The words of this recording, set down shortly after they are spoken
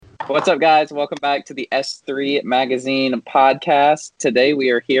What's up, guys? Welcome back to the S3 Magazine podcast. Today we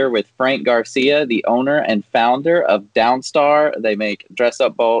are here with Frank Garcia, the owner and founder of Downstar. They make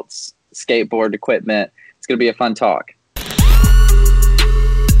dress-up bolts, skateboard equipment. It's going to be a fun talk.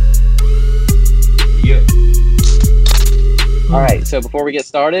 Yep. All right, so before we get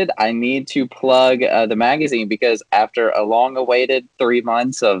started, I need to plug the magazine because after a long-awaited 3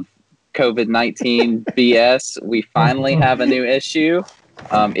 months of COVID-19 BS, we finally have a new issue.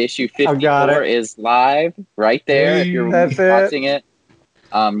 Issue 54 is live right there. If you're watching it,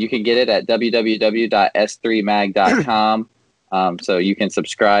 you can get it at www.s3mag.com. So you can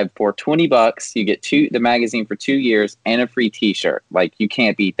subscribe for $20. You get the magazine for 2 years and a free T-shirt. Like, you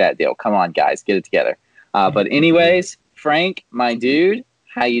can't beat that deal. Come on, guys, get it together. But anyways, Frank, my dude,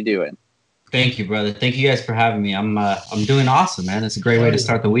 how you doing? Thank you, brother. Thank you guys for having me. I'm doing awesome, man. It's a great way to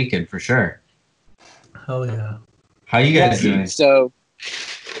start the weekend for sure. Hell yeah. How you guys doing? So,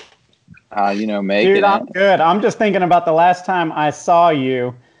 making Dude, I'm good. I'm just thinking about the last time I saw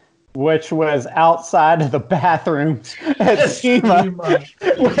you, which was outside of the bathrooms at SEMA. Which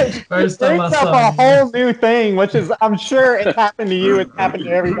First time I brings saw up a you. whole new thing, which is, I'm sure it happened to you. It's happened to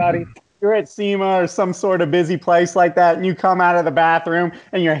everybody. You're at SEMA or some sort of busy place like that, and you come out of the bathroom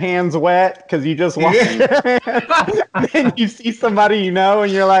and your hand's wet because you just walked in. Then you see somebody you know,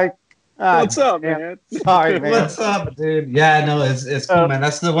 and you're like, what's up, man? Sorry, man. What's up, dude? Yeah, no, it's cool, man.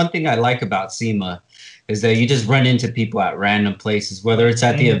 That's the one thing I like about SEMA is that you just run into people at random places, whether it's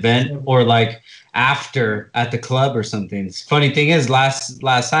at the event or like after at the club or something. The funny thing is, last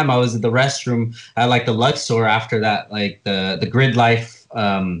time I was at the restroom at like the Luxor after that, like the Grid Life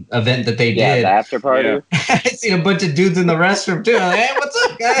event that they did. The after party. Yeah. I seen a bunch of dudes in the restroom too. Like, hey, what's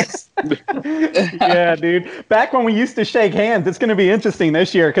up, guys? Yeah, dude. Back when we used to shake hands, it's going to be interesting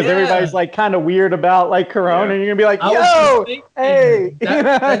this year because everybody's like kind of weird about like Corona. And you're going to be like, yo, hey.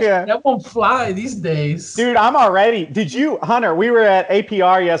 That won't fly these days. Dude, I'm already. Did you, Hunter, we were at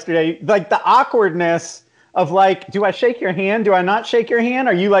APR yesterday. Like the awkwardness of like, do I shake your hand? Do I not shake your hand?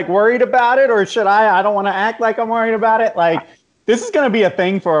 Are you like worried about it? Or should I don't want to act like I'm worried about it. Like, this is going to be a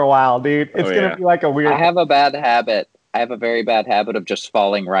thing for a while, dude. It's going to be like a weird. I have a bad habit. I have a very bad habit of just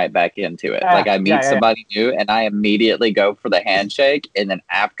falling right back into it. Like I meet somebody new and I immediately go for the handshake. And then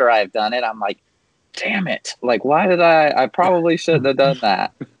after I've done it, I'm like, damn it. Like, why did I probably shouldn't have done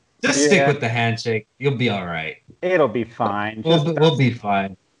that. Just stick with the handshake. You'll be all right. It'll be fine. We'll be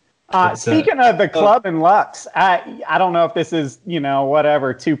fine. Speaking of the club in Lux, I don't know if this is,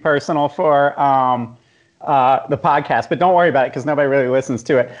 whatever, too personal for the podcast, but don't worry about it because nobody really listens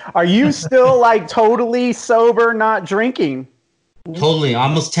to it. Are you still like totally sober, not drinking? Totally,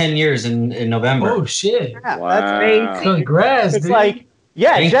 almost 10 years in November. Oh shit! Yeah, Wow. That's 18. Congrats, It's dude. like,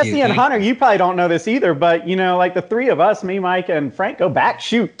 Thank Jesse you, and Hunter, you probably don't know this either, but like the three of us, me, Mike, and Frank, go back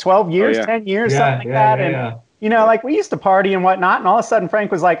 12 years, 10 years, something like that, and like we used to party and whatnot, and all of a sudden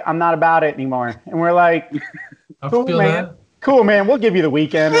Frank was like, "I'm not about it anymore," and we're like, I "Cool, feel man." that. Cool, man. We'll give you the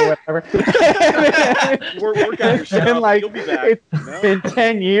weekend or whatever. We're kind of And like, You'll be back. it's been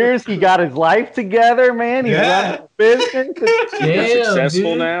 10 years. He got his life together, man. He's running his business. You're Damn, successful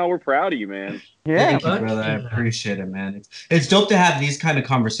dude. now. We're proud of you, man. Yeah. Thank you, brother. I appreciate it, man. It's dope to have these kind of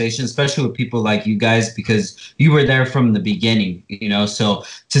conversations, especially with people like you guys, because you were there from the beginning, So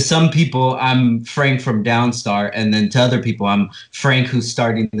to some people, I'm Frank from Downstar, and then to other people, I'm Frank who's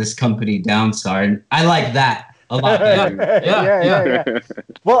starting this company, Downstar. And I like that a lot. Yeah.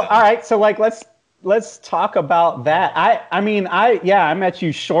 Well, all right. So like, let's talk about that. I met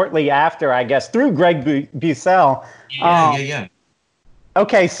you shortly after, I guess, through Greg Bucel. Yeah.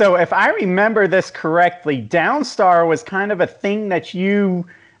 Okay, so if I remember this correctly, Downstar was kind of a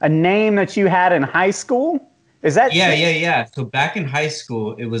name that you had in high school. Is that? Yeah. So back in high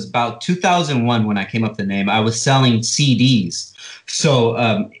school, it was about 2001 when I came up with the name. I was selling CDs. So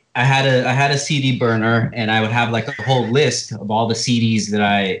I had a CD burner, and I would have like a whole list of all the CDs that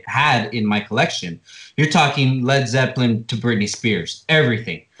I had in my collection. You're talking Led Zeppelin to Britney Spears,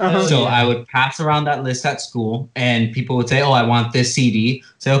 everything. So I would pass around that list at school, and people would say, "Oh, I want this CD."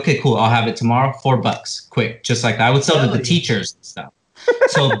 Say, "Okay, cool. I'll have it tomorrow. $4, quick." Just like that. I would sell to the teachers and stuff.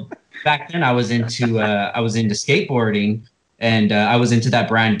 So back then, I was into skateboarding, and I was into that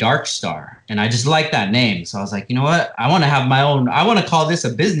brand Dark Star, and I just liked that name. So I was like, you know what? I want to have my own. I want to call this a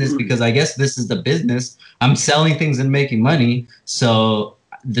business because I guess this is the business. I'm selling things and making money. So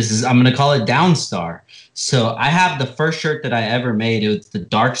I'm going to call it Downstar. So I have the first shirt that I ever made. It was the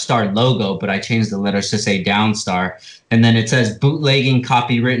Dark Star logo, but I changed the letters to say Downstar. And then it says bootlegging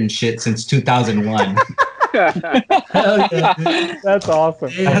copywritten shit since 2001. Hell yeah, dude. That's awesome.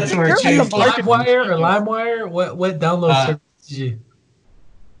 Yeah. That's where Did you it use changed. LimeWire or LimeWire? What download service did you?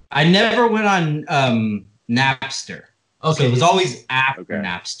 I never went on Napster. Okay. So it was always after Okay.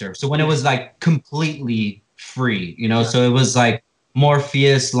 Napster. So when it was like completely free, you know, so it was like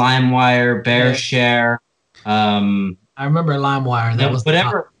Morpheus, LimeWire, BearShare, I remember LimeWire. That was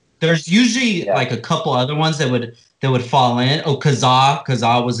whatever. There's usually like a couple other ones that would fall in. Oh,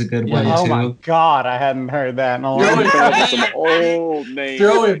 Kazaa was a good one Oh too. my God, I hadn't heard that in a You're long throwing time. some old names.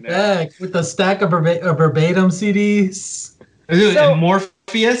 Throw right it now. back with a stack of verbatim CDs. Dude, So- and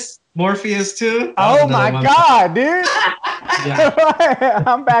Morpheus too. That was Oh another my one. God, dude. Yeah.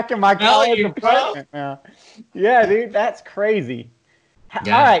 I'm back in my college you, bro. apartment now. Yeah, dude, that's crazy.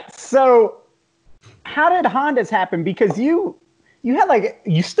 Yeah. All right, so how did Hondas happen? Because you had like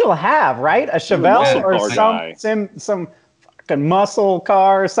you still have, right? A Chevelle muscle or car guy. some fucking muscle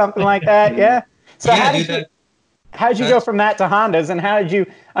car or something like that. Yeah. So Yeah, how dude, did you go from that to Hondas, and how did you?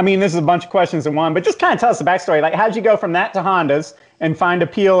 I mean, this is a bunch of questions in one, but just kind of tell us the backstory. Like, how did you go from that to Hondas and find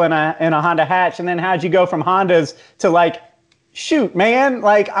appeal in a Honda hatch, and then how did you go from Hondas to like, shoot, man,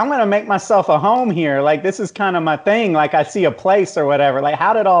 like I'm gonna make myself a home here. Like this is kind of my thing. Like I see a place or whatever. Like,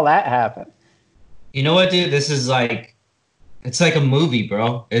 how did all that happen? You know what, dude? This is like, it's like a movie,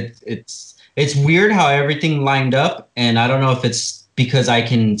 bro. It's weird how everything lined up, and I don't know if it's because I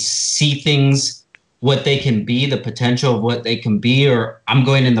can see things, what they can be, the potential of what they can be, or I'm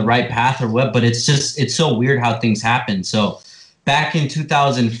going in the right path or what. But it's so weird how things happen. So back in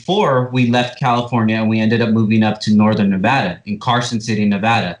 2004, we left California and we ended up moving up to Northern Nevada, in Carson City,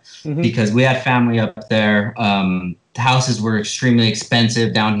 Nevada, because we had family up there. The houses were extremely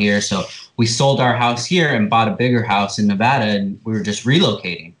expensive down here. So we sold our house here and bought a bigger house in Nevada, and we were just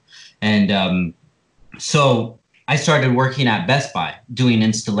relocating. And so I started working at Best Buy doing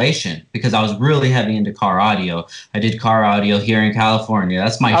installation because I was really heavy into car audio. I did car audio here in California.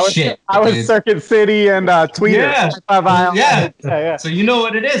 That's my shit. I was dude. Circuit City and Tweeter. Yeah. So you know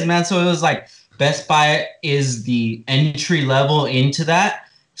what it is, man. So it was like Best Buy is the entry level into that.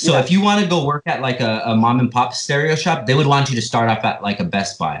 So if you want to go work at like a mom and pop stereo shop, they would want you to start off at like a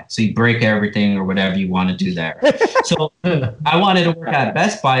Best Buy. So you break everything or whatever you want to do there. So I wanted to work at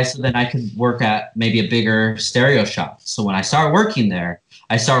Best Buy so then I could work at maybe a bigger stereo shop. So when I started working there,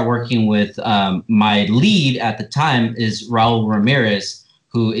 I started working with my lead at the time is Raul Ramirez,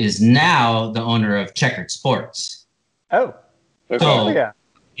 who is now the owner of Checkered Sports. Oh, Okay. So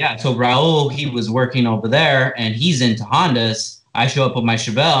yeah. So Raul, he was working over there and he's into Hondas. I show up with my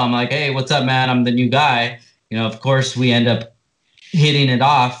Chevelle. I'm like, hey, what's up, man? I'm the new guy. You know, of course, we end up hitting it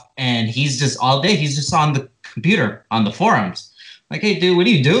off. And he's just all day, he's just on the computer, on the forums. Like, hey, dude, what are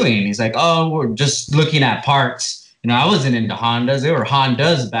you doing? He's like, oh, we're just looking at parts. You know, I wasn't into Hondas. They were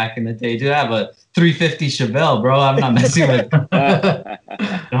Hondas back in the day. Dude, I have a 350 Chevelle, bro. I'm not messing with the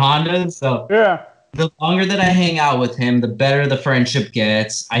Hondas. So Yeah. the longer that I hang out with him, the better the friendship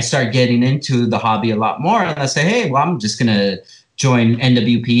gets. I start getting into the hobby a lot more. And I say, hey, well, I'm just going to join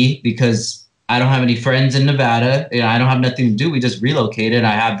NWP because I don't have any friends in Nevada. You know, I don't have nothing to do. We just relocated.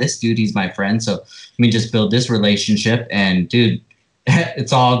 I have this dude. He's my friend. So let me just build this relationship. And, dude,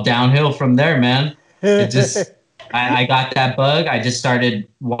 it's all downhill from there, man. It just, I got that bug. I just started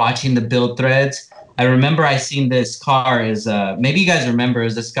watching the build threads. I remember I seen this car is maybe you guys remember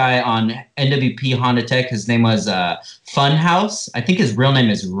is this guy on NWP Honda Tech. His name was Funhouse. I think his real name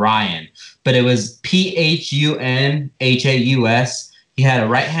is Ryan, but it was Phunhaus. He had a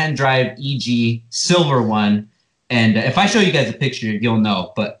right-hand drive EG silver one, and if I show you guys a picture, you'll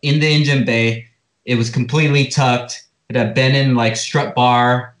know. But in the engine bay, it was completely tucked. It had been in like strut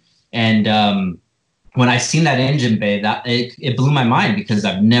bar, and when I seen that engine bay, that it blew my mind because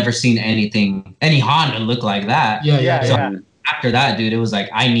I've never seen any Honda look like that. Yeah. So after that, dude, it was like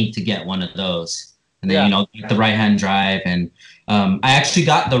I need to get one of those, and then get the right hand drive, and I actually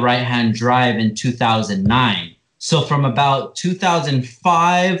got the right hand drive in 2009. So from about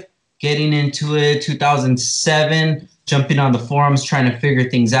 2005, getting into it, 2007. Jumping on the forums, trying to figure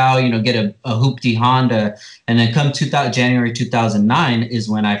things out, get a hoopty Honda. And then come January 2009 is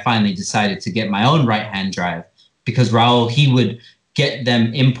when I finally decided to get my own right-hand drive because Raul, he would get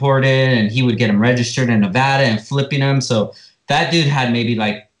them imported and he would get them registered in Nevada and flipping them. So that dude had maybe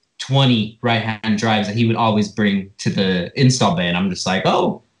like 20 right-hand drives that he would always bring to the install bay. And I'm just like,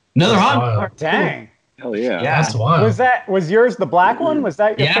 oh, another Honda. Dang. Hell yeah. That's wild. Was yours the black one? Was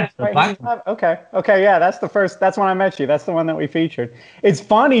that your first the right-hand black drive? Okay, yeah, that's when I met you. That's the one that we featured. It's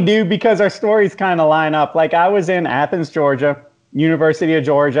funny, dude, because our stories kind of line up. Like I was in Athens, Georgia, University of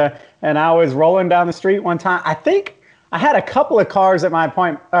Georgia, and I was rolling down the street one time. I think I had a couple of cars at my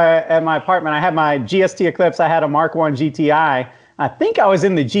apartment. I had my GST Eclipse. I had a Mark I GTI. I think I was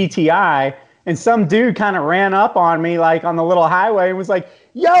in the GTI, and some dude kind of ran up on me like on the little highway and was like,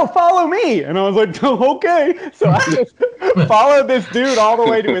 "Yo, follow me!" And I was like, "Oh, okay." So I just followed this dude all the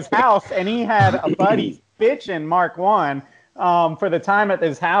way to his house, and he had a buddy bitching Mark One for the time at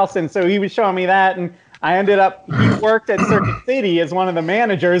his house, and so he was showing me that, and I ended up. He worked at Circuit City as one of the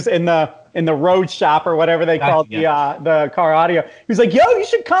managers in the road shop or whatever they called the car audio. He was like, "Yo, you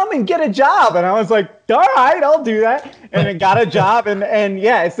should come and get a job." And I was like, "All right, I'll do that." And then got a job, and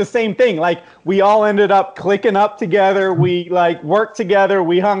yeah, it's the same thing. Like we all ended up clicking up together. We like worked together.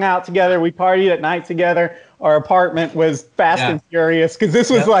 We hung out together. We partied at night together. Our apartment was fast and furious because this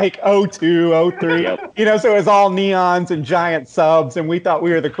was like 02, 03, you know, so it was all neons and giant subs, and we thought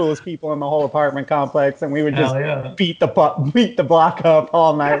we were the coolest people in the whole apartment complex, and we would just beat the block up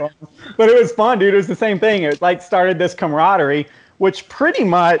all night long. But it was fun, dude. It was the same thing. It like started this camaraderie, which pretty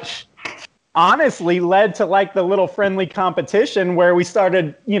much honestly led to like the little friendly competition where we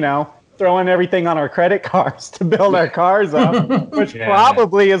started, you know, throwing everything on our credit cards to build our cars up, which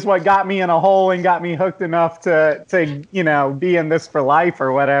probably is what got me in a hole and got me hooked enough to you know, be in this for life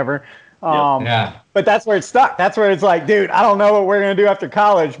or whatever. But that's where it stuck. That's where it's like, dude, I don't know what we're going to do after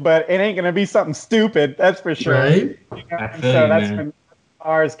college, but it ain't going to be something stupid. That's for sure. Right? You know? So that's when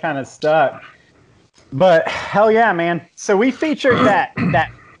ours kind of stuck. But hell yeah, man. So we featured that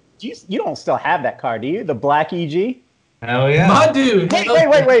you don't still have that car, do you? The black EG? Hell yeah. My dude. Hey,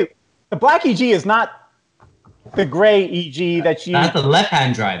 wait. The black EG is not the gray EG that you... That's the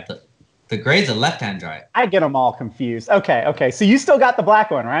left-hand drive. The gray's a left-hand drive. I get them all confused. Okay. So you still got the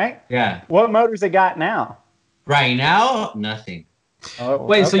black one, right? Yeah. What motors it got now? Right now, nothing. Oh,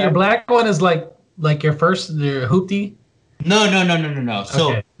 Wait, so your black one is like your hoopty? No.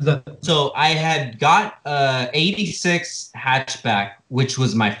 Okay. So I had got 86 hatchback, which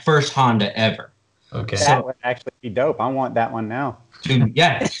was my first Honda ever. Okay. That would actually be dope. I want that one now.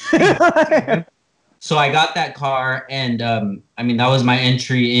 Yeah. So I got that car, and I mean, that was my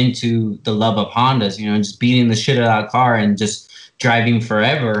entry into the love of Hondas, you know, just beating the shit out of that car and just driving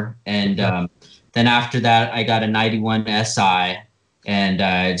forever. And then after that, I got a 91 SI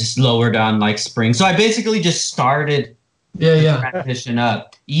and just lowered on like springs. So I basically just started transition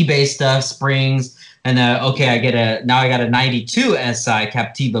up eBay stuff, springs. And I got a 92 SI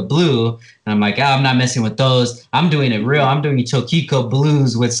Captiva Blue, and I'm like, I'm not messing with those. I'm doing it real. I'm doing Choquico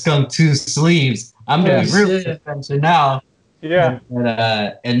Blues with Skunk 2 sleeves. I'm doing real suspension now. Yeah.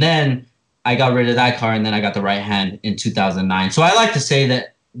 And then I got rid of that car, and then I got the right hand in 2009. So I like to say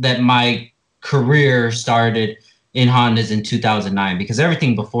that my career started in Hondas in 2009 because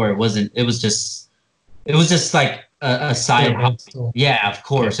everything before it was just like a side hustle. Yeah, of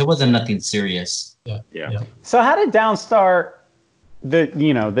course. It wasn't nothing serious. Yeah. So how did Downstar, the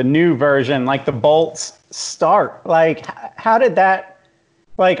new version, like the Bolts, start? Like, how did that,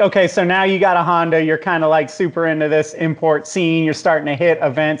 like, okay, so now you got a Honda, you're kind of like super into this import scene, you're starting to hit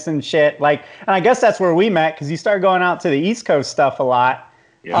events and shit. Like, and I guess that's where we met because you started going out to the East Coast stuff a lot.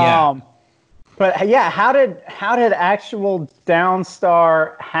 But yeah, how did actual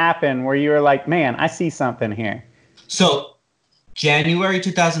Downstar happen where you were like, man, I see something here? So January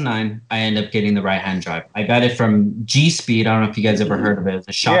 2009, I ended up getting the right-hand drive. I got it from G-Speed. I don't know if you guys ever heard of it. It's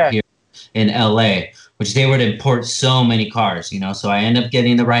a shop here in LA, which they would import so many cars, you know. So I ended up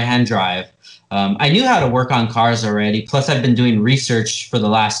getting the right-hand drive. I knew how to work on cars already. Plus, I've been doing research for the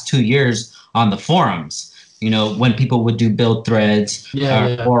last 2 years on the forums. You know, when people would do build threads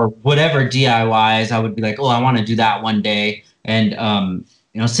or whatever DIYs, I would be like, oh, I want to do that one day. And,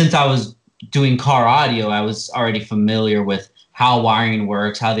 you know, since I was doing car audio, I was already familiar with how wiring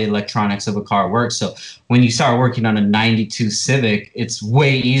works, how the electronics of a car works. So when you start working on a 92 Civic, it's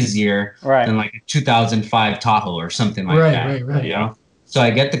way easier than like a 2005 Tahoe or something like that. Right. You know? So I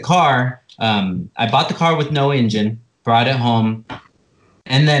get the car. I bought the car with no engine, brought it home.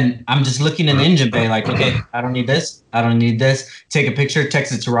 And then I'm just looking in the engine bay like, okay, I don't need this. I don't need this. Take a picture,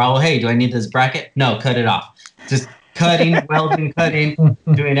 text it to Raul. Hey, do I need this bracket? No, cut it off. Just cutting, welding, cutting,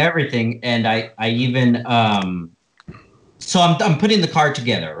 doing everything. And I even... So I'm putting the car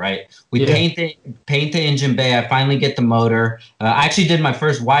together, right? We paint the engine bay. I finally get the motor. I actually did my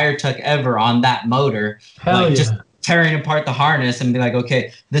first wire tuck ever on that motor. Just tearing apart the harness and be like,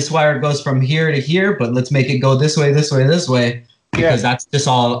 okay, this wire goes from here to here, but let's make it go this way, this way, this way. Because that's just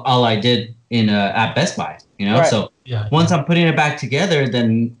all I did in at Best Buy, you know? So once I'm putting it back together,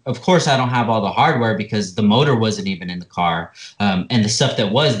 then of course I don't have all the hardware because the motor wasn't even in the car. And the stuff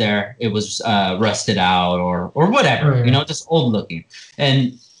that was there, it was rusted out or whatever, you know, just old looking.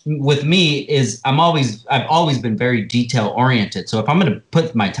 And with me I've always been very detail oriented. So if I'm going to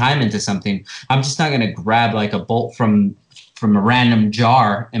put my time into something, I'm just not going to grab like a bolt from a random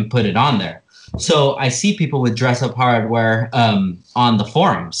jar and put it on there. So I see people with dress up hardware on the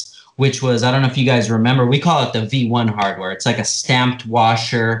forums, which was, I don't know if you guys remember, we call it the V1 hardware. It's like a stamped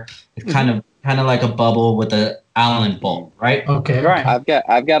washer. It's kind of like a bubble with a Allen bolt, right? Okay. Right.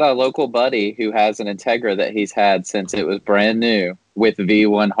 I've got a local buddy who has an Integra that he's had since it was brand new with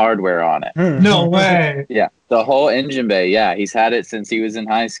V1 hardware on it. No way. Yeah, the whole engine bay. Yeah, he's had it since he was in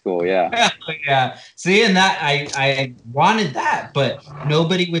high school. Yeah. Yeah. See, and that I wanted that, but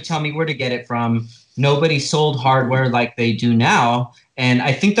nobody would tell me where to get it from. Nobody sold hardware like they do now. And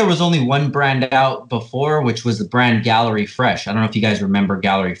I think there was only one brand out before, which was the brand Gallery Fresh. I don't know if you guys remember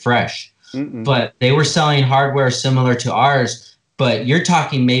Gallery Fresh, but they were selling hardware similar to ours. But you're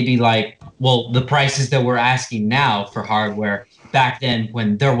talking maybe like, well, the prices that we're asking now for hardware back then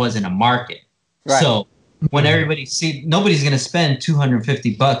when there wasn't a market. Right. So when everybody nobody's going to spend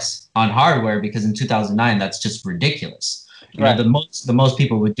 $250 on hardware because in 2009, that's just ridiculous. You know, the most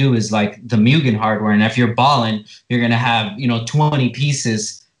people would do is like the Mugen hardware. And if you're balling, you're going to have, 20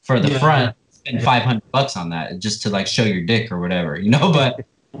 pieces for the front, spend $500 on that just to like show your dick or whatever, but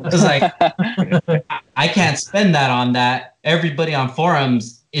it's like, I can't spend that on that. Everybody on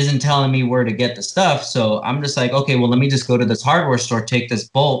forums isn't telling me where to get the stuff. So I'm just like, okay, well, let me just go to this hardware store, take this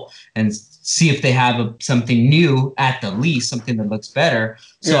bolt and see if they have something new at the least, something that looks better.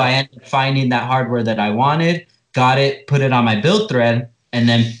 So I ended up finding that hardware that I wanted, got it, put it on my build thread. And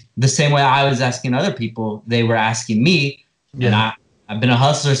then the same way I was asking other people, they were asking me. And I've been a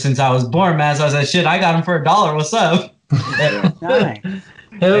hustler since I was born, man. So I was like, shit, I got them for $1. What's up? Nice.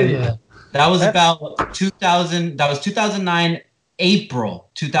 Hell yeah. That was about 2000. That was 2009, April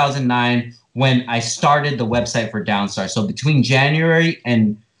 2009, when I started the website for Downstar. So between January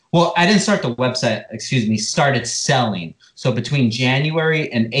and, well, I didn't start the website, started selling. So between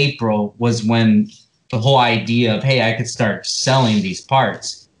January and April was when the whole idea of, hey, I could start selling these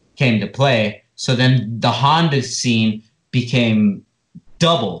parts came to play. So then the Honda scene became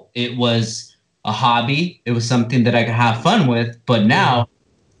double. It was a hobby. It was something that I could have fun with. But now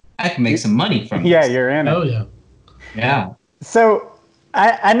I can make some money from it. Yeah, you're in it. Oh yeah. Yeah. So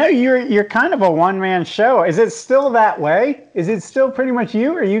I know you're kind of a one-man show. Is it still that way? Is it still pretty much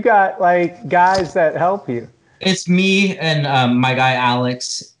you, or you got like guys that help you? It's me and my guy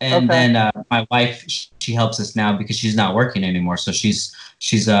Alex, and then my wife. She helps us now because she's not working anymore. So she's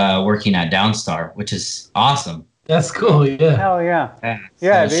working at Downstar, which is awesome. That's cool. Yeah. Hell yeah.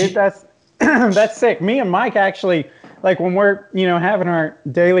 So Dude, that's that's sick. Me and Mike actually, like when we're having our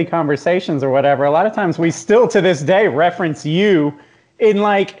daily conversations or whatever, a lot of times we still to this day reference you in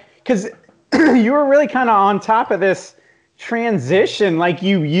like, because you were really kind of on top of this transition. Like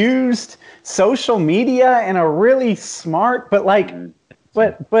you used social media in a really smart but like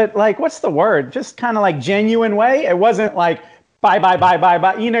what's the word, just kind of like genuine way. It wasn't like bye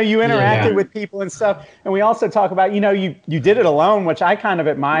you interacted with people and stuff. And we also talk about you did it alone, which I kind of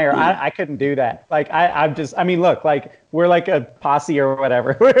admire. I couldn't do that. Like I mean look, like we're like a posse or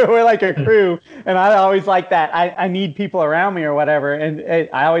whatever. We're like a crew, and I always like that. I need people around me or whatever. And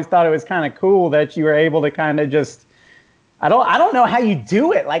I always thought it was kind of cool that you were able to kind of just, I don't know how you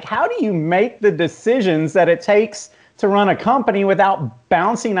do it. Like, how do you make the decisions that it takes to run a company without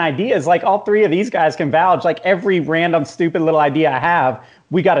bouncing ideas? Like all three of these guys can vouch, like every random stupid little idea I have,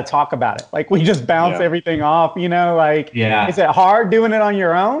 we got to talk about it. Like we just bounce everything off, is it hard doing it on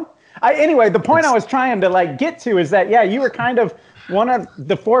your own? Anyway, the point I was trying to like get to is that, you were kind of one of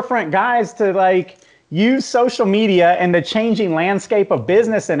the forefront guys to like use social media and the changing landscape of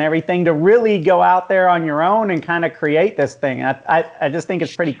business and everything to really go out there on your own and kind of create this thing. I just think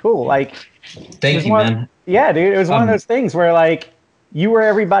it's pretty cool. Like, thank you, man. Yeah, dude. It was one of those things where like you were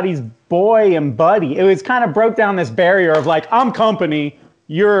everybody's boy and buddy. It was kind of broke down this barrier of like, I'm company,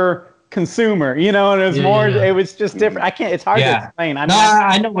 you're consumer, and it was it was just different. It's hard to explain.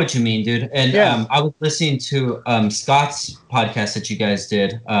 I know what you mean, dude. And I was listening to Scott's podcast that you guys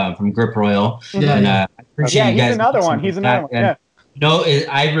did from Grip Royal. I appreciate you guys. He's another one. Yeah.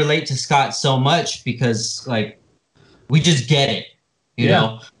 I relate to Scott so much because like we just get it, you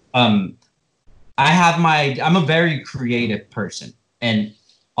know. I'm a very creative person, and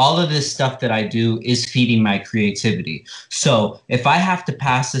all of this stuff that I do is feeding my creativity. So if I have to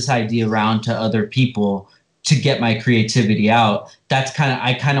pass this idea around to other people to get my creativity out,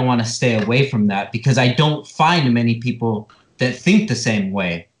 I kind of want to stay away from that because I don't find many people that think the same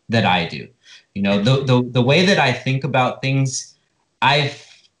way that I do. The way that I think about things, I've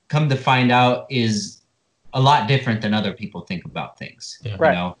come to find out is a lot different than other people think about things.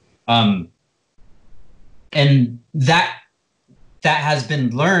 And that has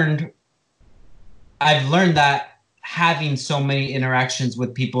been learned. I've learned that having so many interactions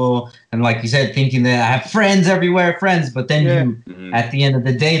with people, and like you said, thinking that I have friends everywhere, but then you, at the end of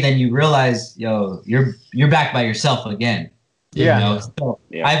the day, then you realize, yo, you're back by yourself again. Yeah. You know? So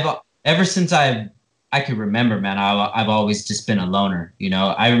I've ever since I could remember, man, I've always just been a loner. You know,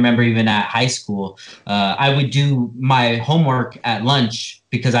 I remember even at high school, I would do my homework at lunch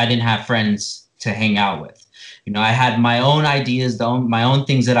because I didn't have friends to hang out with. You know, I had my own ideas, my own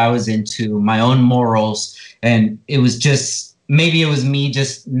things that I was into, my own morals. And it was just, maybe it was me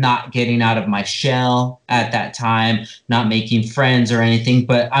just not getting out of my shell at that time, not making friends or anything,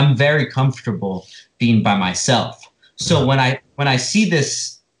 but I'm very comfortable being by myself. So when I see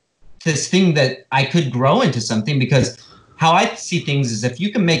this thing that I could grow into something, because how I see things is if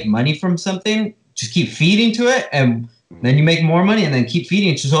you can make money from something, just keep feeding to it, and then you make more money and then keep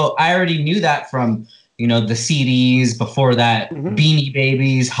feeding it. So I already knew that from, you know, the CDs, before that, Beanie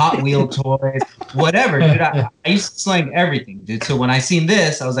Babies, Hot Wheel toys, whatever, dude. I used to slang everything, dude. So when I seen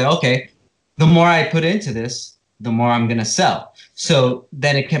this, I was like, okay, the more I put into this, the more I'm going to sell. So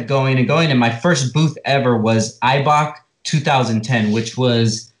then it kept going and going. And my first booth ever was IBOC 2010, which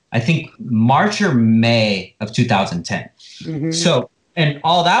was, I think, March or May of 2010. So, and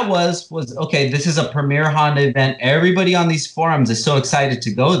all that was, okay, this is a Premier Honda event. Everybody on these forums is so excited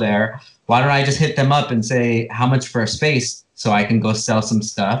to go there. Why don't I just hit them up and say how much for a space so I can go sell some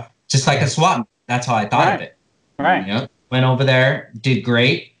stuff, just like a swap meet. That's how I thought of it. Right. You know, went over there, did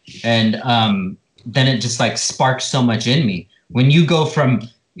great, and then it just like sparked so much in me. When you go from,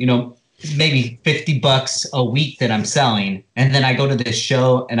 you know, maybe $50 a week that I'm selling, and then I go to this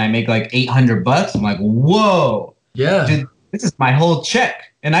show and I make like $800, I'm like, whoa, dude, this is my whole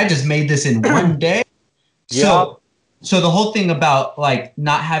check, and I just made this in one day. So the whole thing about like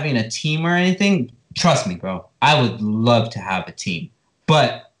not having a team or anything, trust me, bro, I would love to have a team,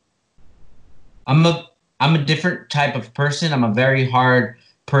 but I'm a different type of person. I'm a very hard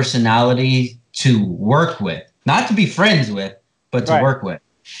personality to work with, not to be friends with, but to work with.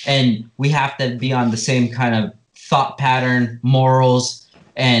 And we have to be on the same kind of thought pattern, morals,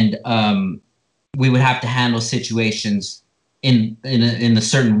 and we would have to handle situations in a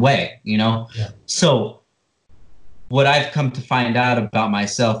certain way, you know? So what I've come to find out about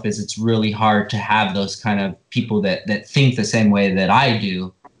myself is it's really hard to have those kind of people that think the same way that I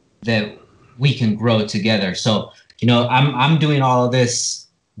do, that we can grow together. So, you know, I'm doing all of this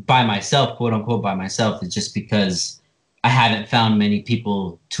by myself, quote unquote, by myself. It's just because I haven't found many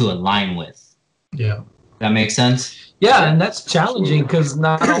people to align with. Yeah. That makes sense? Yeah, and that's challenging because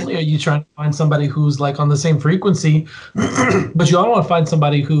not only are you trying to find somebody who's like on the same frequency, but you also want to find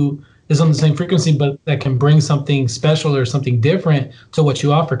somebody who is on the same frequency, but that can bring something special or something different to what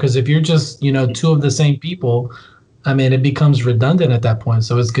you offer. Because if you're just, you know, two of the same people, I mean, it becomes redundant at that point.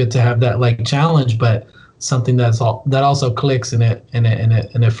 So it's good to have that like challenge, but something that also clicks and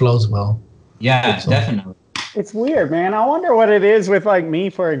it flows well. Yeah, so definitely. It's weird, man. I wonder what it is with like me,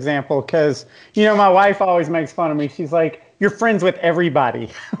 for example, because, you know, my wife always makes fun of me. She's like, you're friends with everybody.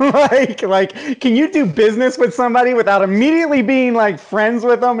 like, can you do business with somebody without immediately being like friends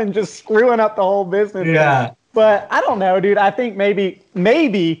with them and just screwing up the whole business? Yeah. But I don't know, dude. I think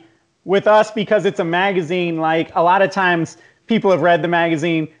maybe with us, because it's a magazine, like a lot of times people have read the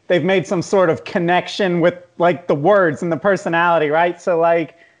magazine, they've made some sort of connection with like the words and the personality, right? So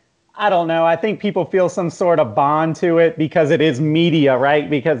like, I don't know. I think people feel some sort of bond to it because it is media, right?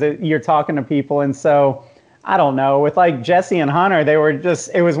 Because you're talking to people. And so I don't know. With like Jesse and Hunter,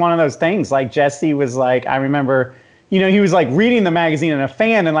 it was one of those things. Like Jesse was like, I remember, you know, he was like reading the magazine and a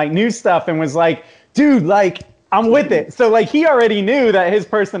fan and like new stuff and was like, dude, like I'm with it. So like he already knew that his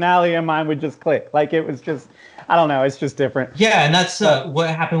personality and mine would just click. Like it was just, I don't know. It's just different. Yeah. And that's what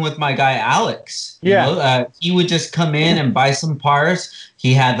happened with my guy, Alex. You know, he would just come in and buy some parts.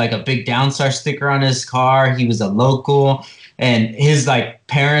 He had like a big Downstar sticker on his car. He was a local. And his like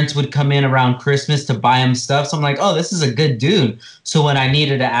parents would come in around Christmas to buy him stuff. So I'm like, oh, this is a good dude. So when I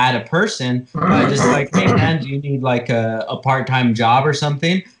needed to add a person, I just like, hey man, do you need like a part-time job or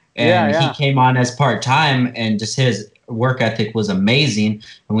something? And he came on as part-time, and just his work ethic was amazing.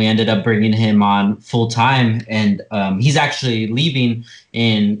 And we ended up bringing him on full-time. And he's actually leaving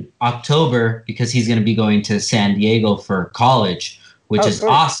in October because he's going to be going to San Diego for college, which is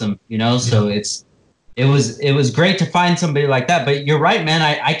awesome, you know? So it was great to find somebody like that. But you're right, man.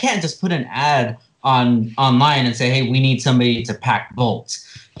 I can't just put an ad online and say, hey, we need somebody to pack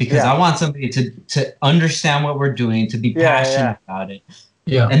bolts, because I want somebody to understand what we're doing, to be passionate about it.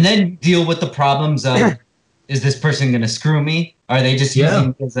 Yeah. And then deal with the problems of, is this person going to screw me? Are they just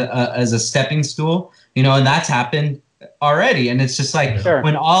using it as a stepping stool? You know, and that's happened already. And it's just like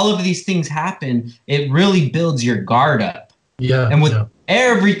when all of these things happen, it really builds your guard up. Yeah. And with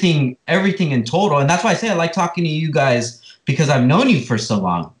everything in total. And that's why I say I like talking to you guys because I've known you for so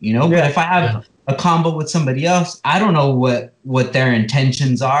long, you know, but if I have a combo with somebody else, I don't know what their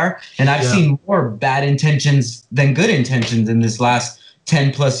intentions are. And I've seen more bad intentions than good intentions in this last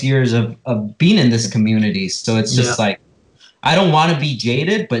 10 plus years of being in this community. So it's just like, I don't want to be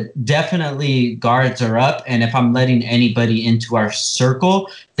jaded, but definitely guards are up. And if I'm letting anybody into our circle,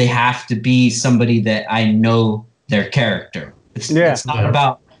 they have to be somebody that I know their character. It's not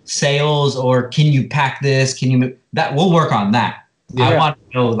about sales or can you pack this? Can you that? We'll work on that. I want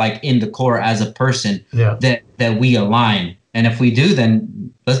to know, like in the core as a person, that we align. And if we do,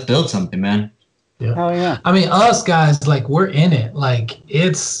 then let's build something, man. Yeah. Oh yeah. I mean, us guys, like we're in it. Like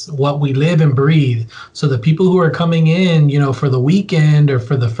it's what we live and breathe. So the people who are coming in, you know, for the weekend or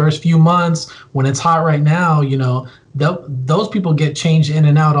for the first few months when it's hot right now, you know, those people get changed in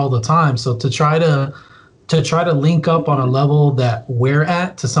and out all the time. So to try to link up on a level that we're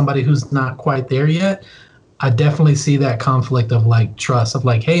at to somebody who's not quite there yet, I definitely see that conflict of like trust of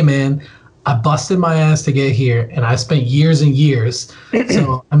like, hey man, I busted my ass to get here and I spent years and years.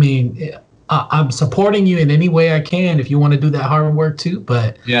 So I mean, I'm supporting you in any way I can if you want to do that hard work too.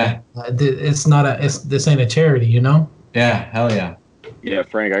 But this ain't a charity, you know? Yeah, hell yeah. Yeah,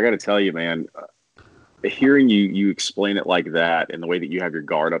 Frank, I got to tell you, man. Hearing you explain it like that and the way that you have your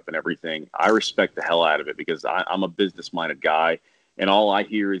guard up and everything, I respect the hell out of it because I'm a business-minded guy, and all I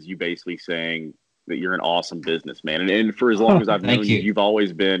hear is you basically saying that you're an awesome businessman. And for as long as I've known you, you've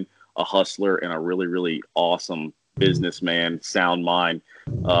always been a hustler and a really, really awesome businessman, sound mind,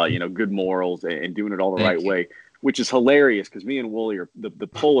 you know, good morals, and doing it all the right way, which is hilarious because me and Wooly are the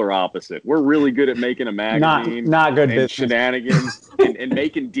polar opposite. We're really good at making a magazine, not good and business shenanigans, and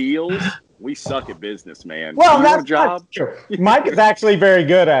making deals. We suck at business, man. Well, that's not true. Mike is actually very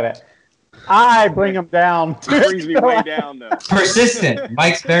good at it. I bring him down. It brings me way down, though. Persistent.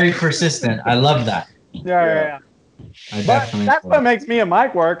 Mike's very persistent. I love that. Yeah. But that's what makes me and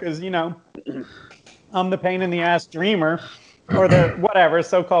Mike work is, you know, I'm the pain in the ass dreamer or the whatever,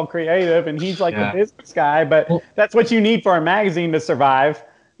 so-called creative, and he's like the business guy. But that's what you need for a magazine to survive,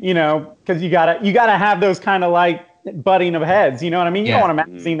 you know, because you gotta have those kind of like butting of heads. You know what I mean? You don't want a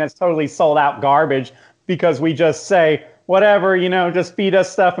magazine that's totally sold out garbage because we just say, whatever, you know, just feed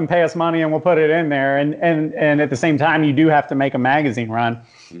us stuff and pay us money and we'll put it in there. And at the same time, you do have to make a magazine run.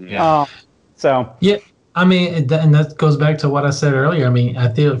 Yeah. I mean, and that goes back to what I said earlier. I mean,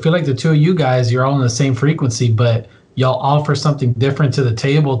 I feel like the two of you guys, you're all on the same frequency, but y'all offer something different to the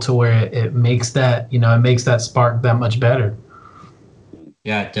table to where it makes that, you know, it makes that spark that much better.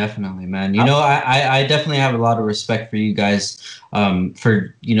 Yeah, definitely, man. You know, I definitely have a lot of respect for you guys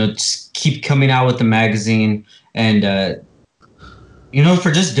for, you know, just keep coming out with the magazine and, you know,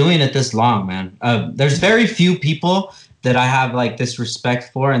 for just doing it this long, man. There's very few people that I have like this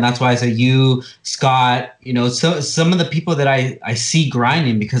respect for. And that's why I say you, Scott, you know, so some of the people that I see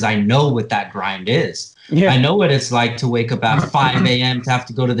grinding because I know what that grind is. Yeah. I know what it's like to wake up at 5 a.m. to have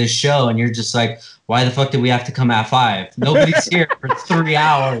to go to this show. And you're just like, why the fuck did we have to come at 5? Nobody's here for 3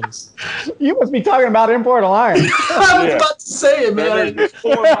 hours. You must be talking about Import Alliance. I was about to say it, man.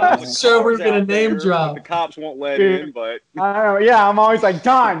 I'm sure we're going to name drop. The cops won't let in, but. I don't know. Yeah, I'm always like,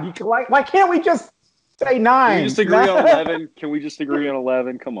 Don, why can't we just say 9? Can we just agree on 11? Can we just agree on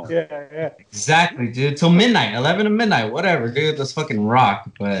 11? Come on. Yeah. Exactly, dude. Till midnight, 11 to midnight, whatever, dude. Let's fucking rock.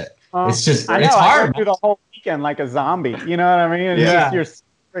 But it's just, I know, it's hard. I go through the whole weekend like a zombie. You know what I mean? You're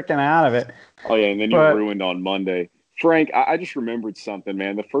freaking out of it. Oh, yeah, and then you're ruined on Monday. Frank, I just remembered something,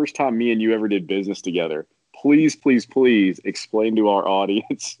 man. The first time me and you ever did business together, please explain to our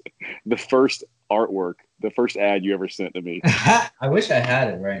audience the first artwork, the first ad you ever sent to me. I wish I had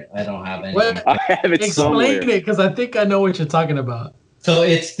it, right? I don't have any. I have it somewhere. Explain it, because I think I know what you're talking about. So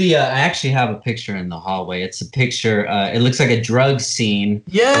it's the, I actually have a picture in the hallway. It's a picture, it looks like a drug scene.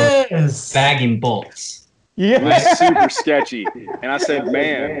 Yes. Bagging bolts. Yeah. It was super sketchy. And I said,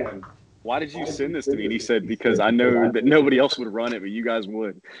 man, why did you send this to me? And he said, because I know that nobody else would run it, but you guys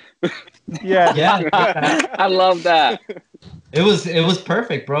would. Yeah. I love that. It was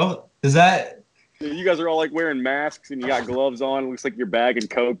perfect, bro. Is that... You guys are all like wearing masks and you got gloves on. It looks like you're bagging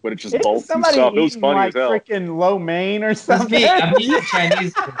coke, but it's just Isn't bolts and stuff. It was funny like as hell. Freaking lo mein or something. I'm eating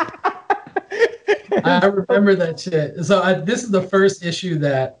Chinese. I remember that shit. So this is the first issue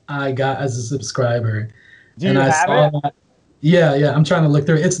that I got as a subscriber. Do you have it? That. Yeah. I'm trying to look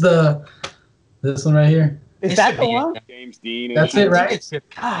through it. It's this one right here. Is that the one? James Dean. That's it, right?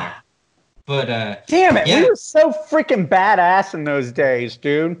 But damn it, yeah. we were so freaking badass in those days,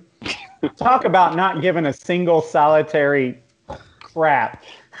 dude. Talk about not giving a single solitary crap.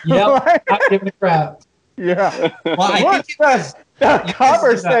 Yep, not giving a crap. Yeah. Well, I Look, think it was, the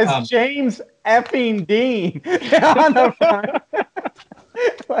cover says that, James effing Dean on the front.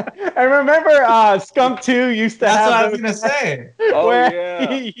 I remember Skunk 2 used to that's have what I was those- gonna say. Oh where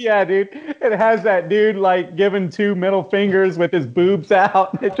yeah. yeah, dude. It has that dude like giving 2 middle fingers with his boobs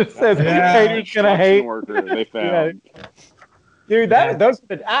out. It just says Yeah. haters gonna Construction hate. worker they found. Dude, Yeah.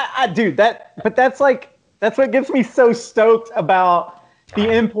 that's what gets me so stoked about the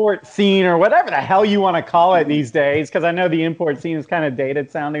import scene or whatever the hell you want to call it these days, because I know the import scene is kind of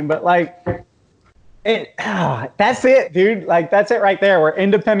dated sounding, but like that's it, dude. Like that's it right there. Where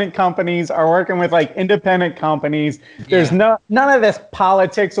independent companies are working with like independent companies. There's none of this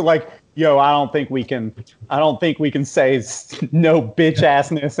politics of like, yo, I don't think we can say no bitch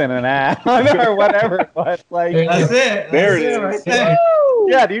assness in an ad or whatever. But like, That's it. There it That's is. right there.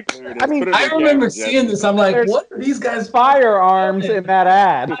 yeah, dude. There it is. I mean, Put it I in the remember camera, seeing this. I'm like, There's- what are these guys? firearms in that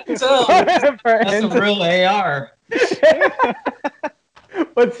ad. So, That's a real AR.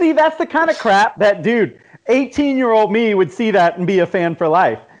 But see, that's the kind of crap that, dude, 18-year-old me would see that and be a fan for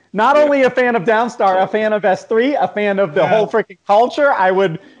life. Not only a fan of Downstar, a fan of S3, a fan of the whole freaking culture. I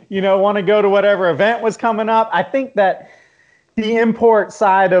would, want to go to whatever event was coming up. I think that the import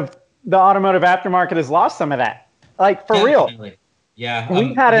side of the automotive aftermarket has lost some of that. Like, for real. Definitely. Yeah.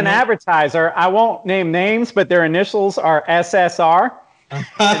 We had an advertiser. I won't name names, but their initials are SSR.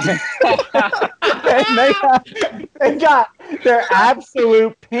 And they got their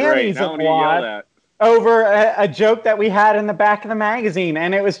absolute Great. panties Now of when you yell wad that. over a joke that we had in the back of the magazine,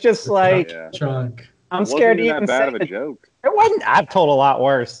 and it was just like, Yeah. trunk. I'm It scared to wasn't even that bad say of a it. joke. It wasn't. I've told a lot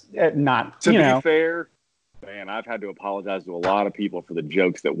worse. Not, To be fair, man, I've had to apologize to a lot of people for the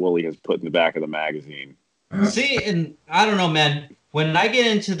jokes that Wooly has put in the back of the magazine. See, and I don't know, man. When I got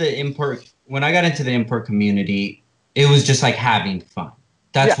into the import community, it was just like having fun.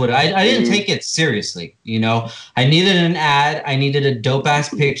 That's what I didn't take it seriously. I needed an ad. I needed a dope ass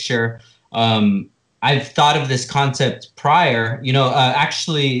picture. I've thought of this concept prior.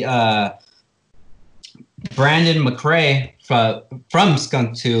 Brandon McRae from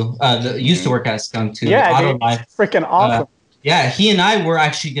Skunk 2, used to work at Skunk 2. yeah, Auto dude, Life. freaking awesome. Yeah, he and I were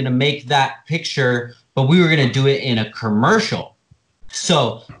actually going to make that picture, but we were going to do it in a commercial.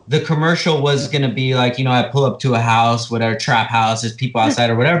 So the commercial was going to be like, I pull up to a house, whatever, trap house, there's people outside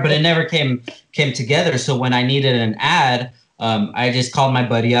or whatever, but it never came together. So when I needed an ad, I just called my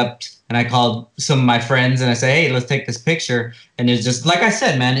buddy up and I called some of my friends and I said, hey, let's take this picture. And it's just, like I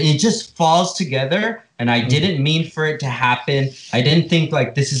said, man, it just falls together. And I didn't mean for it to happen. I didn't think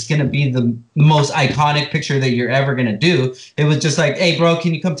like this is going to be the most iconic picture that you're ever going to do. It was just like, hey, bro,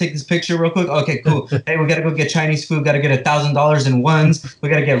 can you come take this picture real quick? Okay, cool. Hey, we got to go get Chinese food. Got to get $1,000 in ones. We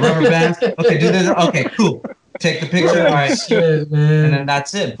got to get rubber bands. Okay, do this. Okay, cool. Take the picture. All right. Shit, man. And then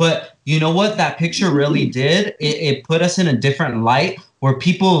that's it. But you know what that picture really did? It put us in a different light where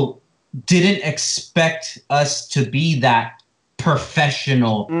people didn't expect us to be that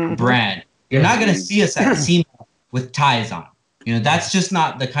professional brand. You're not going to see us at SEMA with ties on. That's just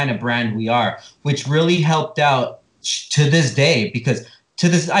not the kind of brand we are, which really helped out to this day because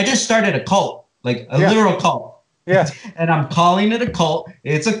I just started a cult, like a literal cult. Yeah. And I'm calling it a cult.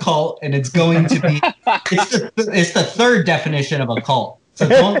 It's a cult, and it's going to be, it's the third definition of a cult. So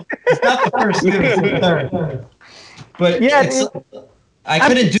it's not the first, it's the third. But I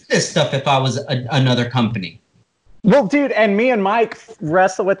couldn't do this stuff if I was another company. Well, dude, and me and Mike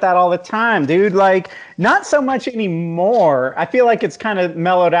wrestle with that all the time, dude. Like, not so much anymore. I feel like it's kind of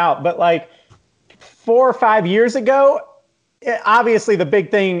mellowed out, but like 4 or 5 years ago, obviously the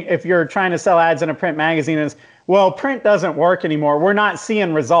big thing if you're trying to sell ads in a print magazine is, well, print doesn't work anymore. We're not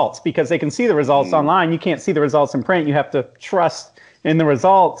seeing results because they can see the results online. You can't see the results in print. You have to trust in the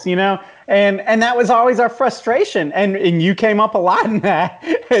results, and that was always our frustration. And you came up a lot in that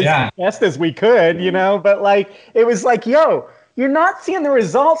as best as we could, but like, it was like, yo, you're not seeing the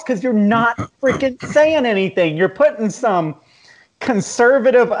results because you're not freaking saying anything. You're putting some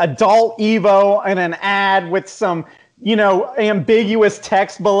conservative adult Evo in an ad with some, ambiguous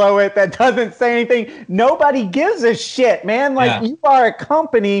text below it that doesn't say anything. Nobody gives a shit, man. Like, you are a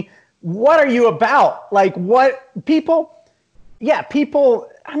company. What are you about? Like, what people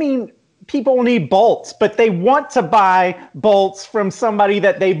need bolts, but they want to buy bolts from somebody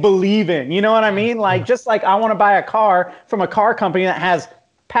that they believe in. You know what I mean? Like, just like I want to buy a car from a car company that has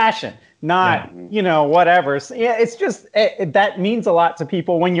passion, not, whatever. So, yeah, it's just, that means a lot to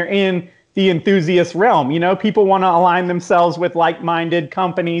people when you're in the enthusiast realm. You know, people want to align themselves with like-minded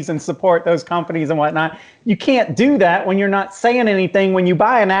companies and support those companies and whatnot. You can't do that when you're not saying anything. When you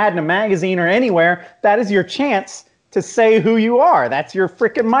buy an ad in a magazine or anywhere, that is your chance to say who you are. That's your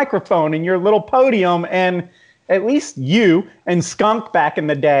freaking microphone and your little podium. And at least you and Skunk back in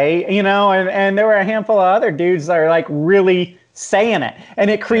the day, you know, and there were a handful of other dudes that are like really saying it. And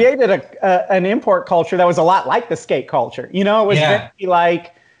it created an import culture that was a lot like the skate culture. You know, it was very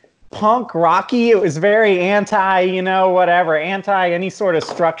like punk rocky. It was very anti, you know, whatever, anti any sort of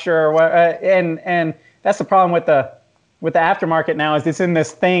structure or what. And that's the problem with the aftermarket now, is it's in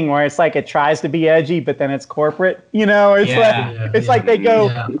this thing where it's like it tries to be edgy, but then it's corporate. You know, it's like they go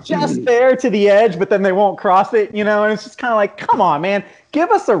just there to the edge, but then they won't cross it. You know, and it's just kind of like, come on, man,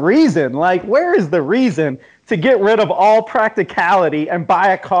 give us a reason. Like, where is the reason to get rid of all practicality and buy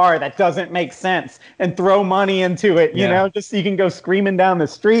a car that doesn't make sense and throw money into it? You know, just so you can go screaming down the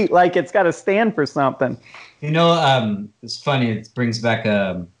street. Like, it's got to stand for something. You know, it's funny. It brings back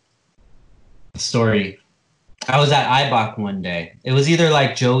a story. I was at IBOC one day. It was either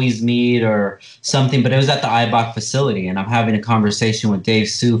like Joey's Meat or something, but it was at the IBOC facility. And I'm having a conversation with Dave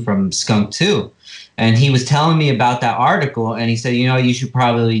Sue from Skunk 2. And he was telling me about that article. And he said, you know, you should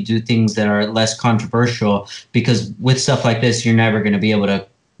probably do things that are less controversial, because with stuff like this, you're never going to be able to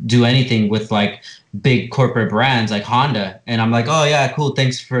do anything with like big corporate brands like Honda. And I'm like, oh, yeah, cool.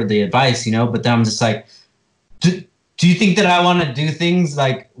 Thanks for the advice, you know. But then I'm just like, do you think that I want to do things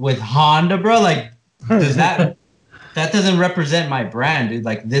like with Honda, bro? Like, does that doesn't represent my brand, dude.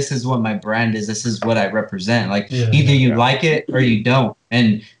 Like, this is what my brand is. This is what I represent. Like, either you like it or you don't.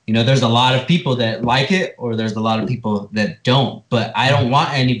 And, you know, there's a lot of people that like it, or there's a lot of people that don't. But I don't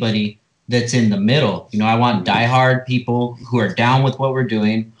want anybody that's in the middle. You know, I want diehard people who are down with what we're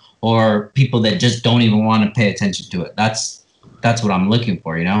doing, or people that just don't even want to pay attention to it. That's what I'm looking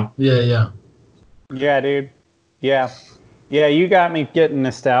for, you know? Yeah, dude. Yeah, you got me getting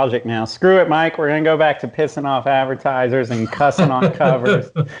nostalgic now. Screw it, Mike. We're going to go back to pissing off advertisers and cussing on covers.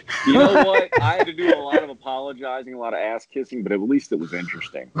 You know what? I had to do a lot of apologizing, a lot of ass kissing, but at least it was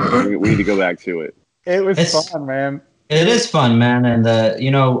interesting. We need to go back to it. It was fun, man. It is fun, man. And, you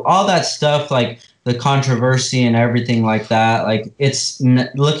know, all that stuff, like the controversy and everything like that, like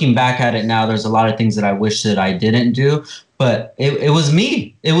looking back at it now, there's a lot of things that I wish that I didn't do. But it was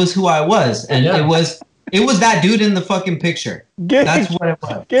me. It was who I was. And it was that dude in the fucking picture. That's what it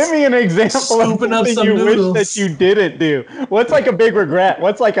was. Give me an example of something you wish that you didn't do. What's like a big regret?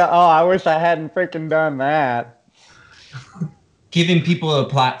 What's like I wish I hadn't freaking done that? Giving people a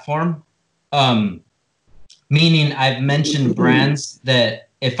platform. Meaning I've mentioned brands that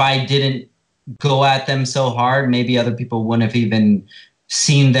if I didn't go at them so hard, maybe other people wouldn't have even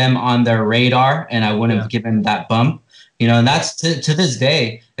seen them on their radar, and I wouldn't have given that bump. You know, and that's to this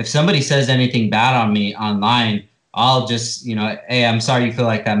day, if somebody says anything bad on me online, I'll just, you know, hey, I'm sorry you feel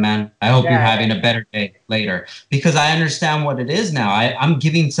like that, man. I hope you're having a better day later. Because I understand what it is now. I'm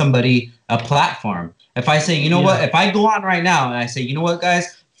giving somebody a platform. If I say, you know what, if I go on right now and I say, you know what,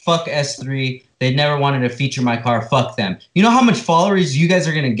 guys, fuck S3. They never wanted to feature my car. Fuck them. You know how much followers you guys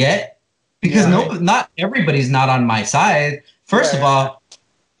are going to get? Because not everybody's not on my side. First of all,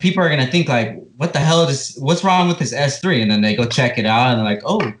 people are going to think like, what the hell what's wrong with this S3? And then they go check it out and they're like,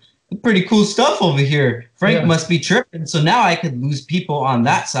 oh, pretty cool stuff over here. Frank must be tripping. So now I could lose people on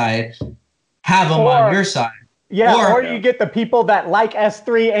that side, have them on your side. Yeah, or you get the people that like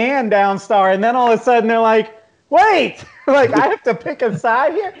S3 and Downstar, and then all of a sudden they're like, wait, like I have to pick a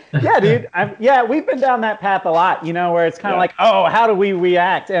side here? Yeah, dude. We've been down that path a lot, you know, where it's kind of like, oh, how do we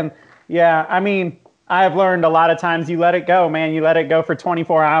react? And yeah, I mean, I've learned a lot of times you let it go, man. You let it go for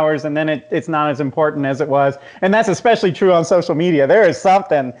 24 hours and then it's not as important as it was. And that's especially true on social media. There is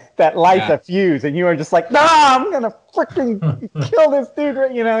something that lights a fuse and you are just like, nah, I'm going to freaking kill this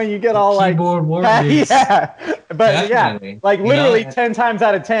dude. You know, you get all like, But like literally 10 times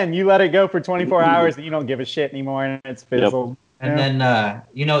out of 10, you let it go for 24 hours and you don't give a shit anymore and it's fizzled. And then,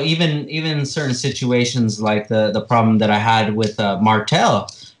 you know, even in certain situations like the problem that I had with Martell,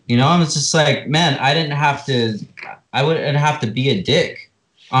 you know, I'm just like, man, I wouldn't have to be a dick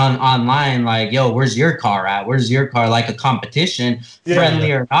online. Like, yo, where's your car at? Where's your car? Like a competition,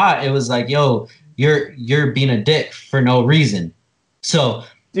 friendly or not. It was like, yo, you're being a dick for no reason. So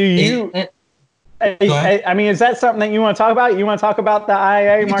do you, I mean, is that something that you want to talk about? You want to talk about the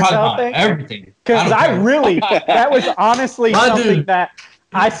IA Martell thing? Everything. Because that was honestly something that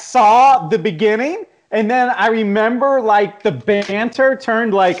I saw the beginning. And then I remember, like, the banter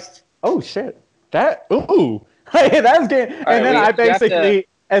turned like, oh, shit, that was good. And then I basically,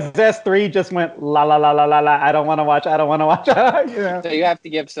 as S3 just went la la la la la la. I don't want to watch. I don't want to watch. You know? So you have to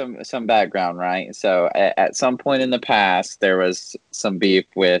give some background, right? So at some point in the past, there was some beef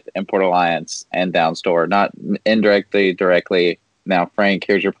with Import Alliance and Downstore, not indirectly, directly. Now, Frank,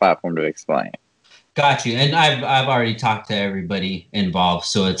 here's your platform to explain. Got you. And I've already talked to everybody involved,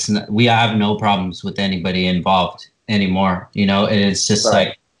 so it's not, we have no problems with anybody involved anymore. You know, it's just Right.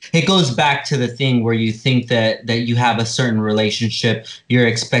 like it goes back to the thing where you think that you have a certain relationship, you're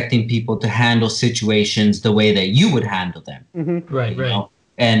expecting people to handle situations the way that you would handle them. Right, you right. know?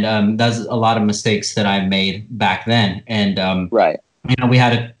 And that's a lot of mistakes that I made back then. And Right. you know, we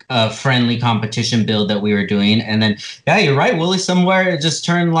had a friendly competition build that we were doing, and then yeah, you're right, Willie. Somewhere it just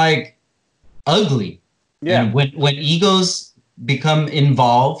turned like ugly. Yeah. And when egos become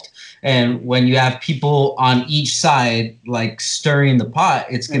involved, and when you have people on each side like stirring the pot,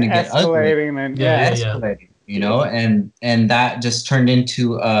 it's going to get ugly. Escalating and Yeah. Escalating, you know, and that just turned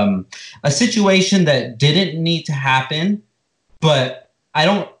into a situation that didn't need to happen. But I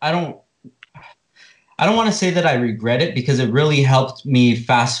don't want to say that I regret it, because it really helped me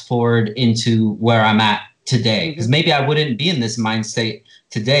fast forward into where I'm at today. Because maybe I wouldn't be in this mind state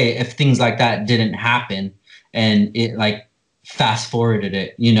today if things like that didn't happen and it like fast forwarded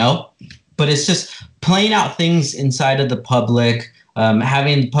it, you know? But it's just playing out things inside of the public,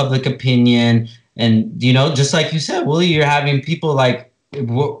 having public opinion. And, you know, just like you said, Willie, you're having people like,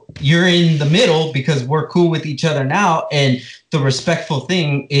 you're in the middle because we're cool with each other now. And the respectful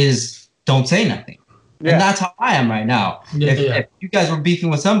thing is don't say nothing. Yeah. And that's how I am right now. Yeah, If you guys were beefing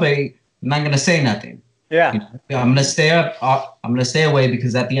with somebody, I'm not going to say nothing. Yeah. You know, I'm gonna stay up. I'm gonna stay away,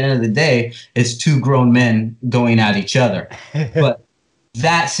 because at the end of the day, it's two grown men going at each other. But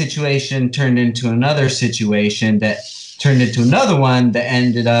that situation turned into another situation that turned into another one that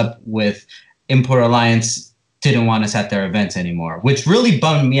ended up with Import Alliance didn't want us at their events anymore, which really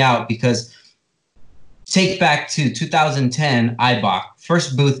bummed me out, because take back to 2010 IBOC,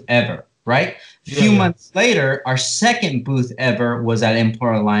 first booth ever, right? A few months later, our second booth ever was at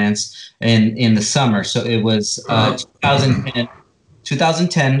Import Alliance in the summer. So it was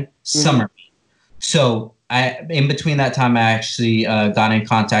 2010 summer. So in between that time, I actually got in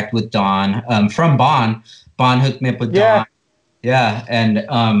contact with Don from Bon. Bon hooked me up with Don. Yeah,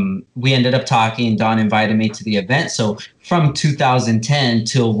 and we ended up talking. Don invited me to the event. So from 2010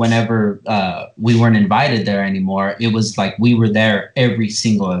 till whenever we weren't invited there anymore, it was like we were there every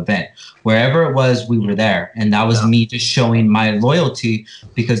single event. Wherever it was, we were there. And that was me just showing my loyalty,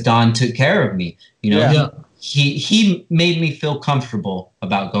 because Don took care of me. You know, he made me feel comfortable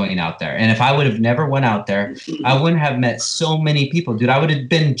about going out there. And if I would have never went out there, I wouldn't have met so many people, dude. I would have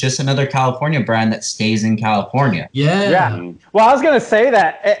been just another California brand that stays in California. Yeah. Well, I was going to say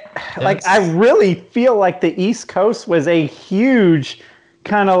that, like, I really feel like the East Coast was a huge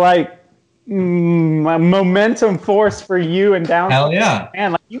kind of like momentum force for you and down. Hell yeah.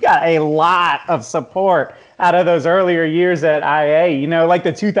 Man, like, you got a lot of support out of those earlier years at IA, you know, like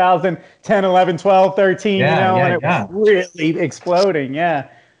the 2010, 11, 12, 13, you know, when it was really exploding. Yeah.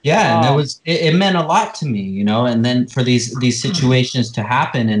 Yeah, and it meant a lot to me, you know, and then for these situations to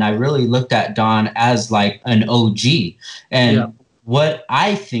happen, and I really looked at Don as like an OG. And what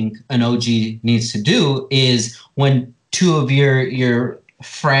I think an OG needs to do is when two of your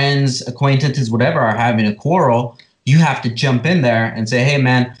friends, acquaintances, whatever, are having a quarrel, you have to jump in there and say, hey,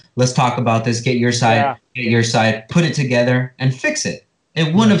 man, let's talk about this. Get your side, put it together and fix it.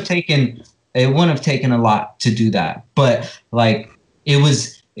 It wouldn't have taken a lot to do that. But like it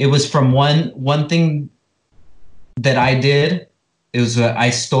was from one thing that I did. It was I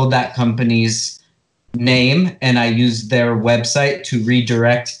stole that company's name and I used their website to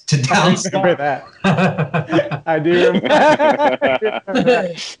redirect to Downstar. I remember that. I do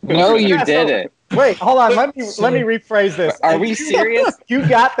remember. No, you didn't. Wait, hold on. Let me rephrase this. Are we serious? You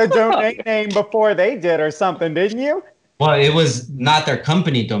got the domain name before they did or something, didn't you? Well, it was not their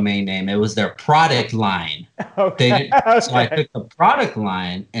company domain name. It was their product line. Okay. So I took the product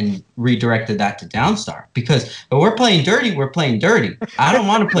line and redirected that to Downstar, because if we're playing dirty, we're playing dirty. I don't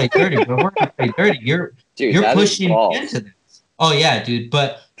want to play dirty, but we're going to play dirty. You're pushing me into this. Oh, yeah, dude.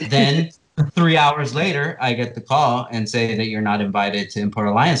 But then 3 hours later, I get the call and say that you're not invited to Import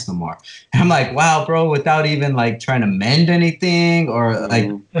Alliance no more. And I'm like, wow, bro, without even like trying to mend anything, or like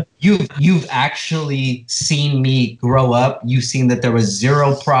you've actually seen me grow up. You've seen that there was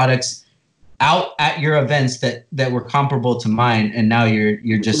 0 products out at your events that were comparable to mine, and now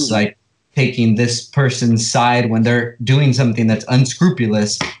you're just like taking this person's side when they're doing something that's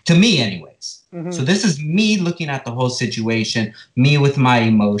unscrupulous to me anyways. So this is me looking at the whole situation, me with my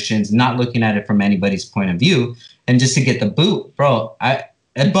emotions, not looking at it from anybody's point of view. And just to get the boot, bro,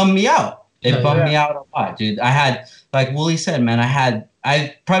 it bummed me out. It bummed Yeah. me out a lot, dude. I had, like Wooly said, man,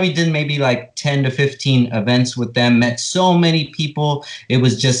 I probably did maybe like 10 to 15 events with them, met so many people. It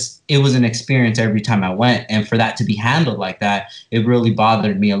was an experience every time I went. And for that to be handled like that, it really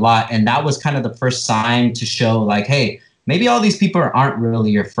bothered me a lot. And that was kind of the first sign to show like, hey, maybe all these people aren't really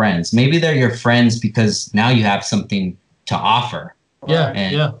your friends. Maybe they're your friends because now you have something to offer. Yeah,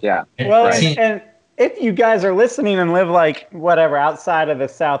 And- Yeah. Well, Right. and if you guys are listening and live like whatever outside of the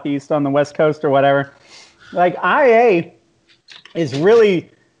Southeast on the West Coast or whatever, like IA is really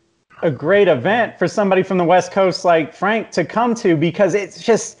a great event for somebody from the West Coast like Frank to come to because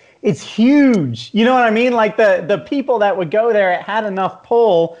it's huge. You know what I mean? Like the people that would go there, it had enough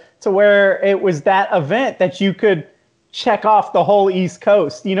pull to where it was that event that you could check off the whole East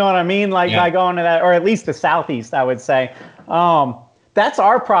Coast. You know what I mean? Like by going to that, or at least the Southeast, I would say. That's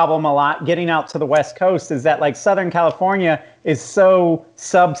our problem a lot getting out to the West Coast is that like Southern California is so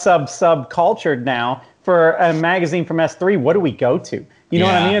sub cultured now. For a magazine from S3, what do we go to? You know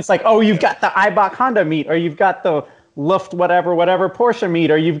what I mean? It's like, oh, you've got the Eibach Honda meet, or you've got the Luft whatever Porsche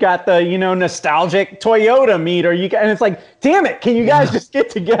meet, or you've got the, nostalgic Toyota meet, and it's like, damn it, can you guys just get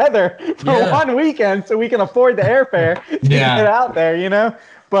together for one weekend so we can afford the airfare to get out there,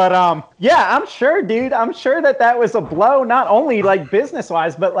 But I'm sure, dude. I'm sure that was a blow, not only like business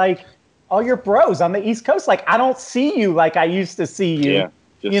wise, but like all your bros on the East Coast. Like I don't see you like I used to see you. Yeah,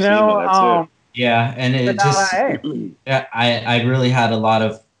 just that's it. Yeah, and it just I really had a lot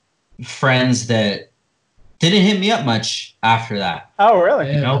of friends that didn't hit me up much after that. Oh,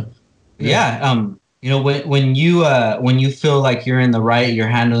 really? When you feel like you're in the right, you're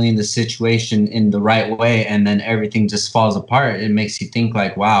handling the situation in the right way, and then everything just falls apart, it makes you think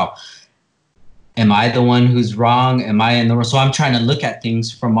like, wow, am I the one who's wrong? Am I in the wrong? So I'm trying to look at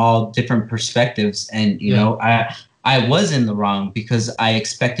things from all different perspectives, and I was in the wrong because I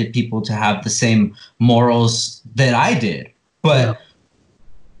expected people to have the same morals that I did. But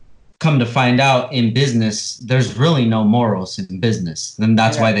come to find out in business, there's really no morals in business. And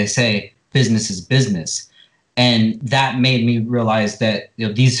that's why they say business is business. And that made me realize that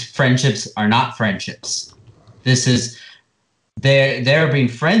these friendships are not friendships. This is they're being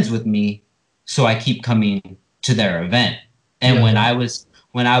friends with me, so I keep coming to their event. And when I was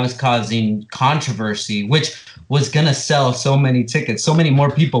causing controversy, which was gonna sell so many tickets, so many more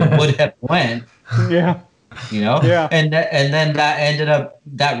people would have went. Yeah. And then that ended up,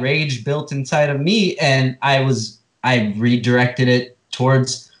 that rage built inside of me, and I redirected it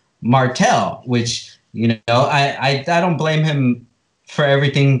towards Martel, which I don't blame him for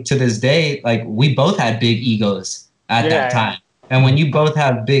everything to this day. Like we both had big egos at that time, and when you both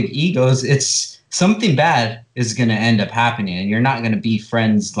have big egos, it's something bad is going to end up happening, and you're not going to be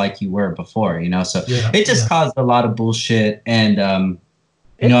friends like you were before, So it just caused a lot of bullshit. And,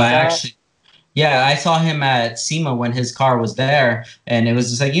 I saw him at SEMA when his car was there, and it was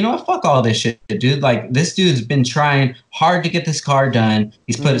just like, fuck all this shit, dude. Like this dude's been trying hard to get this car done.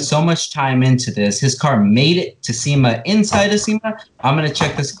 He's put so much time into this. His car made it to SEMA, inside of SEMA. I'm going to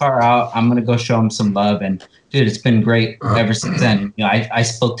check this car out. I'm going to go show him some love. And dude, it's been great ever since then. I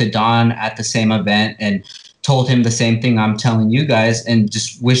spoke to Don at the same event and told him the same thing I'm telling you guys, and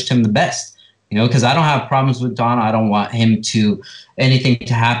just wished him the best. Because I don't have problems with Don. I don't want anything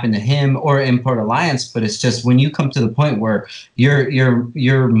to happen to him or Import Alliance. But it's just when you come to the point where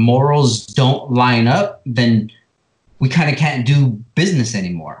your morals don't line up, then we kind of can't do business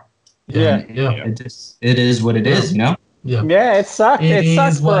anymore. Yeah. It is what it is. Yeah. Yeah, it sucks. It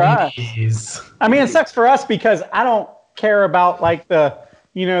sucks for us. I mean, it sucks for us because I don't care about like the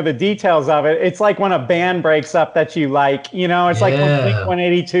details of it. It's like when a band breaks up that you like, it's like when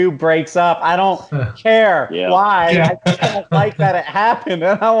Blink-182 breaks up. I don't care why. I just don't like that it happened,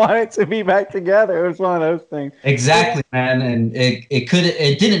 and I want it to be back together. It was one of those things. Exactly, man. And it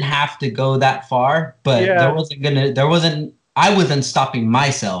didn't have to go that far, but I wasn't stopping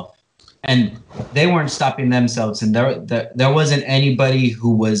myself, and they weren't stopping themselves, and there wasn't anybody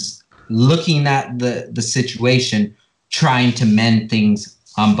who was looking at the situation trying to mend things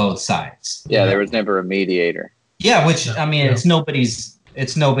on both sides. Yeah, there was never a mediator. Yeah, which I mean, it's nobody's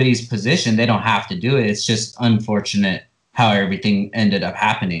position. They don't have to do it. It's just unfortunate how everything ended up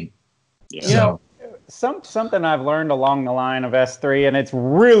happening. Yeah. Something I've learned along the line of S3, and it's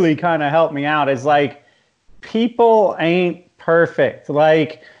really kind of helped me out, is like people ain't perfect.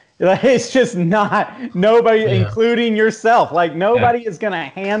 Like it's just not nobody, including yourself. Like nobody is going to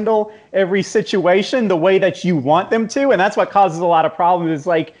handle every situation the way that you want them to. And that's what causes a lot of problems is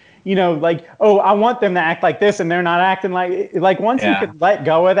like, oh, I want them to act like this and they're not acting like once you could let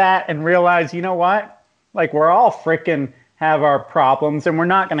go of that and realize, you know what, like we're all freaking have our problems, and we're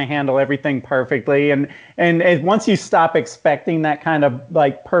not going to handle everything perfectly. And once you stop expecting that kind of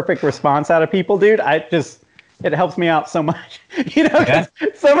like perfect response out of people, dude, it helps me out so much. You know, 'cause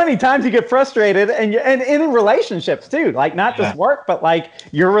so many times you get frustrated, and in relationships too, like not just work, but like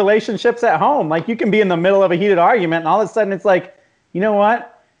your relationships at home. Like you can be in the middle of a heated argument, and all of a sudden it's like, you know what?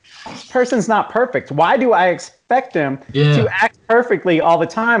 This person's not perfect. Why do I expect them to act perfectly all the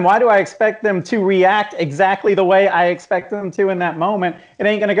time? Why do I expect them to react exactly the way I expect them to in that moment? It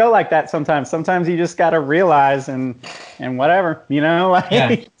ain't gonna go like that sometimes. Sometimes you just gotta realize and whatever, you know.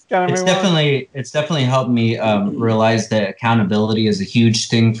 Like, it's definitely helped me realize that accountability is a huge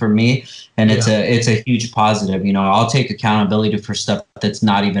thing for me, and it's a huge positive. You know, I'll take accountability for stuff that's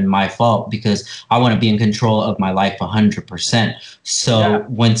not even my fault because I want to be in control of my life 100%. So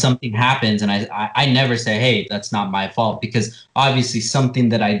when something happens, and I never say, hey, that's not my fault, because obviously something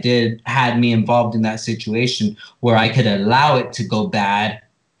that I did had me involved in that situation where I could allow it to go bad.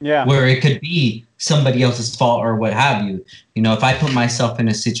 Yeah. Where it could be somebody else's fault or what have you. You know, if I put myself in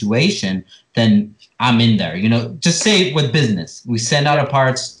a situation, then I'm in there. You know, just say with business, we send out a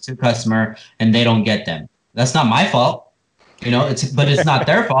parts to a customer and they don't get them. That's not my fault. You know, but it's not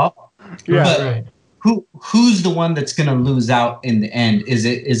their fault. But who's the one that's gonna lose out in the end? Is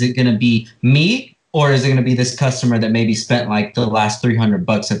it gonna be me? Or is it going to be this customer that maybe spent like the last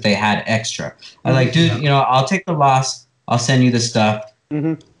 $300 that they had extra? I'm like, dude, you know, I'll take the loss. I'll send you the stuff.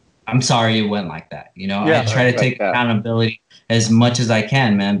 I'm sorry it went like that. You know, I try to take accountability as much as I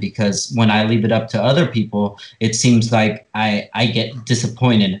can, man, because when I leave it up to other people, it seems like I get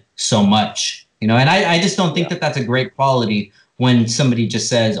disappointed so much, you know, and I just don't think that that's a great quality when somebody just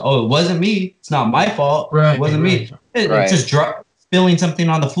says, oh, it wasn't me. It's not my fault. It wasn't me. It's just spilling something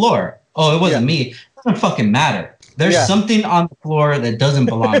on the floor. Oh, it wasn't me. It doesn't fucking matter. There's something on the floor that doesn't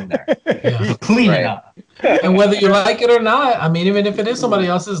belong there. So clean it up. And whether you like it or not, I mean, even if it is somebody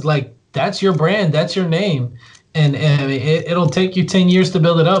else's, like, that's your brand, that's your name. And it'll take you 10 years to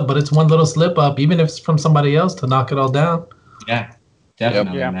build it up, but it's one little slip up, even if it's from somebody else, to knock it all down. Yeah,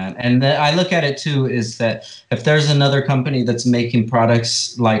 definitely, man. And I look at it, too, is that if there's another company that's making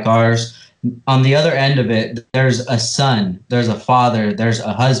products like ours, on the other end of it, there's a son, there's a father, there's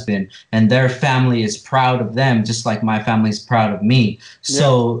a husband, and their family is proud of them, just like my family's proud of me.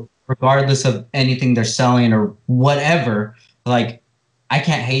 So regardless of anything they're selling or whatever, like, I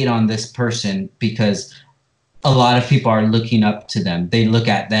can't hate on this person because a lot of people are looking up to them. They look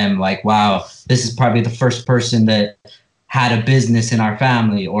at them like, wow, this is probably the first person that had a business in our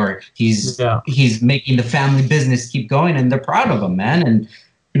family, or he's making the family business keep going, and they're proud of him, man. And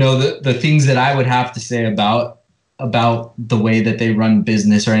you know, the things that I would have to say about the way that they run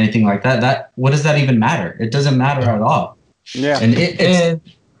business or anything like that, what does that even matter? It doesn't matter at all. Yeah. And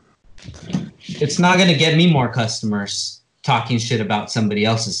it's not going to get me more customers talking shit about somebody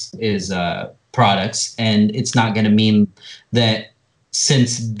else's products. And it's not going to mean that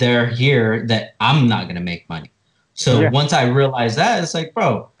since they're here that I'm not going to make money. So once I realize that, it's like,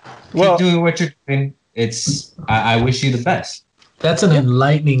 bro, keep doing what you're doing. I wish you the best. That's an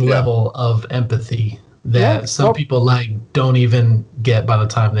enlightening level of empathy that some people like don't even get by the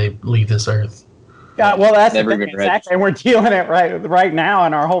time they leave this earth. Yeah, well, that's the thing, exactly. And we're dealing it right now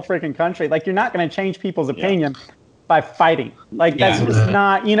in our whole freaking country. Like, you're not going to change people's opinion by fighting. Like, that's just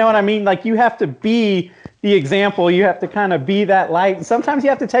not, you know what I mean? Like, you have to be the example. You have to kind of be that light. And sometimes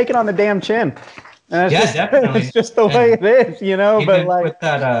you have to take it on the damn chin. And definitely. It's just the way it is, you know? But like with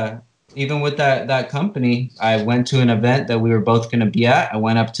that, even with that company, I went to an event that we were both going to be at. I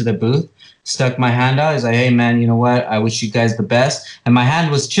went up to the booth, stuck my hand out. I was like, hey, man, you know what? I wish you guys the best. And my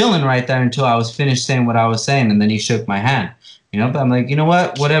hand was chilling right there until I was finished saying what I was saying. And then he shook my hand, you know, but I'm like, you know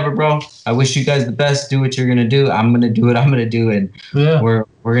what? Whatever, bro. I wish you guys the best. Do what you're going to do. I'm going to do what I'm going to do. And we're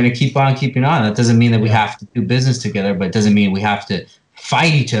going to keep on keeping on. That doesn't mean that we have to do business together, but it doesn't mean we have to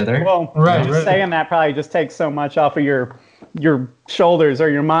fight each other. Well, saying that probably just takes so much off of your shoulders or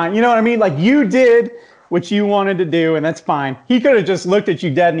your mind. You know what I mean? Like, you did what you wanted to do, and that's fine. He could have just looked at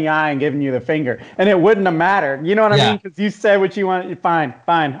you dead in the eye and given you the finger, and it wouldn't have mattered. You know what I mean? Because you said what you wanted. Fine.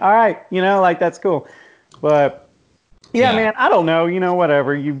 All right. You know, like, that's cool. But man, I don't know. You know,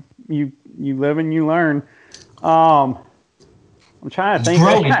 whatever. You live and you learn. I'm trying to think.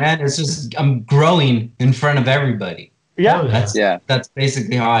 Growing, man. It's just, I'm growing in front of everybody. That's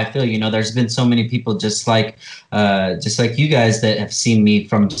basically how I feel. You know, there's been so many people just like you guys that have seen me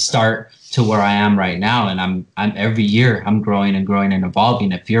from the start to where I am right now, and I'm every year I'm growing and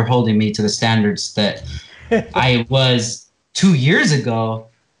evolving. If you're holding me to the standards that I was 2 years ago,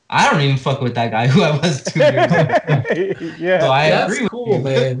 I don't even fuck with that guy who I was 2 years ago. So I agree with you,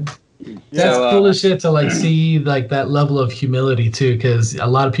 man. That's So, cool as shit to like see like that level of humility too, because a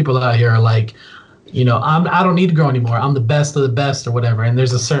lot of people out here are like, I don't need to grow anymore. I'm the best of the best or whatever. And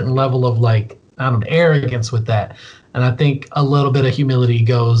there's a certain level of like, I don't know, arrogance with that. And I think a little bit of humility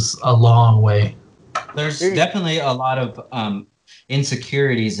goes a long way. There's definitely a lot of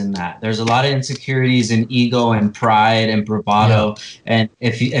insecurities in that. There's a lot of insecurities in ego and pride and bravado. Yeah. And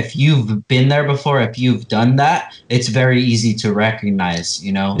if you've been there before, if you've done that, it's very easy to recognize,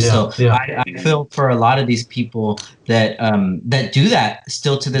 Yeah, So yeah. I feel for a lot of these people that that do that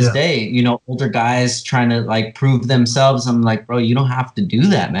still to this day, older guys trying to like prove themselves. I'm like, bro, you don't have to do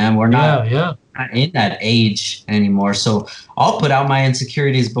that, man. We're not in that age anymore. So I'll put out my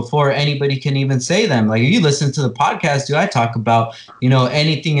insecurities before anybody can even say them. Like, if you listen to the podcast, I talk about,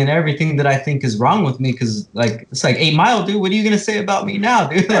 anything and everything that I think is wrong with me. Cause like, it's like 8 Mile, dude, what are you going to say about me now,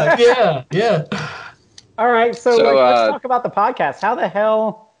 dude? Like, yeah. All right. So let's talk about the podcast. How the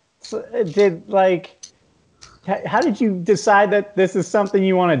hell how did you decide that this is something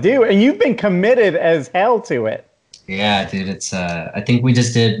you want to do? And you've been committed as hell to it. Yeah, dude. It's, I think we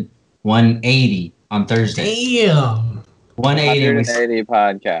just did 180 on Thursday. Damn. 180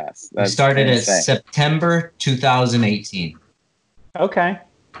 podcast. We started in September 2018. Okay.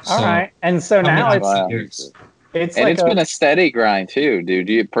 All right. And so now it's been a steady grind too,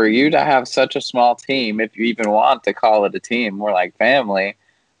 dude. For you to have such a small team, if you even want to call it a team, more like family.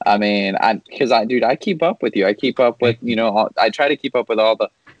 I mean, I keep up with you. I keep up with, I try to keep up with all the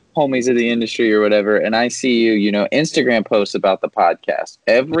homies of the industry or whatever, and I see you, Instagram posts about the podcast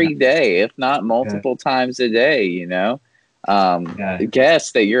every day, if not multiple times a day,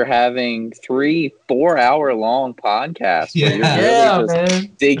 guess that you're having 3-4 hour long podcasts where you're really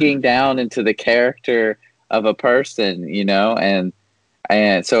just digging down into the character of a person,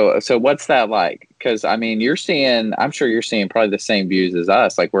 and so what's that like? Because I mean, I'm sure you're seeing probably the same views as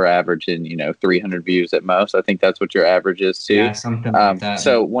us. Like, we're averaging 300 views at most. I think that's what your average is too. Yeah, something like that.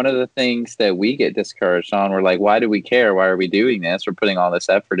 So one of the things that we get discouraged on, we're like, why do we care? Why are we doing this? We're putting all this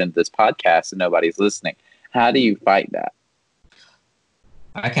effort into this podcast and nobody's listening. How do you fight that?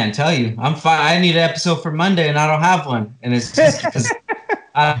 I can't tell you. I'm fine. I need an episode for Monday and I don't have one. And it's just because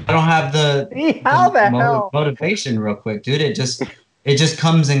I don't have the motivation real quick, dude. It just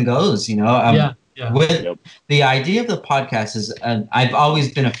comes and goes, With the idea of the podcast is, I've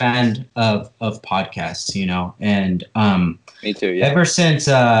always been a fan of podcasts, and me too. Yeah. Ever since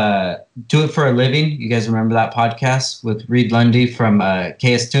Do It for a Living, you guys remember that podcast with Reed Lundy from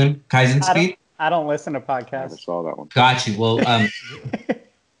KS Tune, Kaizen Speed? I don't listen to podcasts. I never saw that one. Got you. Well,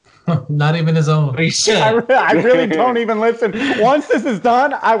 not even his own. You should. I really don't even listen. Once this is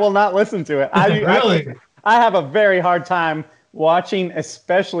done, I will not listen to it. I have a very hard time watching,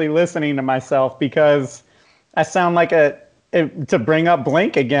 especially listening to myself, because I sound like to bring up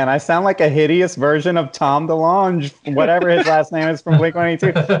Blink again, I sound like a hideous version of Tom DeLonge, whatever his last name is, from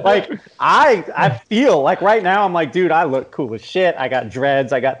Blink-182. Like, I feel like right now I'm like, dude, I look cool as shit. I got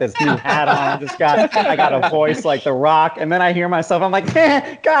dreads. I got this new hat on. I got a voice like The Rock. And then I hear myself, I'm like,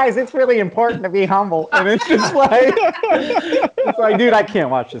 guys, it's really important to be humble. And it's just like, dude, I can't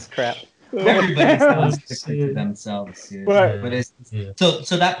watch this crap. Everybody still to themselves, dude. But it's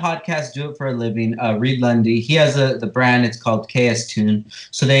so that podcast, Do It for a Living, Reed Lundy, he has the brand. It's called KS Tune.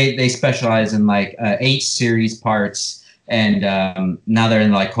 So they specialize in like H series parts, and now they're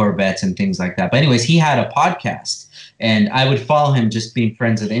in like Corvettes and things like that. But anyways, he had a podcast, and I would follow him just being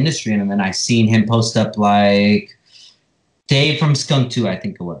friends of the industry, and then I seen him post up like Dave from Skunk 2, I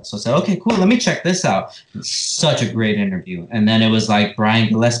think it was. So I said, okay, cool, let me check this out. Such a great interview. And then it was like Brian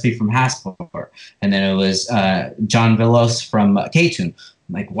Gillespie from Hasport. And then it was John Villos from K-Tune.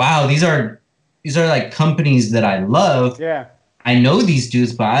 I'm like, wow, these are like companies that I love. Yeah. I know these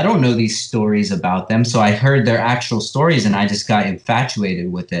dudes, but I don't know these stories about them. So I heard their actual stories and I just got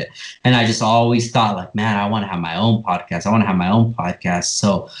infatuated with it. And I just always thought like, man, I want to have my own podcast.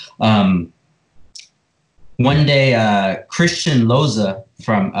 So, one day, Christian Loza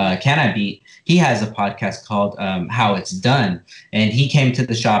from Can I Beat, he has a podcast called How It's Done. And he came to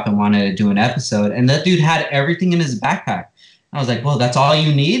the shop and wanted to do an episode. And that dude had everything in his backpack. I was like, well, that's all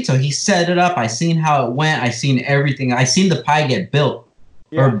you need? So he set it up. I seen how it went. I seen everything. I seen the pie get built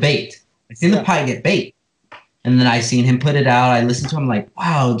or bait. I seen the pie get bait. And then I seen him put it out. I listened to him like,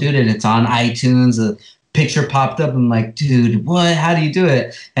 wow, dude. And it's on iTunes. Picture popped up. I'm like, dude, what? How do you do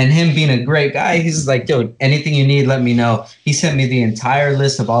it? And him being a great guy, he's like, yo, anything you need, let me know. He sent me the entire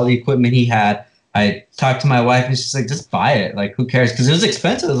list of all the equipment he had. I talked to my wife and she's like, just buy it. Like, who cares? Because it was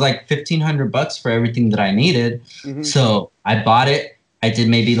expensive. It was like $1,500 for everything that I needed. Mm-hmm. So I bought it. I did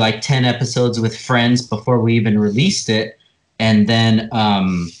maybe like 10 episodes with friends before we even released it. And then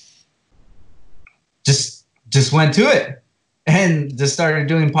just went to it and just started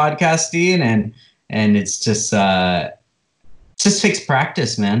doing podcasting, and it's just takes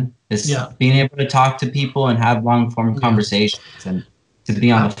practice, man. It's being able to talk to people and have long form conversations and to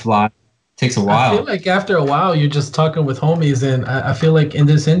be on the fly. It takes a while. I feel like after a while, you're just talking with homies, and I feel like in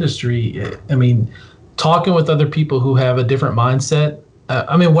this industry, I mean, talking with other people who have a different mindset.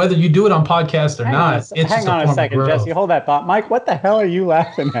 I mean, whether you do it on podcast or not, it's just hang on a second, Jesse. Hold that thought, Mike. What the hell are you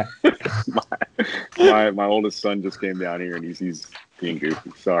laughing at? my oldest son just came down here and he's being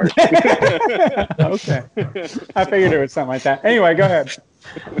goofy. Sorry. Okay, I figured it was something like that. Anyway, go ahead.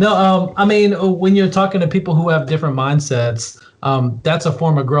 No, I mean, when you're talking to people who have different mindsets, that's a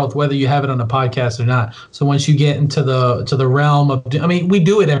form of growth, whether you have it on a podcast or not. So once you get into the realm of, I mean, we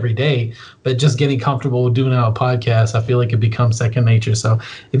do it every day, but just getting comfortable with doing it on a podcast, I feel like it becomes second nature. So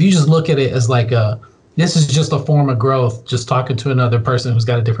if you just look at it as like this is just a form of growth, just talking to another person who's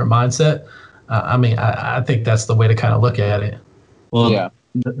got a different mindset. I mean, I think that's the way to kind of look at it. Well, yeah.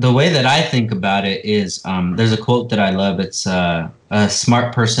 The way that I think about it is there's a quote that I love. It's a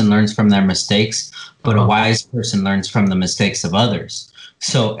smart person learns from their mistakes, but a wise person learns from the mistakes of others.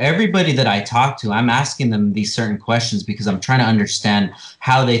 So everybody that I talk to, I'm asking them these certain questions because I'm trying to understand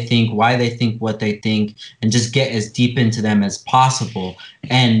how they think, why they think what they think, and just get as deep into them as possible.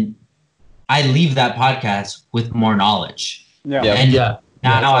 And I leave that podcast with more knowledge.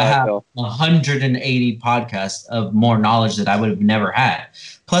 Now I have 180 podcasts of more knowledge that I would have never had.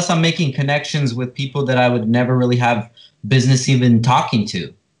 Plus, I'm making connections with people that I would never really have business even talking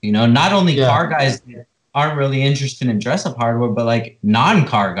to. You know, not only car guys that aren't really interested in dress-up hardware, but like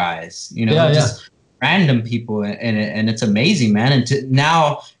non-car guys. You know, just random people, and it's amazing, man. And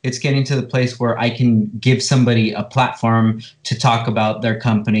now it's getting to the place where I can give somebody a platform to talk about their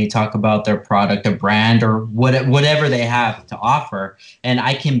company, talk about their product, their brand, or whatever they have to offer, and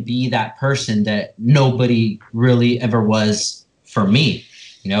I can be that person that nobody really ever was for me.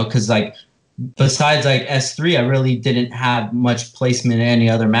 You know, because like besides like S3, I really didn't have much placement in any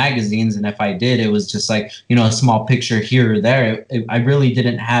other magazines, and if I did, it was just like, you know, a small picture here or there. I really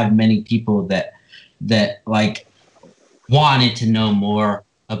didn't have many people that like wanted to know more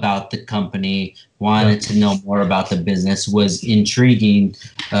about the company, wanted to know more about the business, was intrigued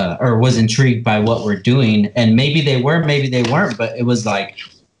by what we're doing. And maybe they were, maybe they weren't, but it was like,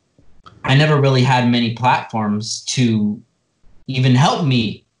 I never really had many platforms to even help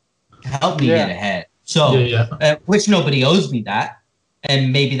me get ahead. So, which nobody owes me that.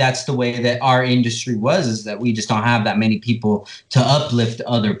 And maybe that's the way that our industry was, is that we just don't have that many people to uplift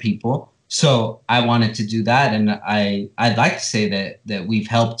other people. So I wanted to do that, and I'd like to say that we've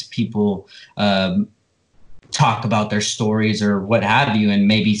helped people talk about their stories or what have you, and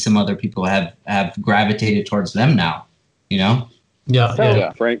maybe some other people have gravitated towards them now, you know?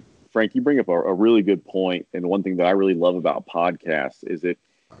 Yeah. Frank, you bring up a really good point, and one thing that I really love about podcasts is it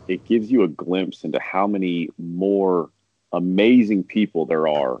gives you a glimpse into how many more amazing people there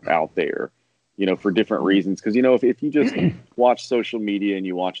are out there, you know, for different reasons. Because, you know, if you just watch social media and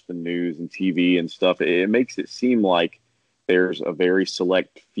you watch the news and TV and stuff, it makes it seem like there's a very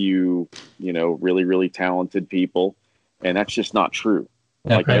select few, you know, really, really talented people. And that's just not true.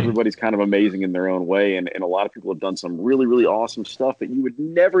 Everybody's kind of amazing in their own way. And a lot of people have done some really, really awesome stuff that you would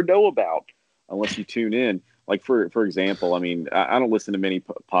never know about unless you tune in. Like, for example, I mean, I don't listen to many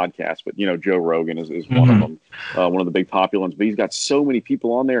podcasts, but, you know, Joe Rogan is one of them, one of the big popular ones. But he's got so many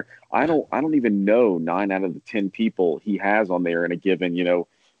people on there. I don't even know 9 out of the 10 people he has on there in a given, you know,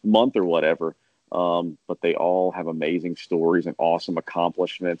 month or whatever. But they all have amazing stories and awesome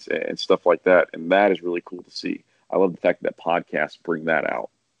accomplishments and stuff like that. And that is really cool to see. I love the fact that podcasts bring that out.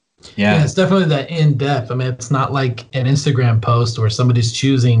 Yeah, it's definitely that in depth. I mean, it's not like an Instagram post where somebody's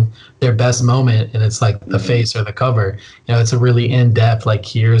choosing their best moment and it's like the face or the cover. You know, it's a really in depth, like,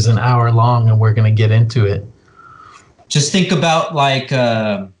 here's an hour long and we're going to get into it. Just think about like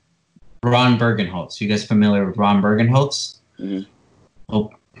Ron Bergenholtz. You guys familiar with Ron Bergenholtz? Mm-hmm.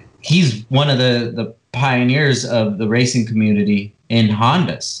 Well, he's one of the pioneers of the racing community in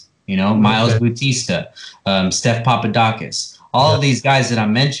Hondas. You know, Miles Bautista, Steph Papadakis. All of these guys that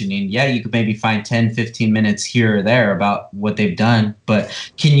I'm mentioning, you could maybe find 10, 15 minutes here or there about what they've done. But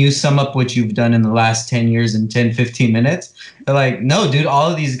can you sum up what you've done in the last 10 years in 10, 15 minutes? They're like, no, dude, all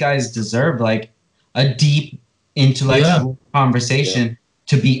of these guys deserve like a deep intellectual conversation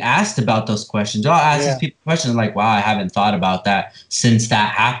to be asked about those questions. I'll ask these people questions like, wow, I haven't thought about that since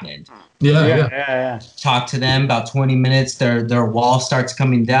that happened. Talk to them about 20 minutes. Their wall starts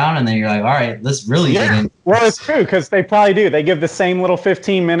coming down, and then you're like, all right, let's really get in. Well, it's true, because they probably do. They give the same little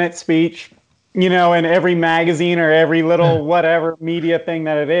 15-minute speech you know, in every magazine or every little whatever media thing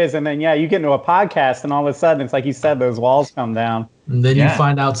that it is. And then, yeah, you get into a podcast and all of a sudden it's like you said, those walls come down. And then you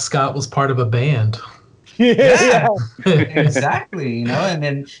find out Scott was part of a band. Yeah, exactly. You know, and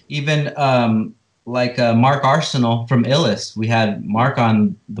then even Mark Arsenal from Illis. We had Mark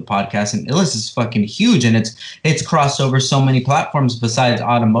on the podcast, and Illis is fucking huge, and it's crossed over so many platforms besides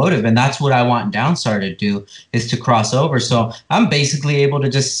automotive, and that's what I want Downstar to do, is to cross over. So I'm basically able to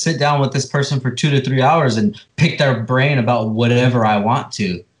just sit down with this person for 2 to 3 hours and pick their brain about whatever I want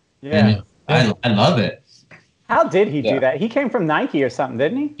to. Yeah, and I love it. How did he do that? He came from Nike or something,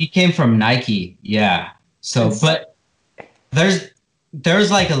 didn't he? He came from Nike, yeah. So, but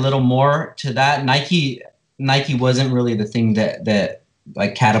there's like a little more to that. Nike wasn't really the thing that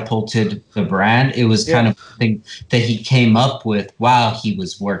like catapulted the brand. It was kind of the thing that he came up with while he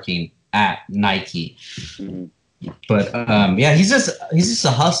was working at Nike. Mm-hmm. But he's just a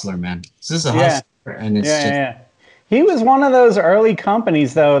hustler, man. He's just a hustler, and it's He was one of those early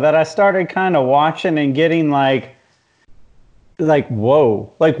companies though that I started kind of watching and getting like,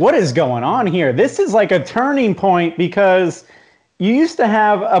 whoa, like what is going on here? This is like a turning point, because you used to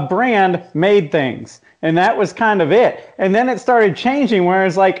have a brand made things, and that was kind of it. And then it started changing, where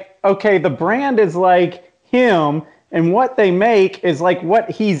it's like, okay, the brand is like him, and what they make is like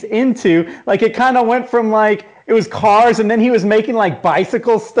what he's into. Like it kind of went from like, it was cars, and then he was making like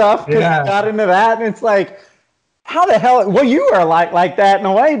bicycle stuff because he got into that. And it's like, how the hell? Well, you are like that in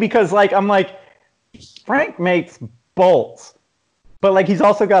a way, because like, I'm like, Frank makes bolts, but like he's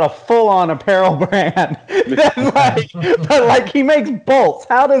also got a full-on apparel brand. That's like, but like he makes bolts.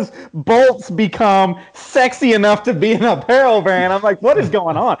 How does bolts become sexy enough to be an apparel brand? I'm like, what is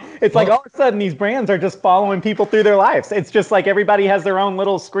going on? It's like all of a sudden these brands are just following people through their lives. It's just like everybody has their own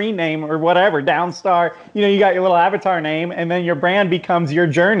little screen name or whatever. Downstar, you know, you got your little avatar name, and then your brand becomes your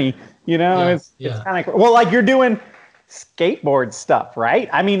journey. You know, it's kind of well, like you're doing skateboard stuff, right?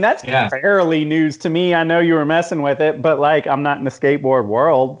 I mean, that's fairly news to me. I know you were messing with it, but like I'm not in the skateboard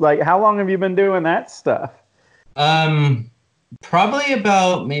world. Like, how long have you been doing that stuff? Probably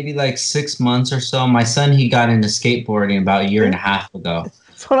about maybe like 6 months or so. My son, he got into skateboarding about a year and a half ago.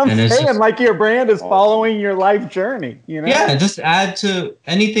 That's what I'm saying. Like your brand is following your life journey, you know? Yeah, just add to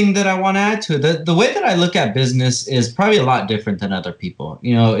anything that I want to add to it. The way that I look at business is probably a lot different than other people.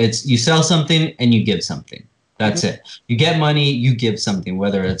 You know, it's you sell something and you give something. That's it. You get money, you give something,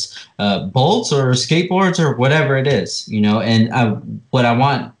 whether it's bolts or skateboards or whatever it is, you know. And what I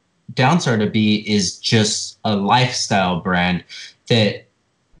want Downstar to be is just a lifestyle brand that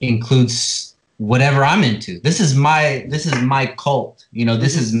includes whatever I'm into. This is my cult, you know.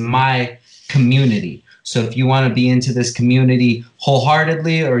 This is my community. So if you want to be into this community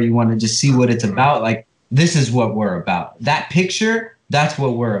wholeheartedly, or you want to just see what it's about, like this is what we're about. That picture, that's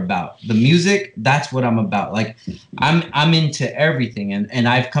what we're about. The music, that's what I'm about. Like I'm into everything, and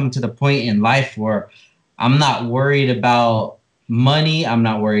I've come to the point in life where I'm not worried about money. I'm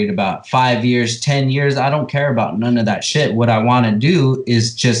not worried about 5 years, 10 years. I don't care about none of that shit. What I want to do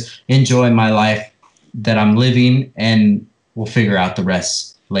is just enjoy my life that I'm living, and we'll figure out the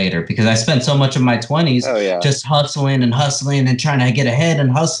rest later, because I spent so much of my 20s just hustling and trying to get ahead and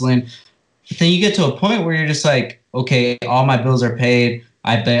hustling. But then you get to a point where you're just like, okay, all my bills are paid.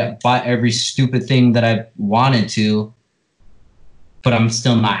 I bought every stupid thing that I wanted to, but I'm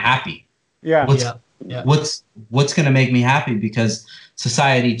still not happy. What's going to make me happy? Because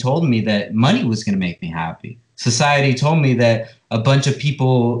society told me that money was going to make me happy. Society told me that a bunch of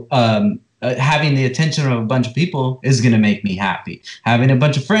people, having the attention of a bunch of people is going to make me happy. Having a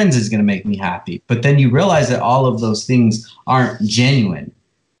bunch of friends is going to make me happy. But then you realize that all of those things aren't genuine.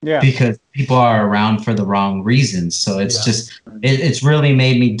 Yeah. Because people are around for the wrong reasons. So it's just, it's really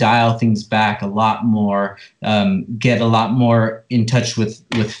made me dial things back a lot more, get a lot more in touch with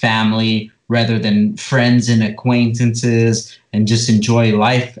family rather than friends and acquaintances, and just enjoy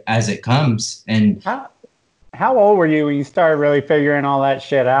life as it comes. And how old were you when you started really figuring all that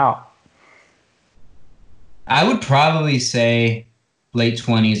shit out? I would probably say late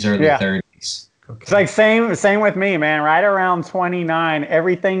 20s, early 30s. It's like same with me, man. Right around 29,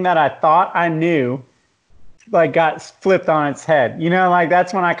 everything that I thought I knew, like got flipped on its head. You know, like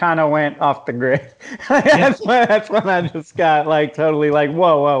that's when I kind of went off the grid. that's when I just got like totally like,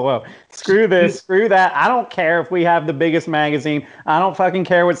 whoa. Screw this, screw that. I don't care if we have the biggest magazine. I don't fucking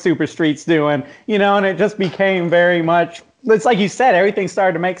care what Super Street's doing. You know, and it just became very much, it's like you said, everything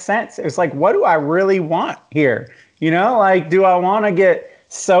started to make sense. It's like, what do I really want here? You know, like, do I want to get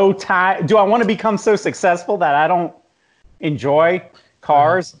so tired? Do I want to become so successful that I don't enjoy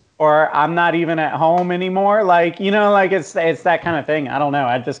cars or I'm not even at home anymore. Like, you know, like it's that kind of thing. I don't know.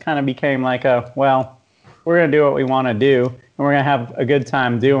 I just kind of became like well, we're going to do what we want to do, and we're going to have a good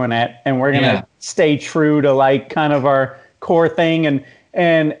time doing it, and we're going to stay true to like kind of our core thing.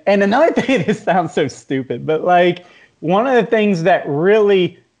 And another thing, this sounds so stupid, but like one of the things that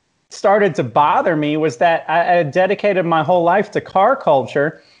really started to bother me was that I had dedicated my whole life to car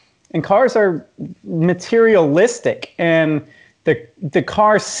culture, and cars are materialistic, and the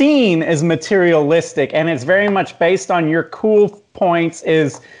car scene is materialistic, and it's very much based on your cool points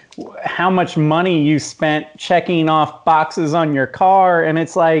is how much money you spent checking off boxes on your car. And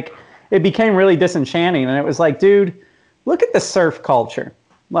it's like, it became really disenchanting. And it was like, dude, look at the surf culture.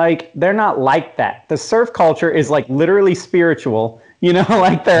 Like, they're not like that. The surf culture is like literally spiritual, you know,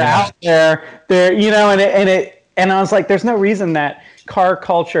 like they're out there, you know, and I was like, there's no reason that car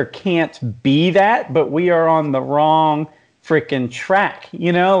culture can't be that, but we are on the wrong freaking track,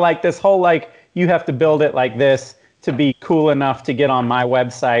 you know, like this whole, like, you have to build it like this to be cool enough to get on my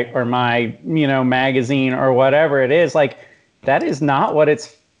website or my, you know, magazine or whatever it is. Like, that is not what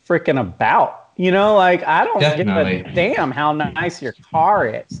it's freaking about. You know, like, I don't give a damn how nice your car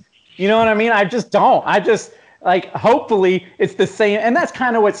is. You know what I mean? I just don't. I just, like, hopefully it's the same. And that's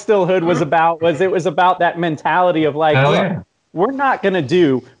kind of what Stillhood was about, it was about that mentality of like, look, we're not going to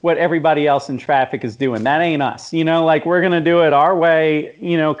do what everybody else in traffic is doing. That ain't us. You know, like, we're going to do it our way,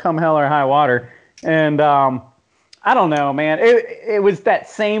 you know, come hell or high water. And, I don't know, man. It was that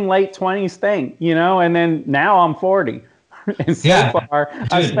same late 20s thing, you know, and then now I'm 40. And so far,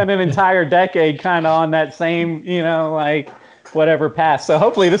 I've spent an entire decade kind of on that same, you know, like, whatever path. So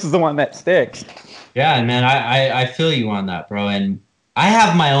hopefully this is the one that sticks. Yeah, man, I feel you on that, bro. And I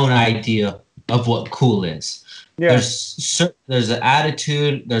have my own idea of what cool is. Yeah. There's an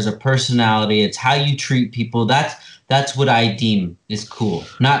attitude, there's a personality. It's how you treat people. That's what I deem is cool.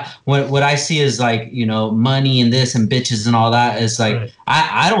 Not what I see is like, you know, money and this and bitches and all that is like, right.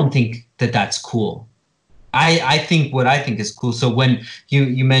 I don't think that that's cool. I think what I think is cool. So when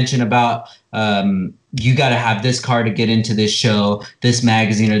you mention about you got to have this car to get into this show, this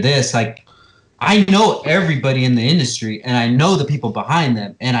magazine or this, like, I know everybody in the industry and I know the people behind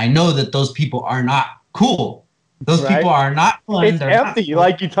them. And I know that those people are not cool. Those people are not fun. It's empty. Cool.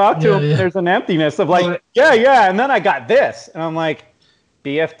 Like, you talk to them, there's an emptiness of like, yeah. And then I got this. And I'm like,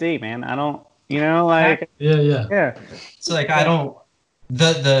 BFD, man. I don't, you know, like. Yeah. So like, I don't,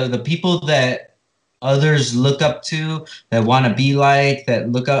 the people that others look up to, that want to be like,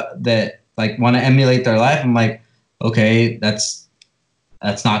 that look up, that like want to emulate their life. I'm like, okay, that's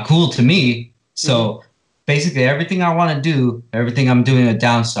not cool to me. So basically everything I want to do, everything I'm doing at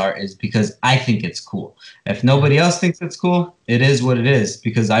Downstar is because I think it's cool. If nobody else thinks it's cool, it is what it is,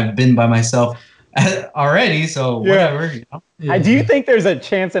 because I've been by myself already. So whatever. You know? Do you think there's a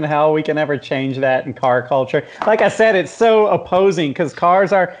chance in hell we can ever change that in car culture? Like I said, it's so opposing because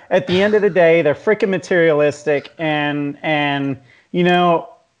cars are, at the end of the day, they're freaking materialistic, and you know,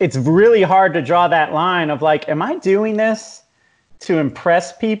 it's really hard to draw that line of like, am I doing this to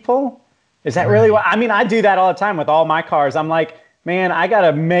impress people? Is that really what, I mean, I do that all the time with all my cars. I'm like, man, I got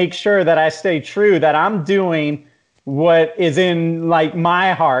to make sure that I stay true, that I'm doing what is in like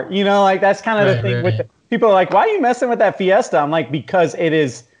my heart. You know, like that's kind of the thing with people are like, why are you messing with that Fiesta? I'm like, because it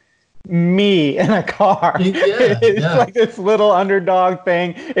is me in a car. It's like this little underdog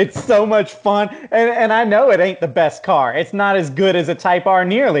thing. It's so much fun. And I know it ain't the best car. It's not as good as a Type R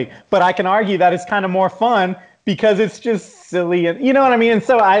nearly, but I can argue that it's kind of more fun because it's just silly, and you know what I mean? And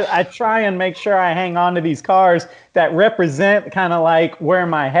so I try and make sure I hang on to these cars that represent kind of like where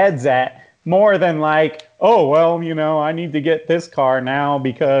my head's at, more than like, oh, well, you know, I need to get this car now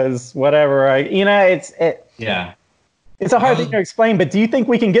because whatever. It's a hard thing to explain, but do you think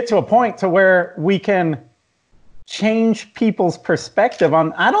we can get to a point to where we can change people's perspective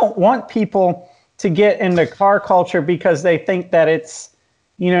on, I don't want people to get into car culture because they think that it's,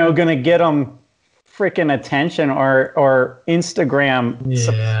 you know, going to get them freaking attention or Instagram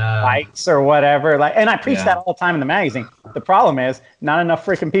likes or whatever. Like, and I preach that all the time in the magazine. The problem is not enough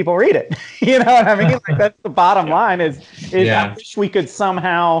freaking people read it. You know what I mean? Like, that's the bottom line is I wish we could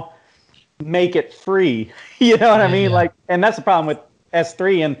somehow make it free. You know what I mean? Like, and that's the problem with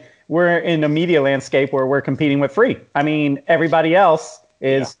S3, and we're in a media landscape where we're competing with free. I mean, everybody else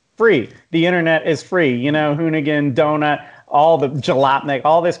is free. The internet is free. You know, Hoonigan, Donut, all the Jalopnik,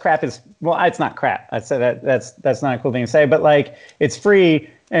 all this crap is, well, it's not crap. I'd say that's not a cool thing to say, but like, it's free.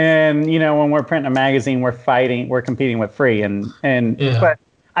 And, you know, when we're printing a magazine, we're competing with free. But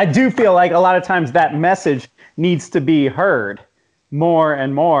I do feel like a lot of times that message needs to be heard more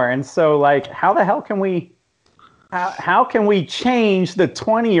and more. And so like, how the hell can we how can we change the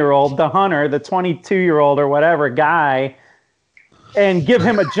 20-year-old, the Hunter, the 22-year-old or whatever guy, and give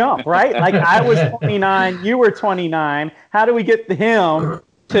him a jump, right? Like I was 29, you were 29. How do we get him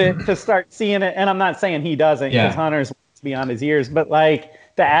to start seeing it? And I'm not saying he doesn't, because Hunter's beyond his years, but like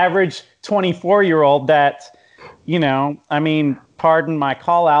the average 24-year-old that, you know, I mean, pardon my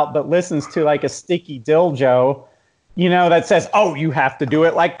call out, but listens to like a Sticky Diljo, you know, that says, oh, you have to do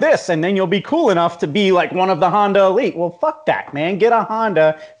it like this, and then you'll be cool enough to be like one of the Honda Elite. Well, fuck that, man. Get a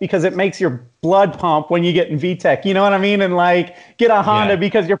Honda because it makes your blood pump when you get in VTEC. You know what I mean? And like, get a Honda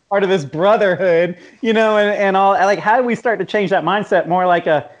because you're part of this brotherhood, you know, and all. Like, how do we start to change that mindset more like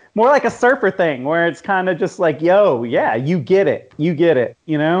a surfer thing, where it's kind of just like, yo, yeah, you get it,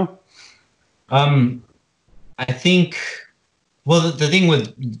 you know? I think. Well, the thing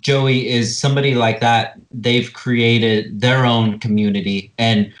with Joey is somebody like that, they've created their own community,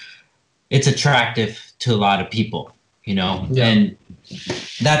 and it's attractive to a lot of people, you know? Yeah. And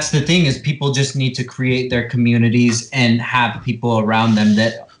that's the thing, is people just need to create their communities and have people around them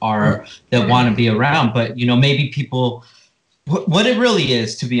that want to be around. But, you know, maybe people, what it really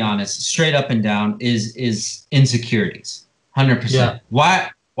is, to be honest, straight up and down, is insecurities. 100%. Yeah.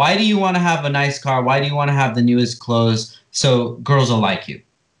 Why do you want to have a nice car? Why do you want to have the newest clothes? So girls will like you.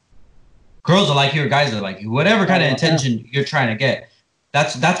 Girls will like you, or guys will like you. Whatever kind of attention you're trying to get.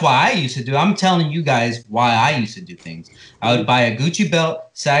 That's why I used to do. I'm telling you guys why I used to do things. I would buy a Gucci belt,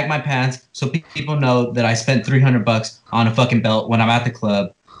 sag my pants, so people know that I spent $300 on a fucking belt when I'm at the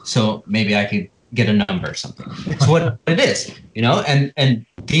club. So maybe I could get a number or something. That's what it is, you know. And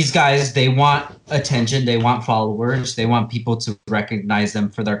these guys, they want attention, they want followers, they want people to recognize them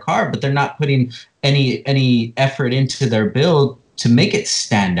for their car, but they're not putting any effort into their build to make it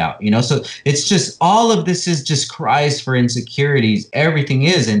stand out, you know. So it's just, all of this is just cries for insecurities. Everything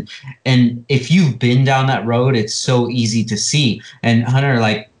is, and if you've been down that road, it's so easy to see. And Hunter,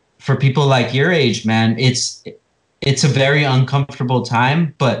 like, for people like your age, man, it's a very uncomfortable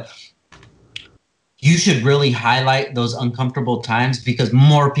time, but you should really highlight those uncomfortable times, because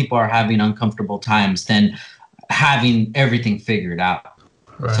more people are having uncomfortable times than having everything figured out.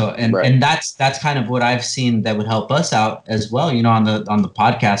 Right. So and that's kind of what I've seen that would help us out as well. You know, on the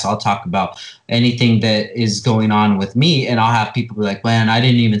podcast, I'll talk about anything that is going on with me, and I'll have people be like, "Man, I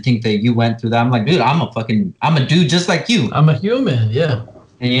didn't even think that you went through that." I'm like, "Dude, I'm a dude just like you. I'm a human, yeah."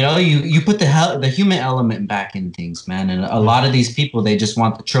 And you know, you put the human element back in things, man. And a lot of these people, they just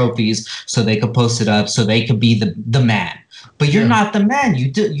want the trophies so they could post it up, so they could be the man. But you're not the man.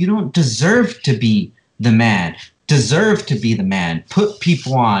 You don't deserve to be the man. Deserve to be the man. Put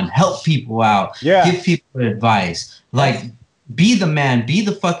people on, help people out, give people advice. Like, be the man, be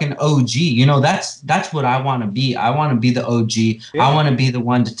the fucking OG. You know, that's what I want to be. I want to be the OG. Yeah. I want to be the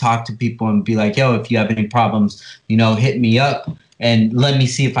one to talk to people and be like, yo, if you have any problems, you know, hit me up and let me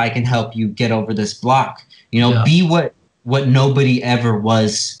see if I can help you get over this block. You know, be what nobody ever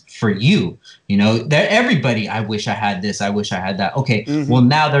was for you. You know, everybody, I wish I had this, I wish I had that. Okay, well,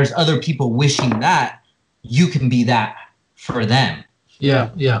 now there's other people wishing that. You can be that for them.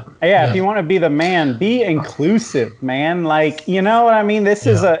 Yeah. If you want to be the man, be inclusive, man. Like, you know what I mean? This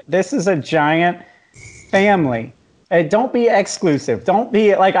is a giant family. Don't be exclusive. Don't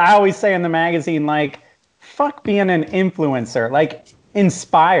be, like I always say in the magazine, like, fuck being an influencer. Like,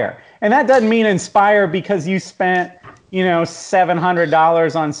 inspire. And that doesn't mean inspire because you spent, you know,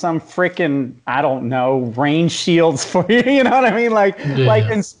 $700 on some freaking, I don't know, rain shields for you. You know what I mean? Like, like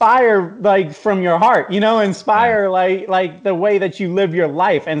inspire, like, from your heart, you know, inspire like the way that you live your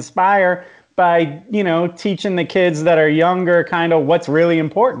life. Inspire by, you know, teaching the kids that are younger kind of what's really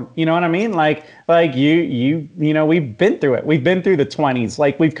important. You know what I mean? Like you know, we've been through it. We've been through the 20s.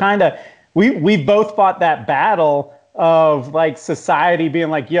 Like, we've both fought that battle of, like, society being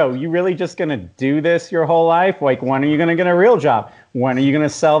like, yo, you really just gonna do this your whole life? Like, when are you gonna get a real job? When are you gonna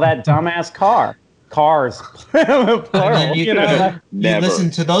sell that dumbass cars plural, you listen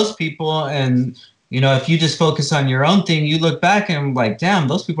to those people, and you know, if you just focus on your own thing, you look back and like, damn,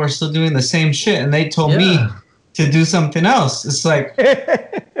 those people are still doing the same shit, and they told me to do something else. It's like,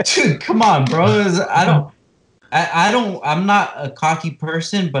 dude, come on, bro. I'm not a cocky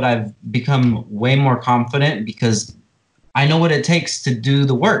person, but I've become way more confident because I know what it takes to do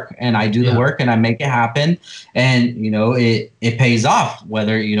the work, and I do the work and I make it happen. And, you know, it pays off,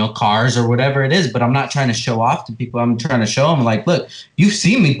 whether, you know, cars or whatever it is, but I'm not trying to show off to people. I'm trying to show them, like, look, you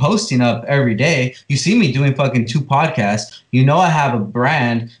see me posting up every day. You see me doing fucking 2 podcasts. You know, I have a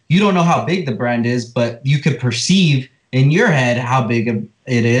brand. You don't know how big the brand is, but you could perceive in your head how big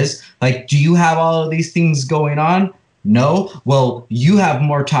it is. Like, do you have all of these things going on? No, well, you have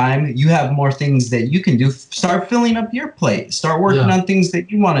more time. You have more things that you can do. Start filling up your plate. Start working on things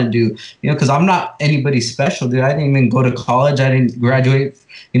that you want to do. Because I'm not anybody special, dude. I didn't even go to college. I didn't graduate.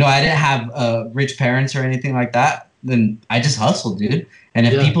 I didn't have rich parents or anything like that. Then I just hustled, dude. And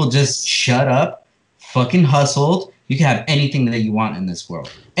if people just shut up, fucking hustled, you can have anything that you want in this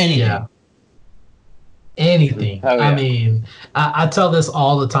world. Anything. Yeah. Anything. I mean, I tell this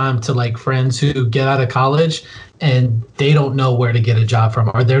all the time to like friends who get out of college and they don't know where to get a job from,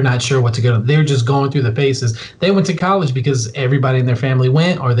 or they're not sure what to go to. They're just going through the paces. They went to college because everybody in their family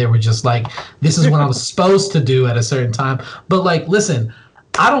went, or they were just like, this is what I'm supposed to do at a certain time. But like, listen,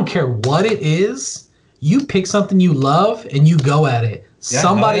 I don't care what it is. You pick something you love and you go at it.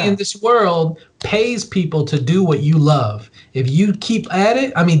 Somebody in this world pays people to do what you love. If you keep at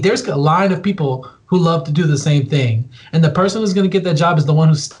it, I mean, there's a line of people who love to do the same thing. And the person who's going to get that job is the one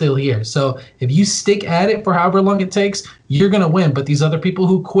who's still here. So if you stick at it for however long it takes, you're going to win. But these other people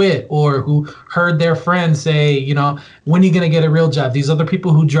who quit or who heard their friends say, when are you going to get a real job? These other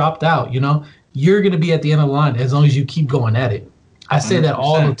people who dropped out, you're going to be at the end of the line as long as you keep going at it. I say 100%. That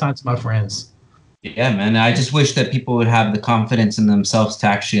all the time to my friends. Yeah, man. I just wish that people would have the confidence in themselves to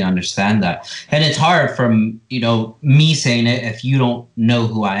actually understand that. And it's hard from, me saying it if you don't know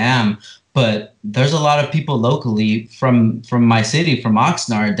who I am. But there's a lot of people locally from my city, from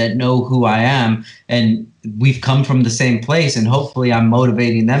Oxnard, that know who I am. And we've come from the same place. And hopefully I'm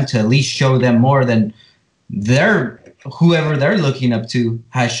motivating them to at least show them more than whoever they're looking up to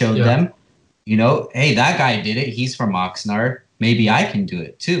has showed them. Hey, that guy did it. He's from Oxnard. Maybe I can do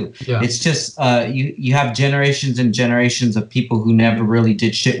it too. Yeah. It's just you have generations and generations of people who never really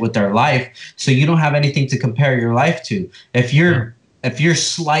did shit with their life. So you don't have anything to compare your life to. If you're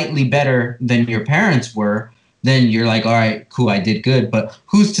slightly better than your parents were, then you're like, all right, cool, I did good. But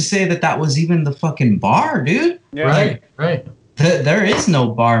who's to say that was even the fucking bar, dude? Yeah. Right. There is no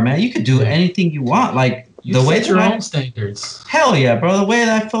bar, man. You could do anything you want. Like, you the way your own standards. Hell yeah, bro. The way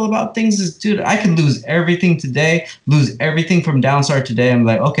that I feel about things is, dude, I can lose everything today, lose everything from Downstar today. I'm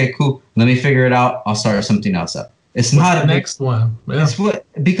like, okay, cool. Let me figure it out. I'll start something else up. It's not the next one. Yeah. It's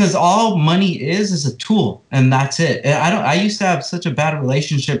because all money is a tool, and that's it. I used to have such a bad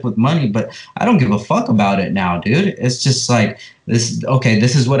relationship with money, but I don't give a fuck about it now, dude. It's just like this. Okay,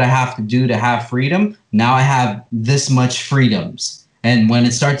 this is what I have to do to have freedom. Now I have this much freedoms. And when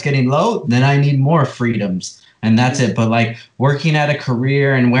it starts getting low, then I need more freedoms. And that's it. But like working at a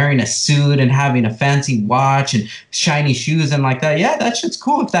career and wearing a suit and having a fancy watch and shiny shoes and like that, yeah, that shit's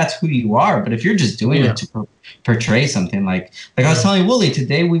cool if that's who you are. But if you're just doing it to portray something like I was telling Wooly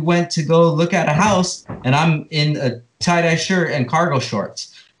today, we went to go look at a house and I'm in a tie-dye shirt and cargo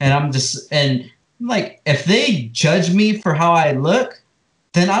shorts. And I'm just, and like, if they judge me for how I look,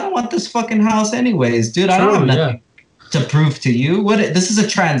 then I don't want this fucking house anyways, dude. I don't have nothing to prove to you. This is a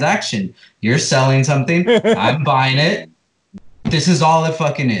transaction. You're selling something. I'm buying it. This is all it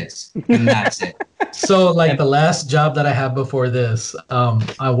fucking is, and that's it. So, like the last job that I had before this,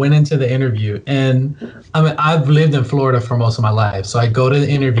 I went into the interview, and I mean, I've lived in Florida for most of my life, so I go to the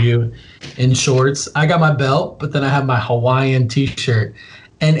interview in shorts. I got my belt, but then I have my Hawaiian T-shirt,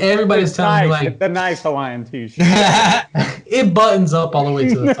 and everybody's telling me like the nice Hawaiian T-shirt. It buttons up all the way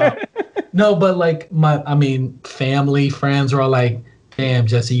to the top. No, but like family, friends are all like, "Damn,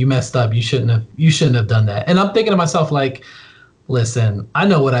 Jesse, you messed up. You shouldn't have done that." And I'm thinking to myself like, listen, I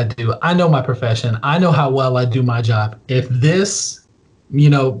know what I do. I know my profession. I know how well I do my job. If this,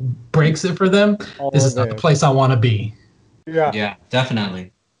 breaks it for them, this is not the place I want to be. Yeah,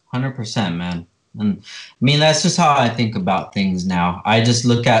 definitely. 100%, man. And I mean, that's just how I think about things now. I just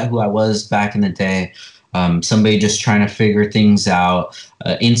look at who I was back in the day. Somebody just trying to figure things out,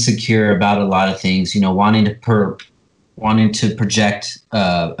 insecure about a lot of things, wanting to project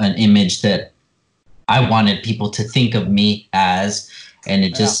an image that I wanted people to think of me as, and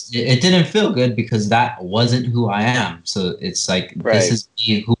it just it didn't feel good because that wasn't who I am. So it's like, this is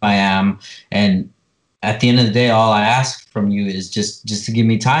me, who I am, and at the end of the day, all I ask from you is just to give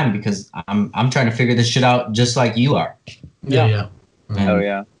me time, because I'm trying to figure this shit out just like you are. Yeah. Oh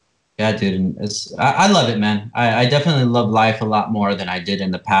yeah. Yeah, dude, and I love it, man. I definitely love life a lot more than I did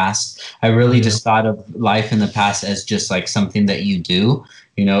in the past. I really just thought of life in the past as just like something that you do.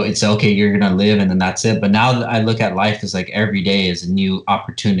 It's okay, you're gonna live, and then that's it. But now that I look at life as like every day is a new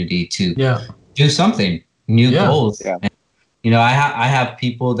opportunity to do something, new goals. Yeah. I have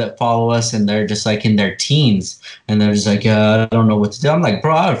people that follow us and they're just like in their teens and they're just like, I don't know what to do. I'm like,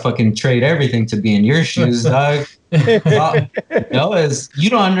 bro, I would fucking trade everything to be in your shoes, dog. Is you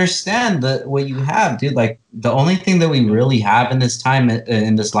don't understand what you have, dude. Like the only thing that we really have in this time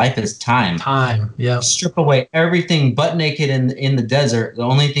in this life is time. Time, yeah. Strip away everything butt naked in the desert. The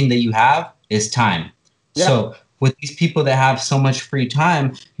only thing that you have is time. Yeah. So with these people that have so much free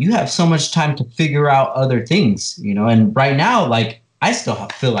time, you have so much time to figure out other things, And right now, like I still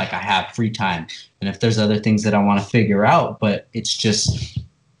feel like I have free time, and if there's other things that I want to figure out, but it's just.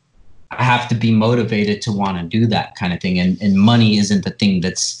 I have to be motivated to want to do that kind of thing. And money isn't the thing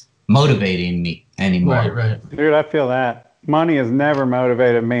that's motivating me anymore. Right. Dude, I feel that. Money has never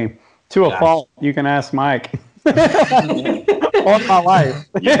motivated me. To a fault. You can ask Mike. All my life.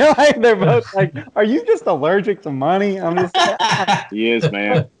 Like, they're both like, are you just allergic to money? I'm just He is,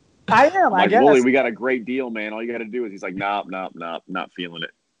 man. I am, I guess. Bully, we got a great deal, man. All you got to do is he's like, nah, not feeling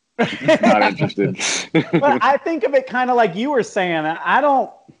it. Not interested. But I think of it kind of like you were saying. I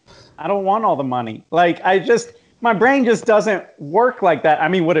don't want all the money. Like my brain just doesn't work like that. I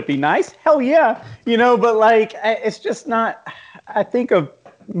mean, would it be nice? Hell yeah. But like, it's just not, I think of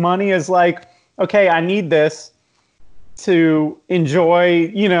money as like, okay, I need this to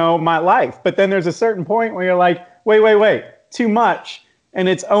enjoy, my life. But then there's a certain point where you're like, wait, too much. And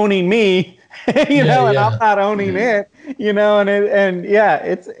it's owning me, and I'm not owning it, and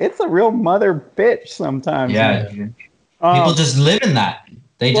it's a real mother bitch sometimes. Yeah. People just live in that.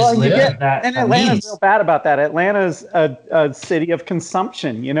 They just live in that. And Atlanta's real bad about that. Atlanta's a city of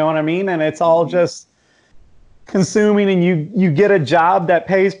consumption, you know what I mean? And it's all just consuming, and you get a job that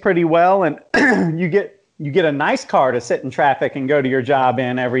pays pretty well, and you get a nice car to sit in traffic and go to your job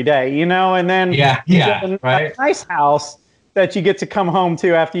in every day, and then you get a nice house that you get to come home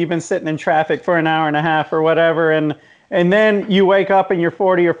to after you've been sitting in traffic for an hour and a half or whatever, and then you wake up and you're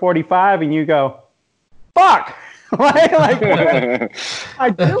 40 or 45 and you go, fuck. Like what am I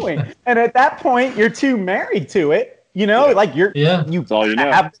doing? And at that point, you're too married to it, like you're that's all you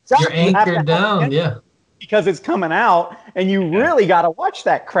know. You're anchored down, because it's coming out, and you really got to watch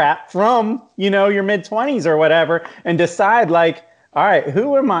that crap from your mid-20s or whatever, and decide like, all right,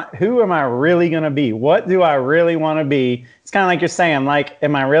 who am I really gonna be? What do I really want to be? It's kind of like you're saying, like,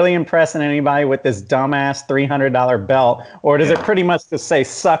 am I really impressing anybody with this dumbass $300 belt, or does it pretty much just say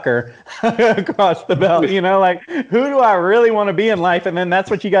sucker across the belt? Like, who do I really want to be in life? And then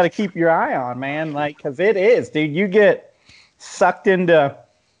that's what you got to keep your eye on, man. Like, because it is, dude. You get sucked into,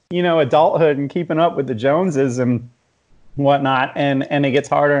 adulthood and keeping up with the Joneses and whatnot, and it gets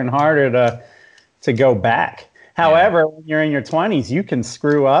harder and harder to go back. However, when you're in your 20s, you can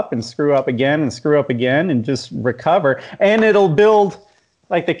screw up and screw up again and screw up again and just recover. And it'll build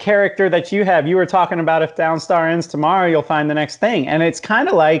like the character that you have. You were talking about if Downstar ends tomorrow, you'll find the next thing. And it's kind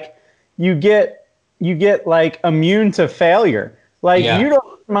of like you get like immune to failure. Like your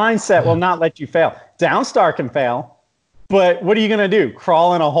mindset will not let you fail. Downstar can fail, but what are you going to do?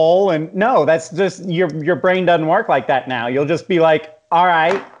 Crawl in a hole? And no, that's just your brain doesn't work like that now. You'll just be like, all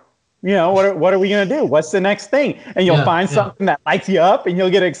right. What are we going to do? What's the next thing? And you'll find something that lights you up and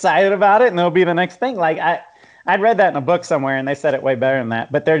you'll get excited about it, and it'll be the next thing. Like I'd read that in a book somewhere, and they said it way better than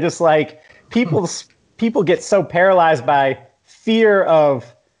that. But they're just like, people get so paralyzed by fear of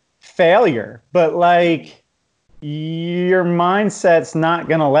failure. But like, your mindset's not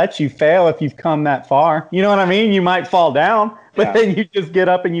going to let you fail if you've come that far. You know what I mean? You might fall down, but then you just get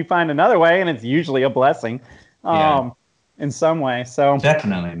up and you find another way, and it's usually a blessing. In some way. So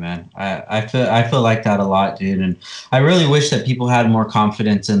definitely, man. I feel like that a lot, dude. And I really wish that people had more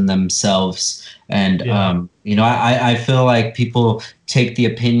confidence in themselves. And I feel like people take the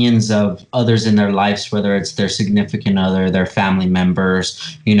opinions of others in their lives, whether it's their significant other, their family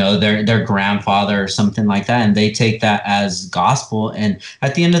members, their grandfather or something like that, and they take that as gospel. And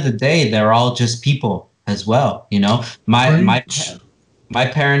at the end of the day, they're all just people as well. My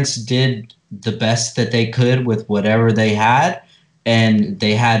parents did the best that they could with whatever they had, and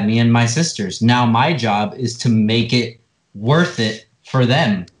they had me and my sisters. Now my job is to make it worth it for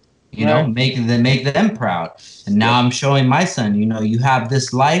them, make them proud. And now I'm showing my son, you have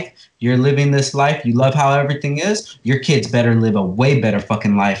this life, you're living this life, you love how everything is, your kids better live a way better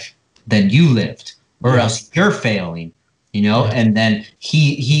fucking life than you lived, or else you're failing. And then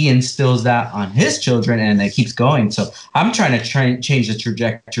he instills that on his children, and it keeps going. So I'm trying to change the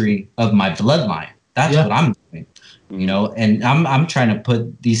trajectory of my bloodline. That's what I'm doing, and I'm trying to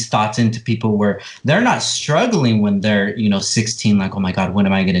put these thoughts into people where they're not struggling when they're, 16, like, oh my God, what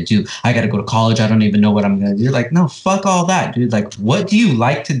am I going to do? I got to go to college. I don't even know what I'm going to do. Like, no, fuck all that, dude. Like, what do you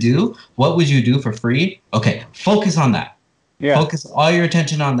like to do? What would you do for free? Okay, focus on that. Yeah. Focus all your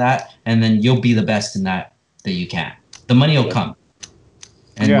attention on that, and then you'll be the best in that you can. The money will come.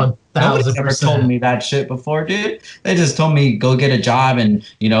 And Yeah. nobody's ever told 1000%. me that shit before, dude. They just told me go get a job and,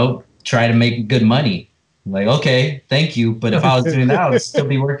 you know, try to make good money. I'm like, okay, thank you. But if I was doing that, I would still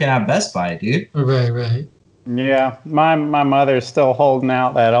be working at Best Buy, dude. Right. Yeah, my mother's still holding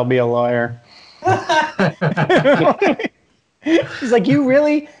out that I'll be a lawyer. She's like,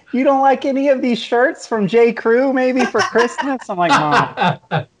 you don't like any of these shirts from J. Crew maybe for Christmas? I'm like, Mom.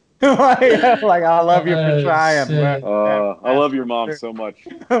 like, I love you for trying. Shit. I love your mom so much.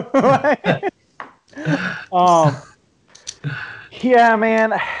 Yeah,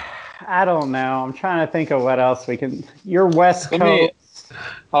 man. I don't know. I'm trying to think of what else we can. You're West Coast.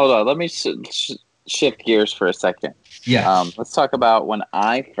 Hold on. Let me shift gears for a second. Yeah. Let's talk about when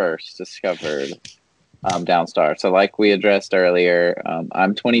I first discovered Downstar. So like we addressed earlier,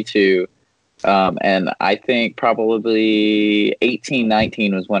 I'm 22. And I think probably 18,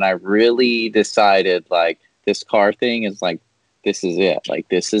 19 was when I really decided, like, this car thing is like, this is it. Like,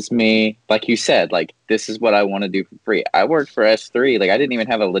 this is me. Like you said, like, this is what I want to do for free. I worked for S3. Like, I didn't even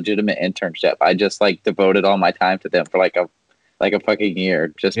have a legitimate internship. I just, like, devoted all my time to them for, like a fucking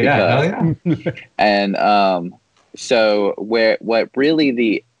year just because. Hell yeah. And so what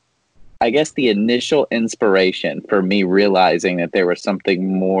really I guess the initial inspiration for me realizing that there was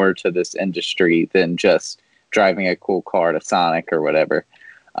something more to this industry than just driving a cool car to Sonic or whatever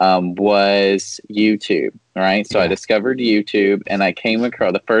was YouTube, right? So I discovered YouTube, and I came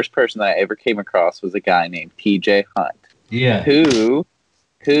across, the first person that I ever came across was a guy named TJ Hunt. Yeah. Who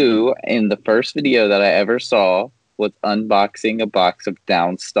in the first video that I ever saw was unboxing a box of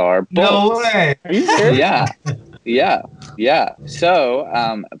Downstar bolts. No way. Are you serious? Yeah.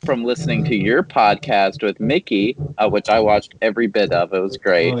 So, from listening to your podcast with Mickey, which I watched every bit of, it was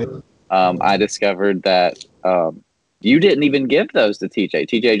great. I discovered that you didn't even give those to TJ.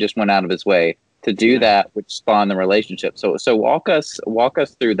 TJ just went out of his way to do that, which spawned the relationship. So walk us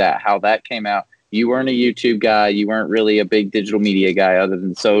through that, how that came out. You weren't a YouTube guy. You weren't really a big digital media guy other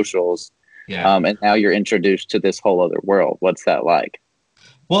than socials. Yeah. And now you're introduced to this whole other world. What's that like?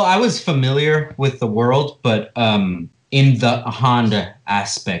 Well, I was familiar with the world, but in the Honda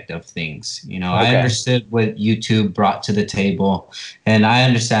aspect of things, you know, Okay. I understood what YouTube brought to the table, and I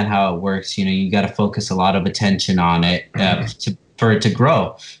understand how it works. You know, you got to focus a lot of attention on it for it to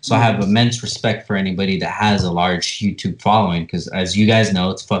grow. So I have immense respect for anybody that has a large YouTube following, because as you guys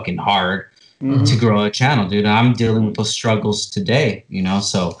know, it's fucking hard to grow a channel, dude. I'm dealing with those struggles today, you know.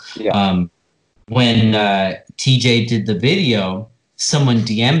 So when TJ did the video, someone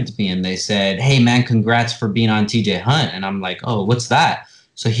DM'd me and they said, "Hey man, congrats for being on TJ Hunt." And I'm like, "Oh, what's that?"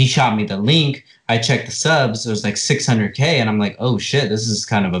 So he shot me the link. I checked the subs. It was like 600K. And I'm like, oh shit, this is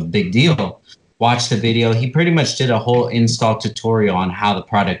kind of a big deal. Watched the video. He pretty much did a whole install tutorial on how the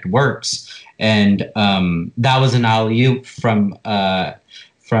product works. And that was an alley-oop from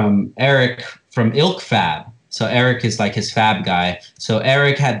Eric from Ilk Fab. So Eric is like his fab guy. So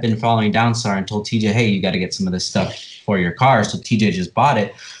Eric had been following Downstar and told TJ, "Hey, you got to get some of this stuff for your car." So TJ just bought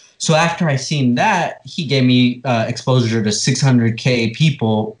it. So after I seen that, he gave me exposure to 600K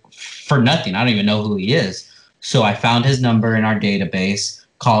people for nothing. I don't even know who he is. So I found his number in our database,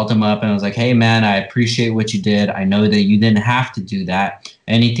 called him up, and I was like, "Hey man, I appreciate what you did. I know that you didn't have to do that.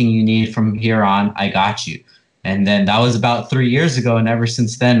 Anything you need from here on, I got you." And then that was about 3 years ago. And ever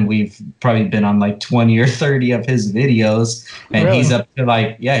since then, we've probably been on like 20 or 30 of his videos. And Really? he's up to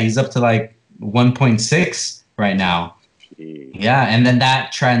like 1.6 right now. Yeah. And then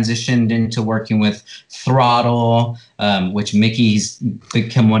that transitioned into working with Throttle, which Mickey's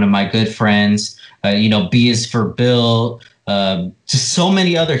become one of my good friends. You know, B is for Bill. Just so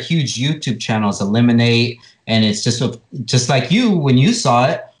many other huge YouTube channels, Eliminate. And it's just like you, when you saw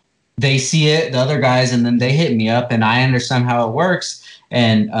it, they see it, the other guys, and then they hit me up, and I understand how it works.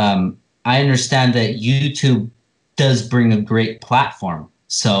 And I understand that YouTube does bring a great platform.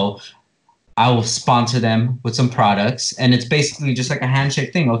 So I will sponsor them with some products, and it's basically just like a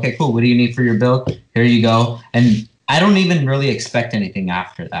handshake thing. Okay, cool. What do you need for your build? Here you go. And I don't even really expect anything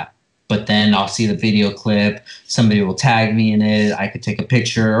after that. But then I'll see the video clip. Somebody will tag me in it. I could take a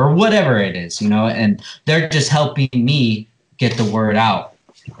picture or whatever it is, you know, and they're just helping me get the word out.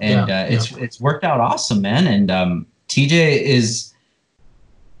 And it's worked out awesome, man. And TJ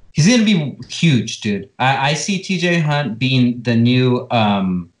he's going to be huge, dude. I see TJ Hunt being the new,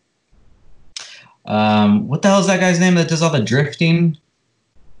 what the hell is that guy's name that does all the drifting?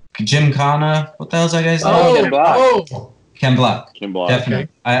 Jim Kana. What the hell is that guy's name? Ken Block. Ken Block. Ken Block. Definitely.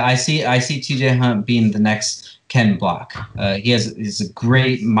 I see TJ Hunt being the next Ken Block. He's a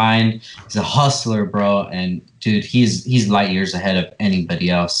great mind. He's a hustler, bro. And dude, he's light years ahead of anybody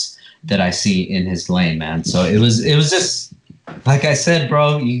else that I see in his lane, man. So it was just like I said,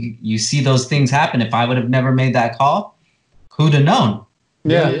 bro. You see those things happen. If I would have never made that call, who'd have known?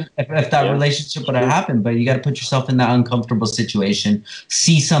 Yeah. If that relationship would have happened, but you got to put yourself in that uncomfortable situation.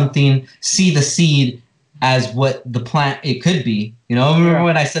 See something. See the seed as what the plant it could be. You know, remember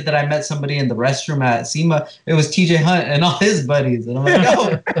when I said that I met somebody in the restroom at SEMA? It was TJ Hunt and all his buddies. And I'm like,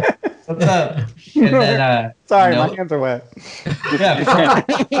 yo, what's up? And then, sorry, my hands are wet.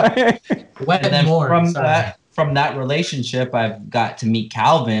 Yeah. Wet and then more. from that relationship, I've got to meet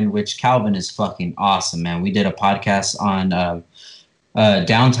Calvin, which Calvin is fucking awesome, man. We did a podcast on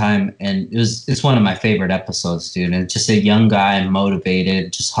Downtime, and it's one of my favorite episodes, dude. And just a young guy,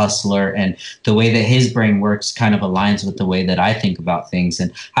 motivated, just hustler, and the way that his brain works kind of aligns with the way that I think about things.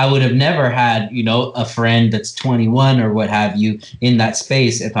 And I would have never had, you know, a friend that's 21 or what have you in that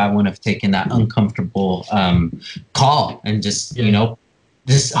space if I wouldn't have taken that uncomfortable call and just, you know,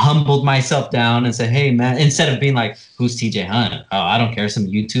 just humbled myself down and said, hey, man, instead of being like, who's TJ Hunt? Oh, I don't care, some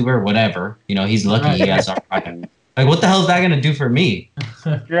YouTuber, whatever. You know, he's lucky he has our podcast. Like, what the hell is that gonna do for me?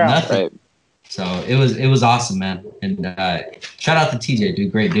 Nothing. Right. So it was awesome, man. And shout out to TJ,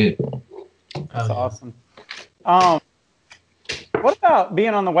 dude, great dude. That's awesome. What about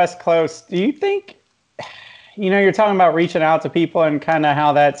being on the West Coast? Do you think, you know, you're talking about reaching out to people and kind of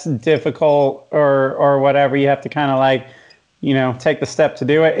how that's difficult or whatever? You have to kind of like, you know, take the step to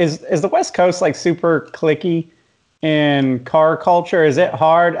do it. Is the West Coast like super cliquey in car culture? Is it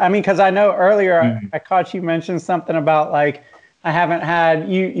hard? I mean, because I know earlier I caught you mention something about like I haven't had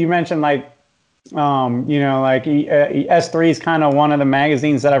you mentioned like you know, like S3 is kind of one of the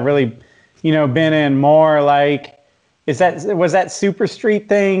magazines that I've really, you know, been in more. Like, was that Super Street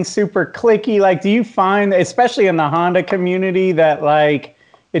thing super cliquey? Like, do you find, especially in the Honda community, that like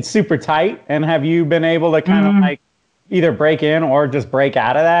it's super tight? And have you been able to kind of like either break in or just break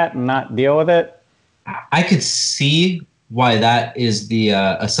out of that and not deal with it? I could see why that is the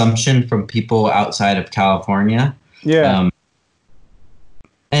assumption from people outside of California. Yeah.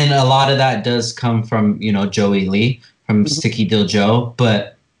 And a lot of that does come from, you know, Joey Lee from Sticky Deal Joe,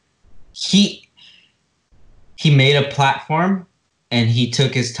 but he made a platform and he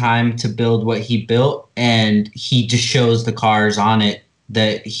took his time to build what he built, and he just shows the cars on it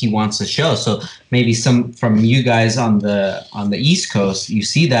that he wants to show. So maybe some from you guys on the East Coast, you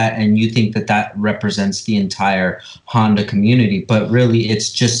see that and you think that represents the entire Honda community, but really it's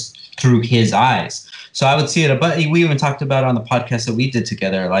just through his eyes. So I would see it, but we even talked about on the podcast that we did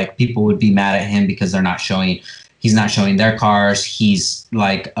together, like people would be mad at him because he's not showing their cars. He's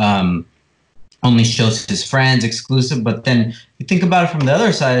like, only shows his friends exclusive. But then you think about it from the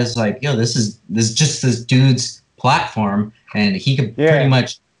other side, it's like, yo, this is just this dude's platform, and he could pretty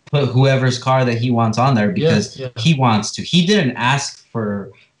much put whoever's car that he wants on there because he wants to. He didn't ask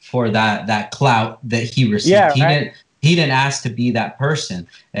for that clout that he received. He didn't ask to be that person.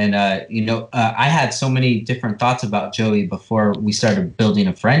 And you know, I had so many different thoughts about Joey before we started building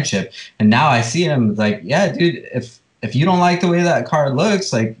a friendship, and now I see him like, yeah, dude, if you don't like the way that car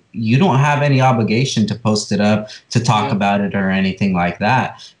looks, like, you don't have any obligation to post it up, to talk about it or anything like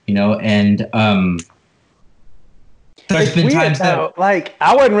that, you know. And there's been times that, like,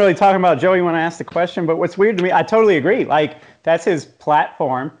 I wasn't really talking about Joey when I asked the question, but what's weird to me, I totally agree. Like, that's his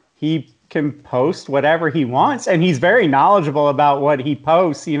platform. He can post whatever he wants, and he's very knowledgeable about what he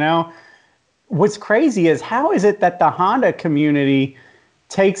posts, you know. What's crazy is, how is it that the Honda community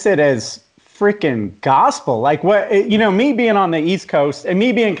takes it as freaking gospel? Like, what, you know, me being on the East Coast and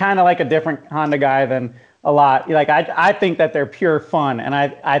me being kind of like a different Honda guy than a lot, like, I think that they're pure fun, and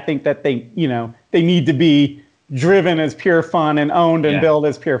I think that they, you know, they need to be driven as pure fun and owned and built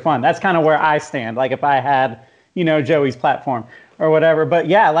as pure fun. That's kind of where I stand. Like, if I had, you know, Joey's platform or whatever. But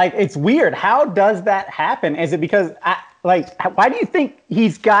yeah, like, it's weird. How does that happen? Is it because, why do you think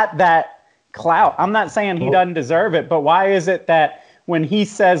he's got that clout? I'm not saying he doesn't deserve it, but why is it that when he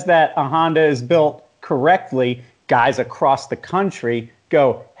says that a Honda is built correctly, guys across the country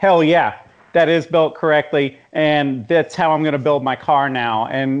go, hell yeah, that is built correctly, and that's how I'm going to build my car now?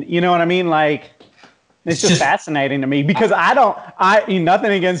 And you know what I mean? Like, it's just fascinating to me, because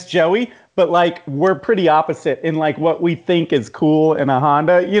nothing against Joey, but like, we're pretty opposite in like what we think is cool in a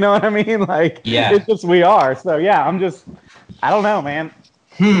Honda. You know what I mean? Like, it's just, we are. So yeah, I don't know, man.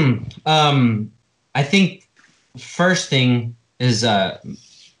 I think first thing is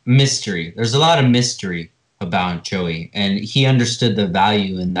mystery. There's a lot of mystery about Joey, and he understood the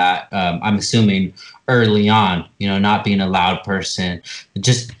value in that. I'm assuming early on, not being a loud person,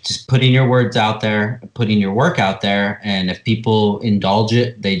 just putting your words out there, putting your work out there, and if people indulge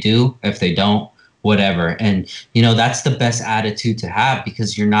it, they do. If they don't, whatever. And that's the best attitude to have,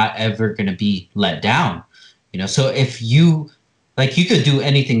 because you're not ever going to be let down. So if you could do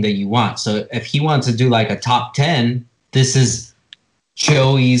anything that you want. So if he wants to do like a top 10, this is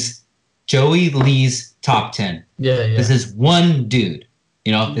Joey Lee's top 10. Yeah. This is one dude.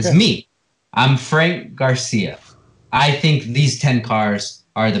 It's me. I'm Frank Garcia. I think these 10 cars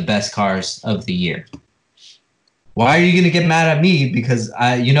are the best cars of the year. Why are you going to get mad at me? Because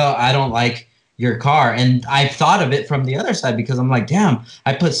I don't like your car. And I've thought of it from the other side, because I'm like, damn,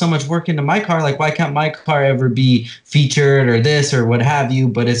 I put so much work into my car. Like, why can't my car ever be featured or this or what have you?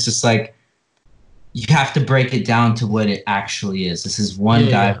 But it's just like, you have to break it down to what it actually is. This is one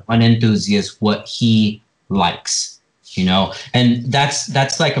guy, one enthusiast, what he likes, and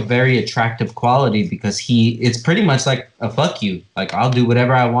that's like a very attractive quality, because it's pretty much like a fuck you. Like, I'll do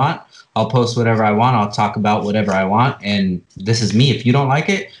whatever I want. I'll post whatever I want. I'll talk about whatever I want. And this is me. If you don't like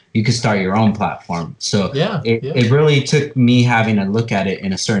it, you can start your own platform. So it really took me having to look at it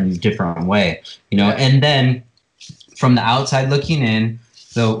in a certain different way, and then from the outside looking in,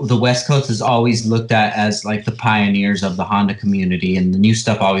 the West Coast is always looked at as like the pioneers of the Honda community, and the new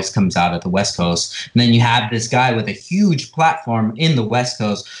stuff always comes out at the West Coast. And then you have this guy with a huge platform in the West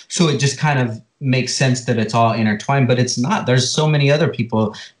Coast. So it just kind of makes sense that it's all intertwined, but it's not. There's so many other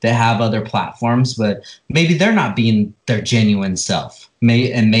people that have other platforms, but maybe they're not being their genuine self.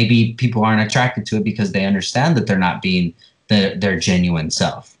 Maybe people aren't attracted to it because they understand that they're not being their genuine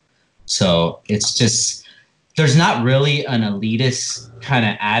self. So it's just, there's not really an elitist kind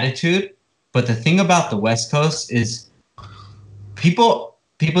of attitude. But the thing about the West Coast is people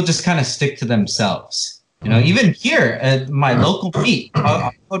just kind of stick to themselves. Even here at my local meet,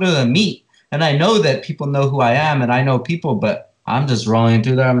 I'll go to the meet, and I know that people know who I am, and I know people, but I'm just rolling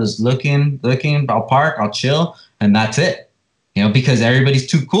through there. I'm just looking. I'll park, I'll chill, and that's it. Because everybody's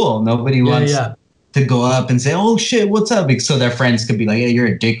too cool. Nobody wants to go up and say, "Oh shit, what's up?" So their friends could be like, "Hey, you're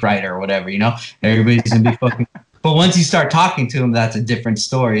a dick rider," or whatever. Everybody's gonna be fucking. But once you start talking to them, that's a different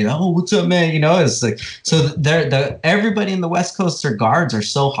story. Oh, what's up, man? It's like, so everybody in the West Coast, their guards are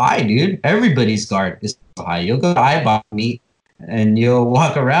so high, dude. Everybody's guard is so high. You'll go to IBOC meet, and you'll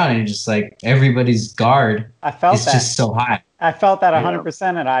walk around, and you're just like, everybody's guard is just so high. I felt that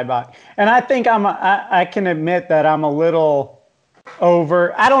 100% at IBOC. And I think I can admit that I'm a little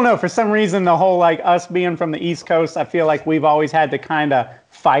over. I don't know. For some reason, the whole like us being from the East Coast, I feel like we've always had to kind of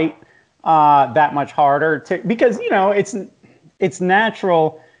fight that much harder because it's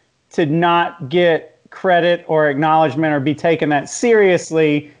natural to not get credit or acknowledgement or be taken that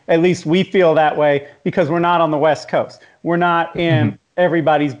seriously. At least we feel that way because we're not on the West Coast. We're not in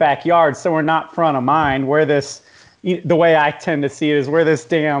everybody's backyard, so we're not front of mind. We're this, the way I tend to see it is we're this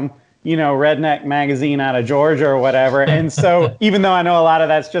damn redneck magazine out of Georgia or whatever. And so even though I know a lot of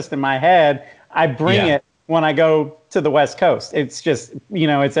that's just in my head, I bring it when I go to the West Coast. It's just,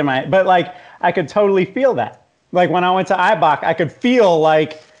 it's in my, but like, I could totally feel that. Like when I went to IBOC, I could feel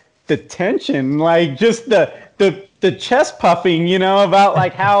like the tension, like just the chest puffing, about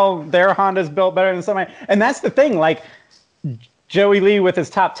like how their Honda's built better than somebody. And that's the thing, like Joey Lee with his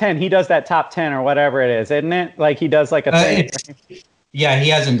top 10, he does that top 10 or whatever it is, isn't it? Like he does like a thing. Yeah, he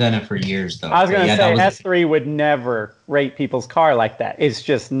hasn't done it for years, though. I was going to say, S3 would never rate people's car like that. It's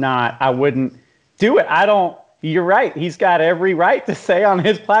just not, I wouldn't do it. You're right. He's got every right to say on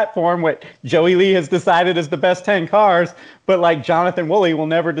his platform what Joey Lee has decided is the best 10 cars, but like Jonathan Woolley will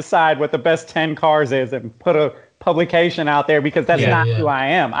never decide what the best 10 cars is and put a publication out there because that's not who I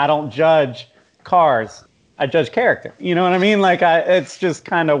am. I don't judge cars. I judge character. You know what I mean? Like it's just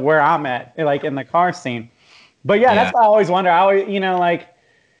kind of where I'm at, like in the car scene. But that's what I always wonder. I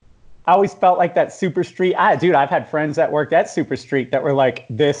always felt like that Super Street. I've had friends that worked at Super Street that were like,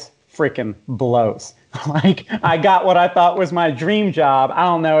 this freaking blows. Like I got what I thought was my dream job. I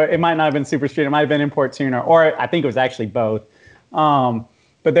don't know. It might not have been Super Street. It might have been Import Tuner, or I think it was actually both. But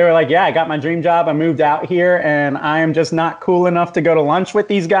they were like, I got my dream job. I moved out here and I am just not cool enough to go to lunch with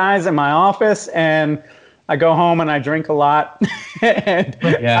these guys in my office. And I go home and I drink a lot and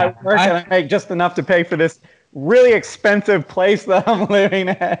I work and I make just enough to pay for this really expensive place that I'm living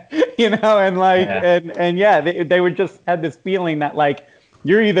at, and like, they would just had this feeling that like,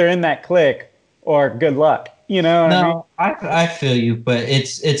 you're either in that clique or good luck, I mean? I feel you, but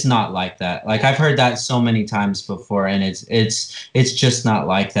it's not like that. Like I've heard that so many times before, and it's just not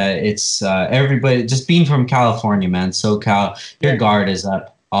like that. It's everybody just being from California, man. SoCal, your guard is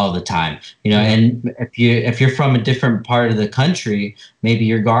up. all the time, and if you're from a different part of the country, maybe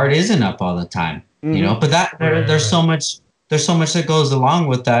your guard isn't up all the time, but there's so much that goes along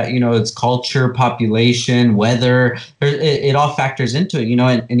with that. It's culture, population, weather, it all factors into it,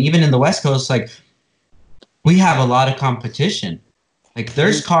 and even in the West Coast, like, we have a lot of competition. Like,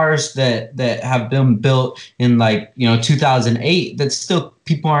 there's cars that have been built in 2008 that still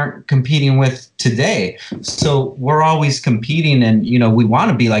people aren't competing with today. So we're always competing, and we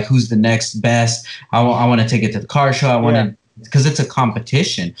want to be like, who's the next best? I want to take it to the car show. I want to, because it's a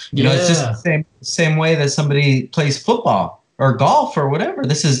competition. It's just the same way that somebody plays football or golf or whatever.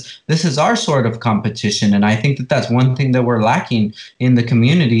 This is our sort of competition, and I think that that's one thing that we're lacking in the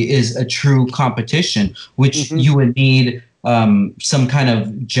community is a true competition, which you would need some kind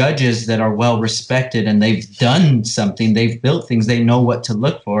of judges that are well respected, and they've done something, they've built things, they know what to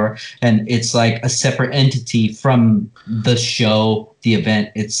look for, and it's like a separate entity from the show, the event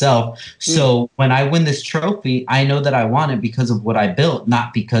itself. So when I win this trophy, I know that I won it because of what I built,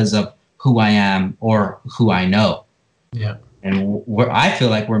 not because of who I am or who I know. Yeah. And I feel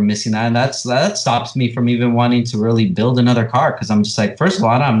like we're missing that, and that stops me from even wanting to really build another car, because I'm just like, first of all,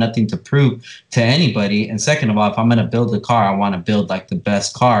 I don't have nothing to prove to anybody, and second of all, if I'm gonna build a car, I want to build like the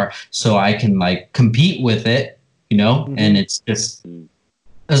best car so I can like compete with it, and it's just,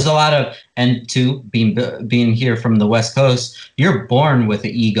 there's a lot of, and two, being here from the West Coast, you're born with an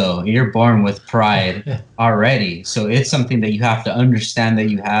ego, you're born with pride already. So it's something that you have to understand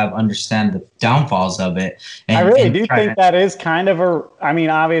understand the downfalls of it. And, I really do think that is kind of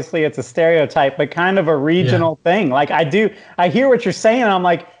obviously it's a stereotype, but kind of a regional thing. Like, I hear what you're saying, and I'm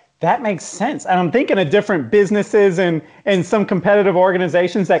like, that makes sense. And I'm thinking of different businesses and some competitive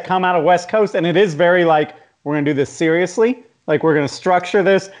organizations that come out of West Coast, and it is very like, we're going to do this seriously. Like, we're going to structure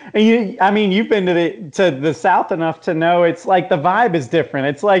this. And you've been to the South enough to know it's like the vibe is different.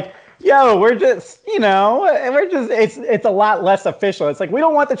 It's like, yo, we're just, it's a lot less official. It's like, we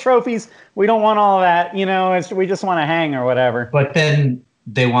don't want the trophies. We don't want all of that, we just want to hang or whatever. But then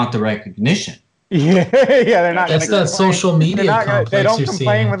they want the recognition. Yeah, they're not. That's that social media complex. They don't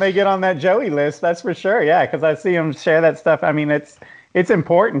complain when they get on that Joey list. That's for sure. Yeah, because I see them share that stuff. I mean, it's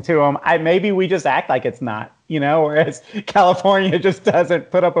important to them. Maybe we just act like it's not, whereas California just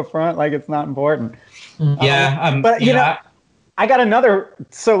doesn't put up a front like it's not important. Yeah. But, I got another,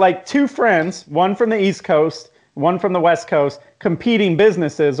 so like two friends, one from the East Coast, one from the West Coast, competing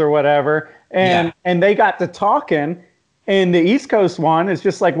businesses or whatever. And they got to talking, and the East Coast one is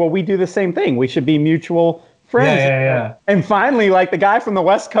just like, well, we do the same thing. We should be mutual friends. Yeah. And finally, like, the guy from the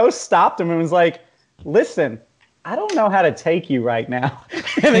West Coast stopped him and was like, listen, I don't know how to take you right now.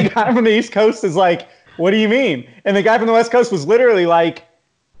 And the guy from the East Coast is like, what do you mean? And the guy from the West Coast was literally like,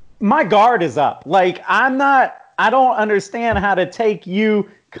 my guard is up. Like, I don't understand how to take you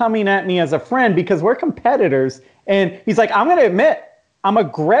coming at me as a friend, because we're competitors. And he's like, I'm going to admit, I'm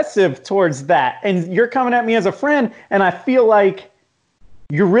aggressive towards that. And you're coming at me as a friend, and I feel like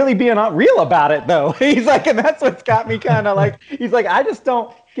you're really being real about it, though. He's like, and that's what's got me kind of like, he's like, I just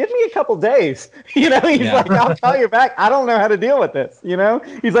don't, give me a couple days. He's like, I'll call you back. I don't know how to deal with this.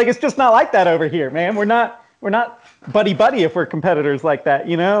 He's like, it's just not like that over here, man. We're not buddy if we're competitors like that.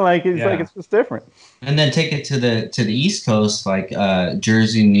 Like, he's like, it's just different. And then take it to the East Coast, like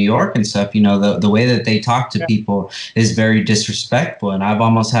Jersey, New York, and stuff. The way that they talk to people is very disrespectful, and I've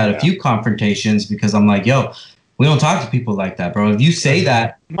almost had a few confrontations because I'm like, yo, we don't talk to people like that, bro. If you say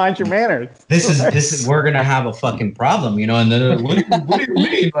that, mind your manners. This is we're gonna have a fucking problem, And then what do you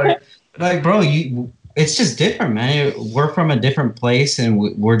mean, like, bro, it's just different, man. We're from a different place, and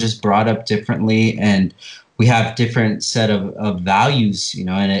we're just brought up differently, and we have different set of values,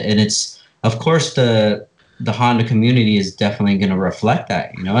 And it's, of course, the Honda community is definitely going to reflect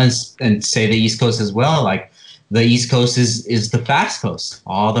that, and say the East Coast as well. Like, the East Coast is the fast coast.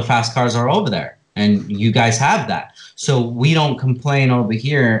 All the fast cars are over there. And you guys have that. So we don't complain over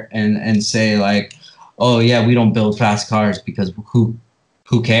here and say like, oh yeah, we don't build fast cars because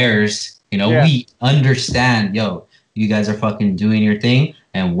who cares? We understand, yo, you guys are fucking doing your thing,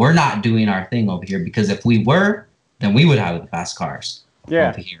 and we're not doing our thing over here, because if we were, then we would have the fast cars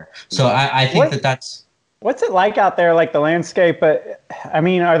over here. So I think that's... What's it like out there, like the landscape? But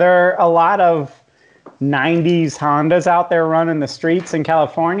are there a lot of 90s Hondas out there running the streets in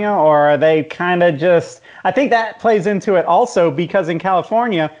California, or are they kind of just, I think that plays into it also, because in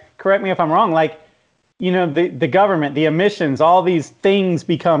California, correct me if I'm wrong, like, the government, the emissions, all these things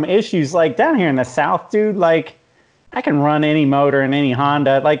become issues. Like down here in the South, dude, like, I can run any motor in any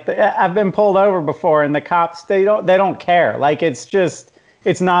Honda. Like, I've been pulled over before, and the cops, they don't care. Like, it's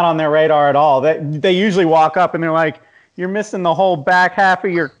not on their radar at all. They usually walk up and they're like, you're missing the whole back half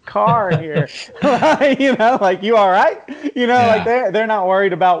of your car here. You know, like, you all right? You know, like they're not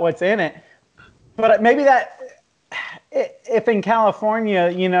worried about what's in it. But maybe that, if in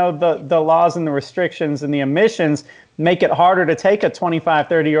California, you know, the laws and the restrictions and the emissions make it harder to take a 25,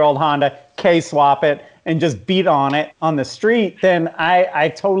 30-year-old Honda, K-swap it, and just beat on it on the street, then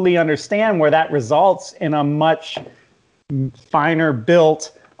I totally understand where that results in a much finer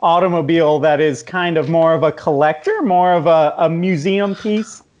built automobile that is kind of more of a collector, more of a museum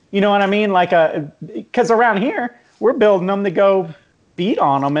piece. You know what I mean? Like because around here, we're building them to go beat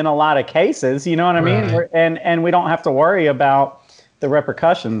on them in a lot of cases. You know what I mean? And we don't have to worry about the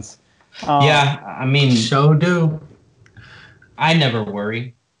repercussions. I mean, Sure do. I never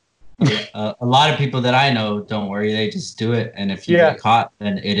worry. A lot of people that I know don't worry. They just do it. And if you get caught,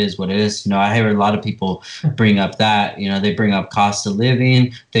 then it is what it is. You know, I hear a lot of people bring up that, you know, they bring up cost of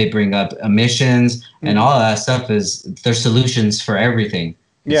living, they bring up emissions, and all of that stuff is their solutions for everything.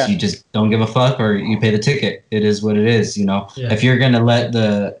 Yeah. You just don't give a fuck, or you pay the ticket. It is what it is. You know, if you're going to let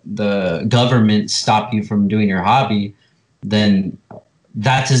the government stop you from doing your hobby, then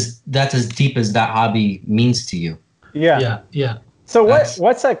that's as deep as that hobby means to you. Yeah. So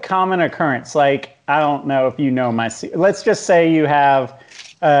what's a common occurrence? Like, I don't know if you know let's just say you have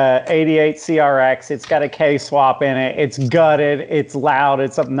 88 CRX. It's got a K-swap in it. It's gutted. It's loud.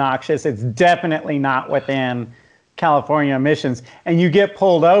 It's obnoxious. It's definitely not within California emissions. And you get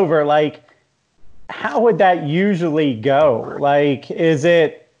pulled over. Like, how would that usually go? Like, is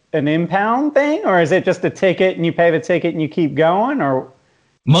it an impound thing, or is it just a ticket and you pay the ticket and you keep going, or?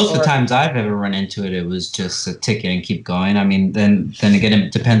 Most of the times I've ever run into it, it was just a ticket and keep going. I mean, then again,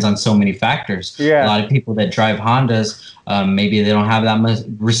 it depends on so many factors. Yeah. A lot of people that drive Hondas, maybe they don't have that much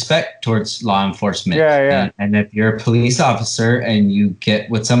respect towards law enforcement. And if you're a police officer and you get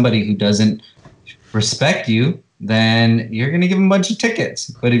with somebody who doesn't respect you, then you're going to give them a bunch of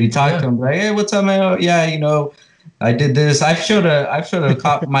tickets. But if you talk to them, like, hey, what's up, man? Yeah, you know, I did this. I've showed a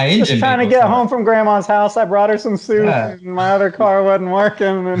cop my engine. Just trying to get home from grandma's house. I brought her some soup. And my other car wasn't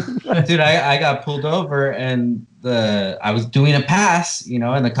working. Dude, I got pulled over and I was doing a pass, you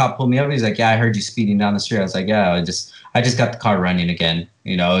know, and the cop pulled me over. He's like, yeah, I heard you speeding down the street. I was like, yeah, I just got the car running again.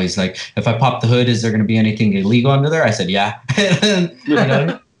 You know, he's like, if I pop the hood, is there going to be anything illegal under there? I said, yeah. And, you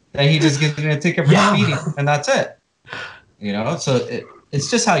know, and he just gives me a ticket for speeding, and that's it. You know, so it's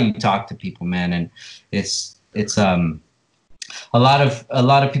just how you talk to people, man. And it's a lot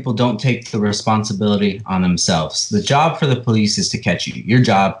of people don't take the responsibility on themselves. The job for the police is to catch you. Your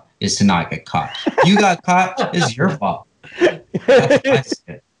job is to not get caught. You got caught, is your fault.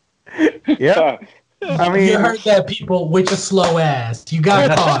 Yeah. I mean, you heard that, people. With your slow ass, you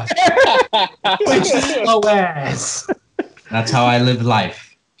got caught. With your slow ass. That's how I live life.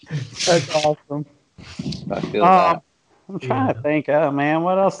 That's awesome. I feel that. I'm trying to think. Oh man,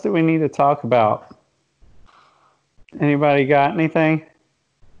 what else do we need to talk about? Anybody got anything?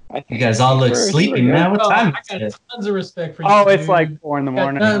 You guys all look sleepy, man. What time is it? I got tons of respect for you. Oh, it's like 4 in the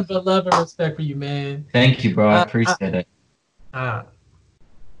morning. Nothing but love and respect for you, man. Thank you, bro. I appreciate it.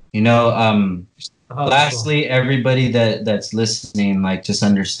 You know, lastly, everybody that's listening, like, just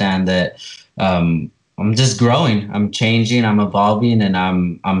understand that I'm just growing. I'm changing. I'm evolving, and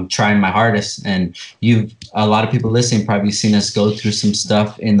I'm trying my hardest. And a lot of people listening probably seen us go through some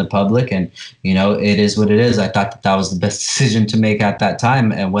stuff in the public, and you know, it is what it is. I thought that was the best decision to make at that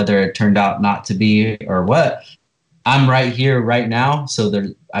time, and whether it turned out not to be or what, I'm right here right now. So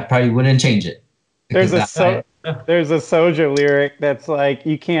I probably wouldn't change it. There's a Soulja lyric that's like,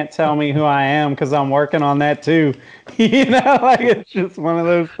 you can't tell me who I am because I'm working on that too. You know, like, it's just one of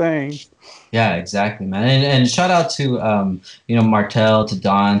those things. Yeah, exactly, man. And shout out to, you know, Martel, to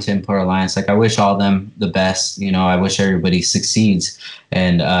Don, to Import Alliance. Like, I wish all them the best. You know, I wish everybody succeeds.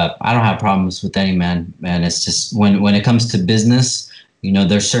 And I don't have problems with any man. It's just when it comes to business, you know,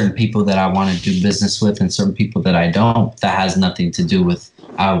 there's certain people that I want to do business with and certain people that I don't. That has nothing to do with,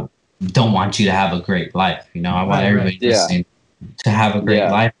 I don't want you to have a great life. You know, I want everybody listening to have a great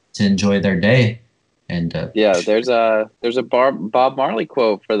life, to enjoy their day. And there's a Bob Marley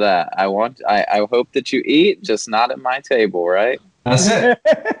quote for that. I hope that you eat, just not at my table, right? That's it.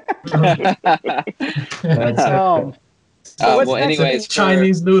 Well, anyways,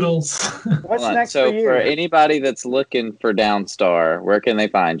 Chinese noodles. What's next for you? For anybody that's looking for Downstar, where can they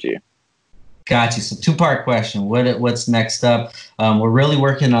find you? Got you. So 2-part question. What's next up? We're really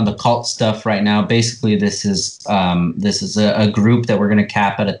working on the cult stuff right now. Basically, this is a group that we're going to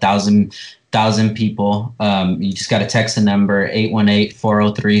cap at 1,000 people. You just got to text the number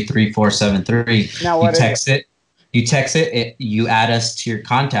 818-403-3473. Now, what you text it. You text it, you add us to your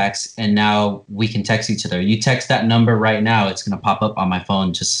contacts, and now we can text each other. You text that number right now, it's going to pop up on my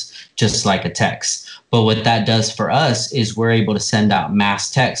phone just like a text. But what that does for us is we're able to send out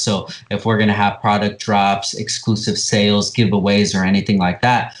mass text. So if we're going to have product drops, exclusive sales, giveaways, or anything like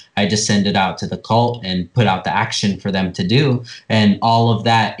that, I just send it out to the cult and put out the action for them to do. And all of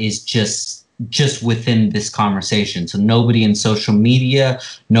that is just within this conversation. So nobody in social media,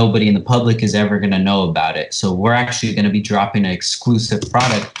 nobody in the public is ever going to know about it. So we're actually going to be dropping an exclusive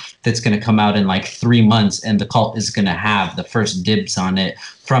product that's going to come out in like 3 months, and the cult is going to have the first dibs on it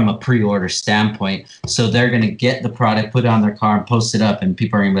from a pre-order standpoint. So they're going to get the product, put it on their car, and post it up, and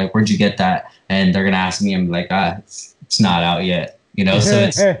people are going to be like, "Where'd you get that?" And they're going to ask me, and be like, it's not out yet. You know, so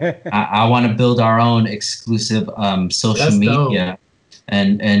it's I want to build our own exclusive social That's media. dope.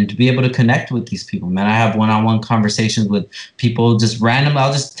 And to be able to connect with these people, man. I have one-on-one conversations with people just randomly.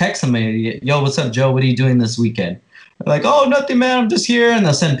 I'll just text them, "Yo, what's up, Joe? What are you doing this weekend?" They're like, "Oh, nothing, man. I'm just here." And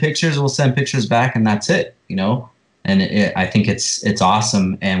they'll send pictures. We'll send pictures back, and that's it, you know. And I think it's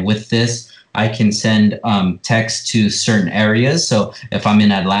awesome. And with this, I can send text to certain areas. So if I'm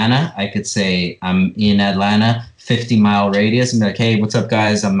in Atlanta, I could say I'm in Atlanta, 50-mile radius, and be like, "Hey, what's up,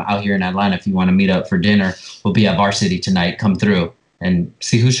 guys? I'm out here in Atlanta. If you want to meet up for dinner, we'll be at Varsity tonight. Come through." And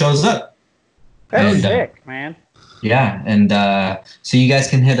see who shows up. That's sick, man. Yeah, and so you guys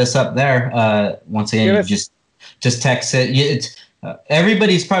can hit us up there. Once again, you just text it.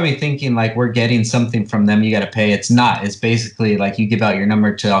 Everybody's probably thinking like we're getting something from them. You got to pay. It's not. It's basically like you give out your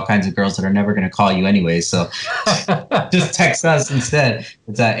number to all kinds of girls that are never going to call you anyway. So just text us instead.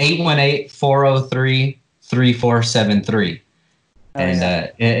 It's at 818-403-3473. And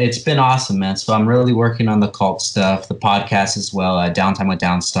it's been awesome, man. So I'm really working on the cult stuff, the podcast as well, Downtime with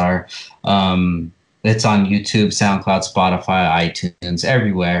Downstar. It's on YouTube, SoundCloud, Spotify, iTunes,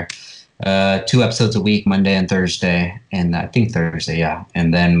 everywhere. 2 episodes a week, Monday and Thursday, and I think Thursday, yeah.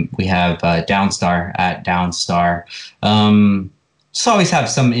 And then we have Downstar at Downstar. Just always have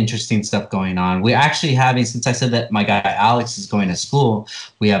some interesting stuff going on. We're actually having, since I said that my guy Alex is going to school,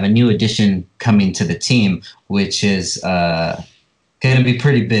 we have a new addition coming to the team, which is going to be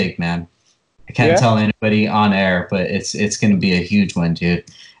pretty big, man. I can't tell anybody on air, but it's going to be a huge one, dude.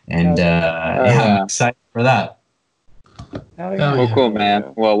 And I'm excited for that. Well, cool,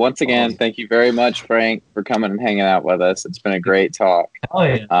 man. Well, once again, thank you very much, Frank, for coming and hanging out with us. It's been a great talk. Oh,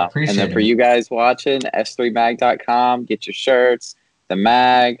 yeah. Appreciate it. And then for you guys watching, s3mag.com, get your shirts, the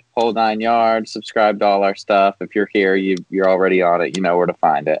mag, whole 9 yards, subscribe to all our stuff. If you're here, you're already on it. You know where to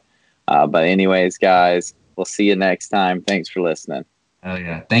find it. But anyways, guys, we'll see you next time. Thanks for listening. Oh,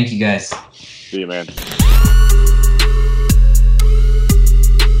 yeah. Thank you, guys. See you, man.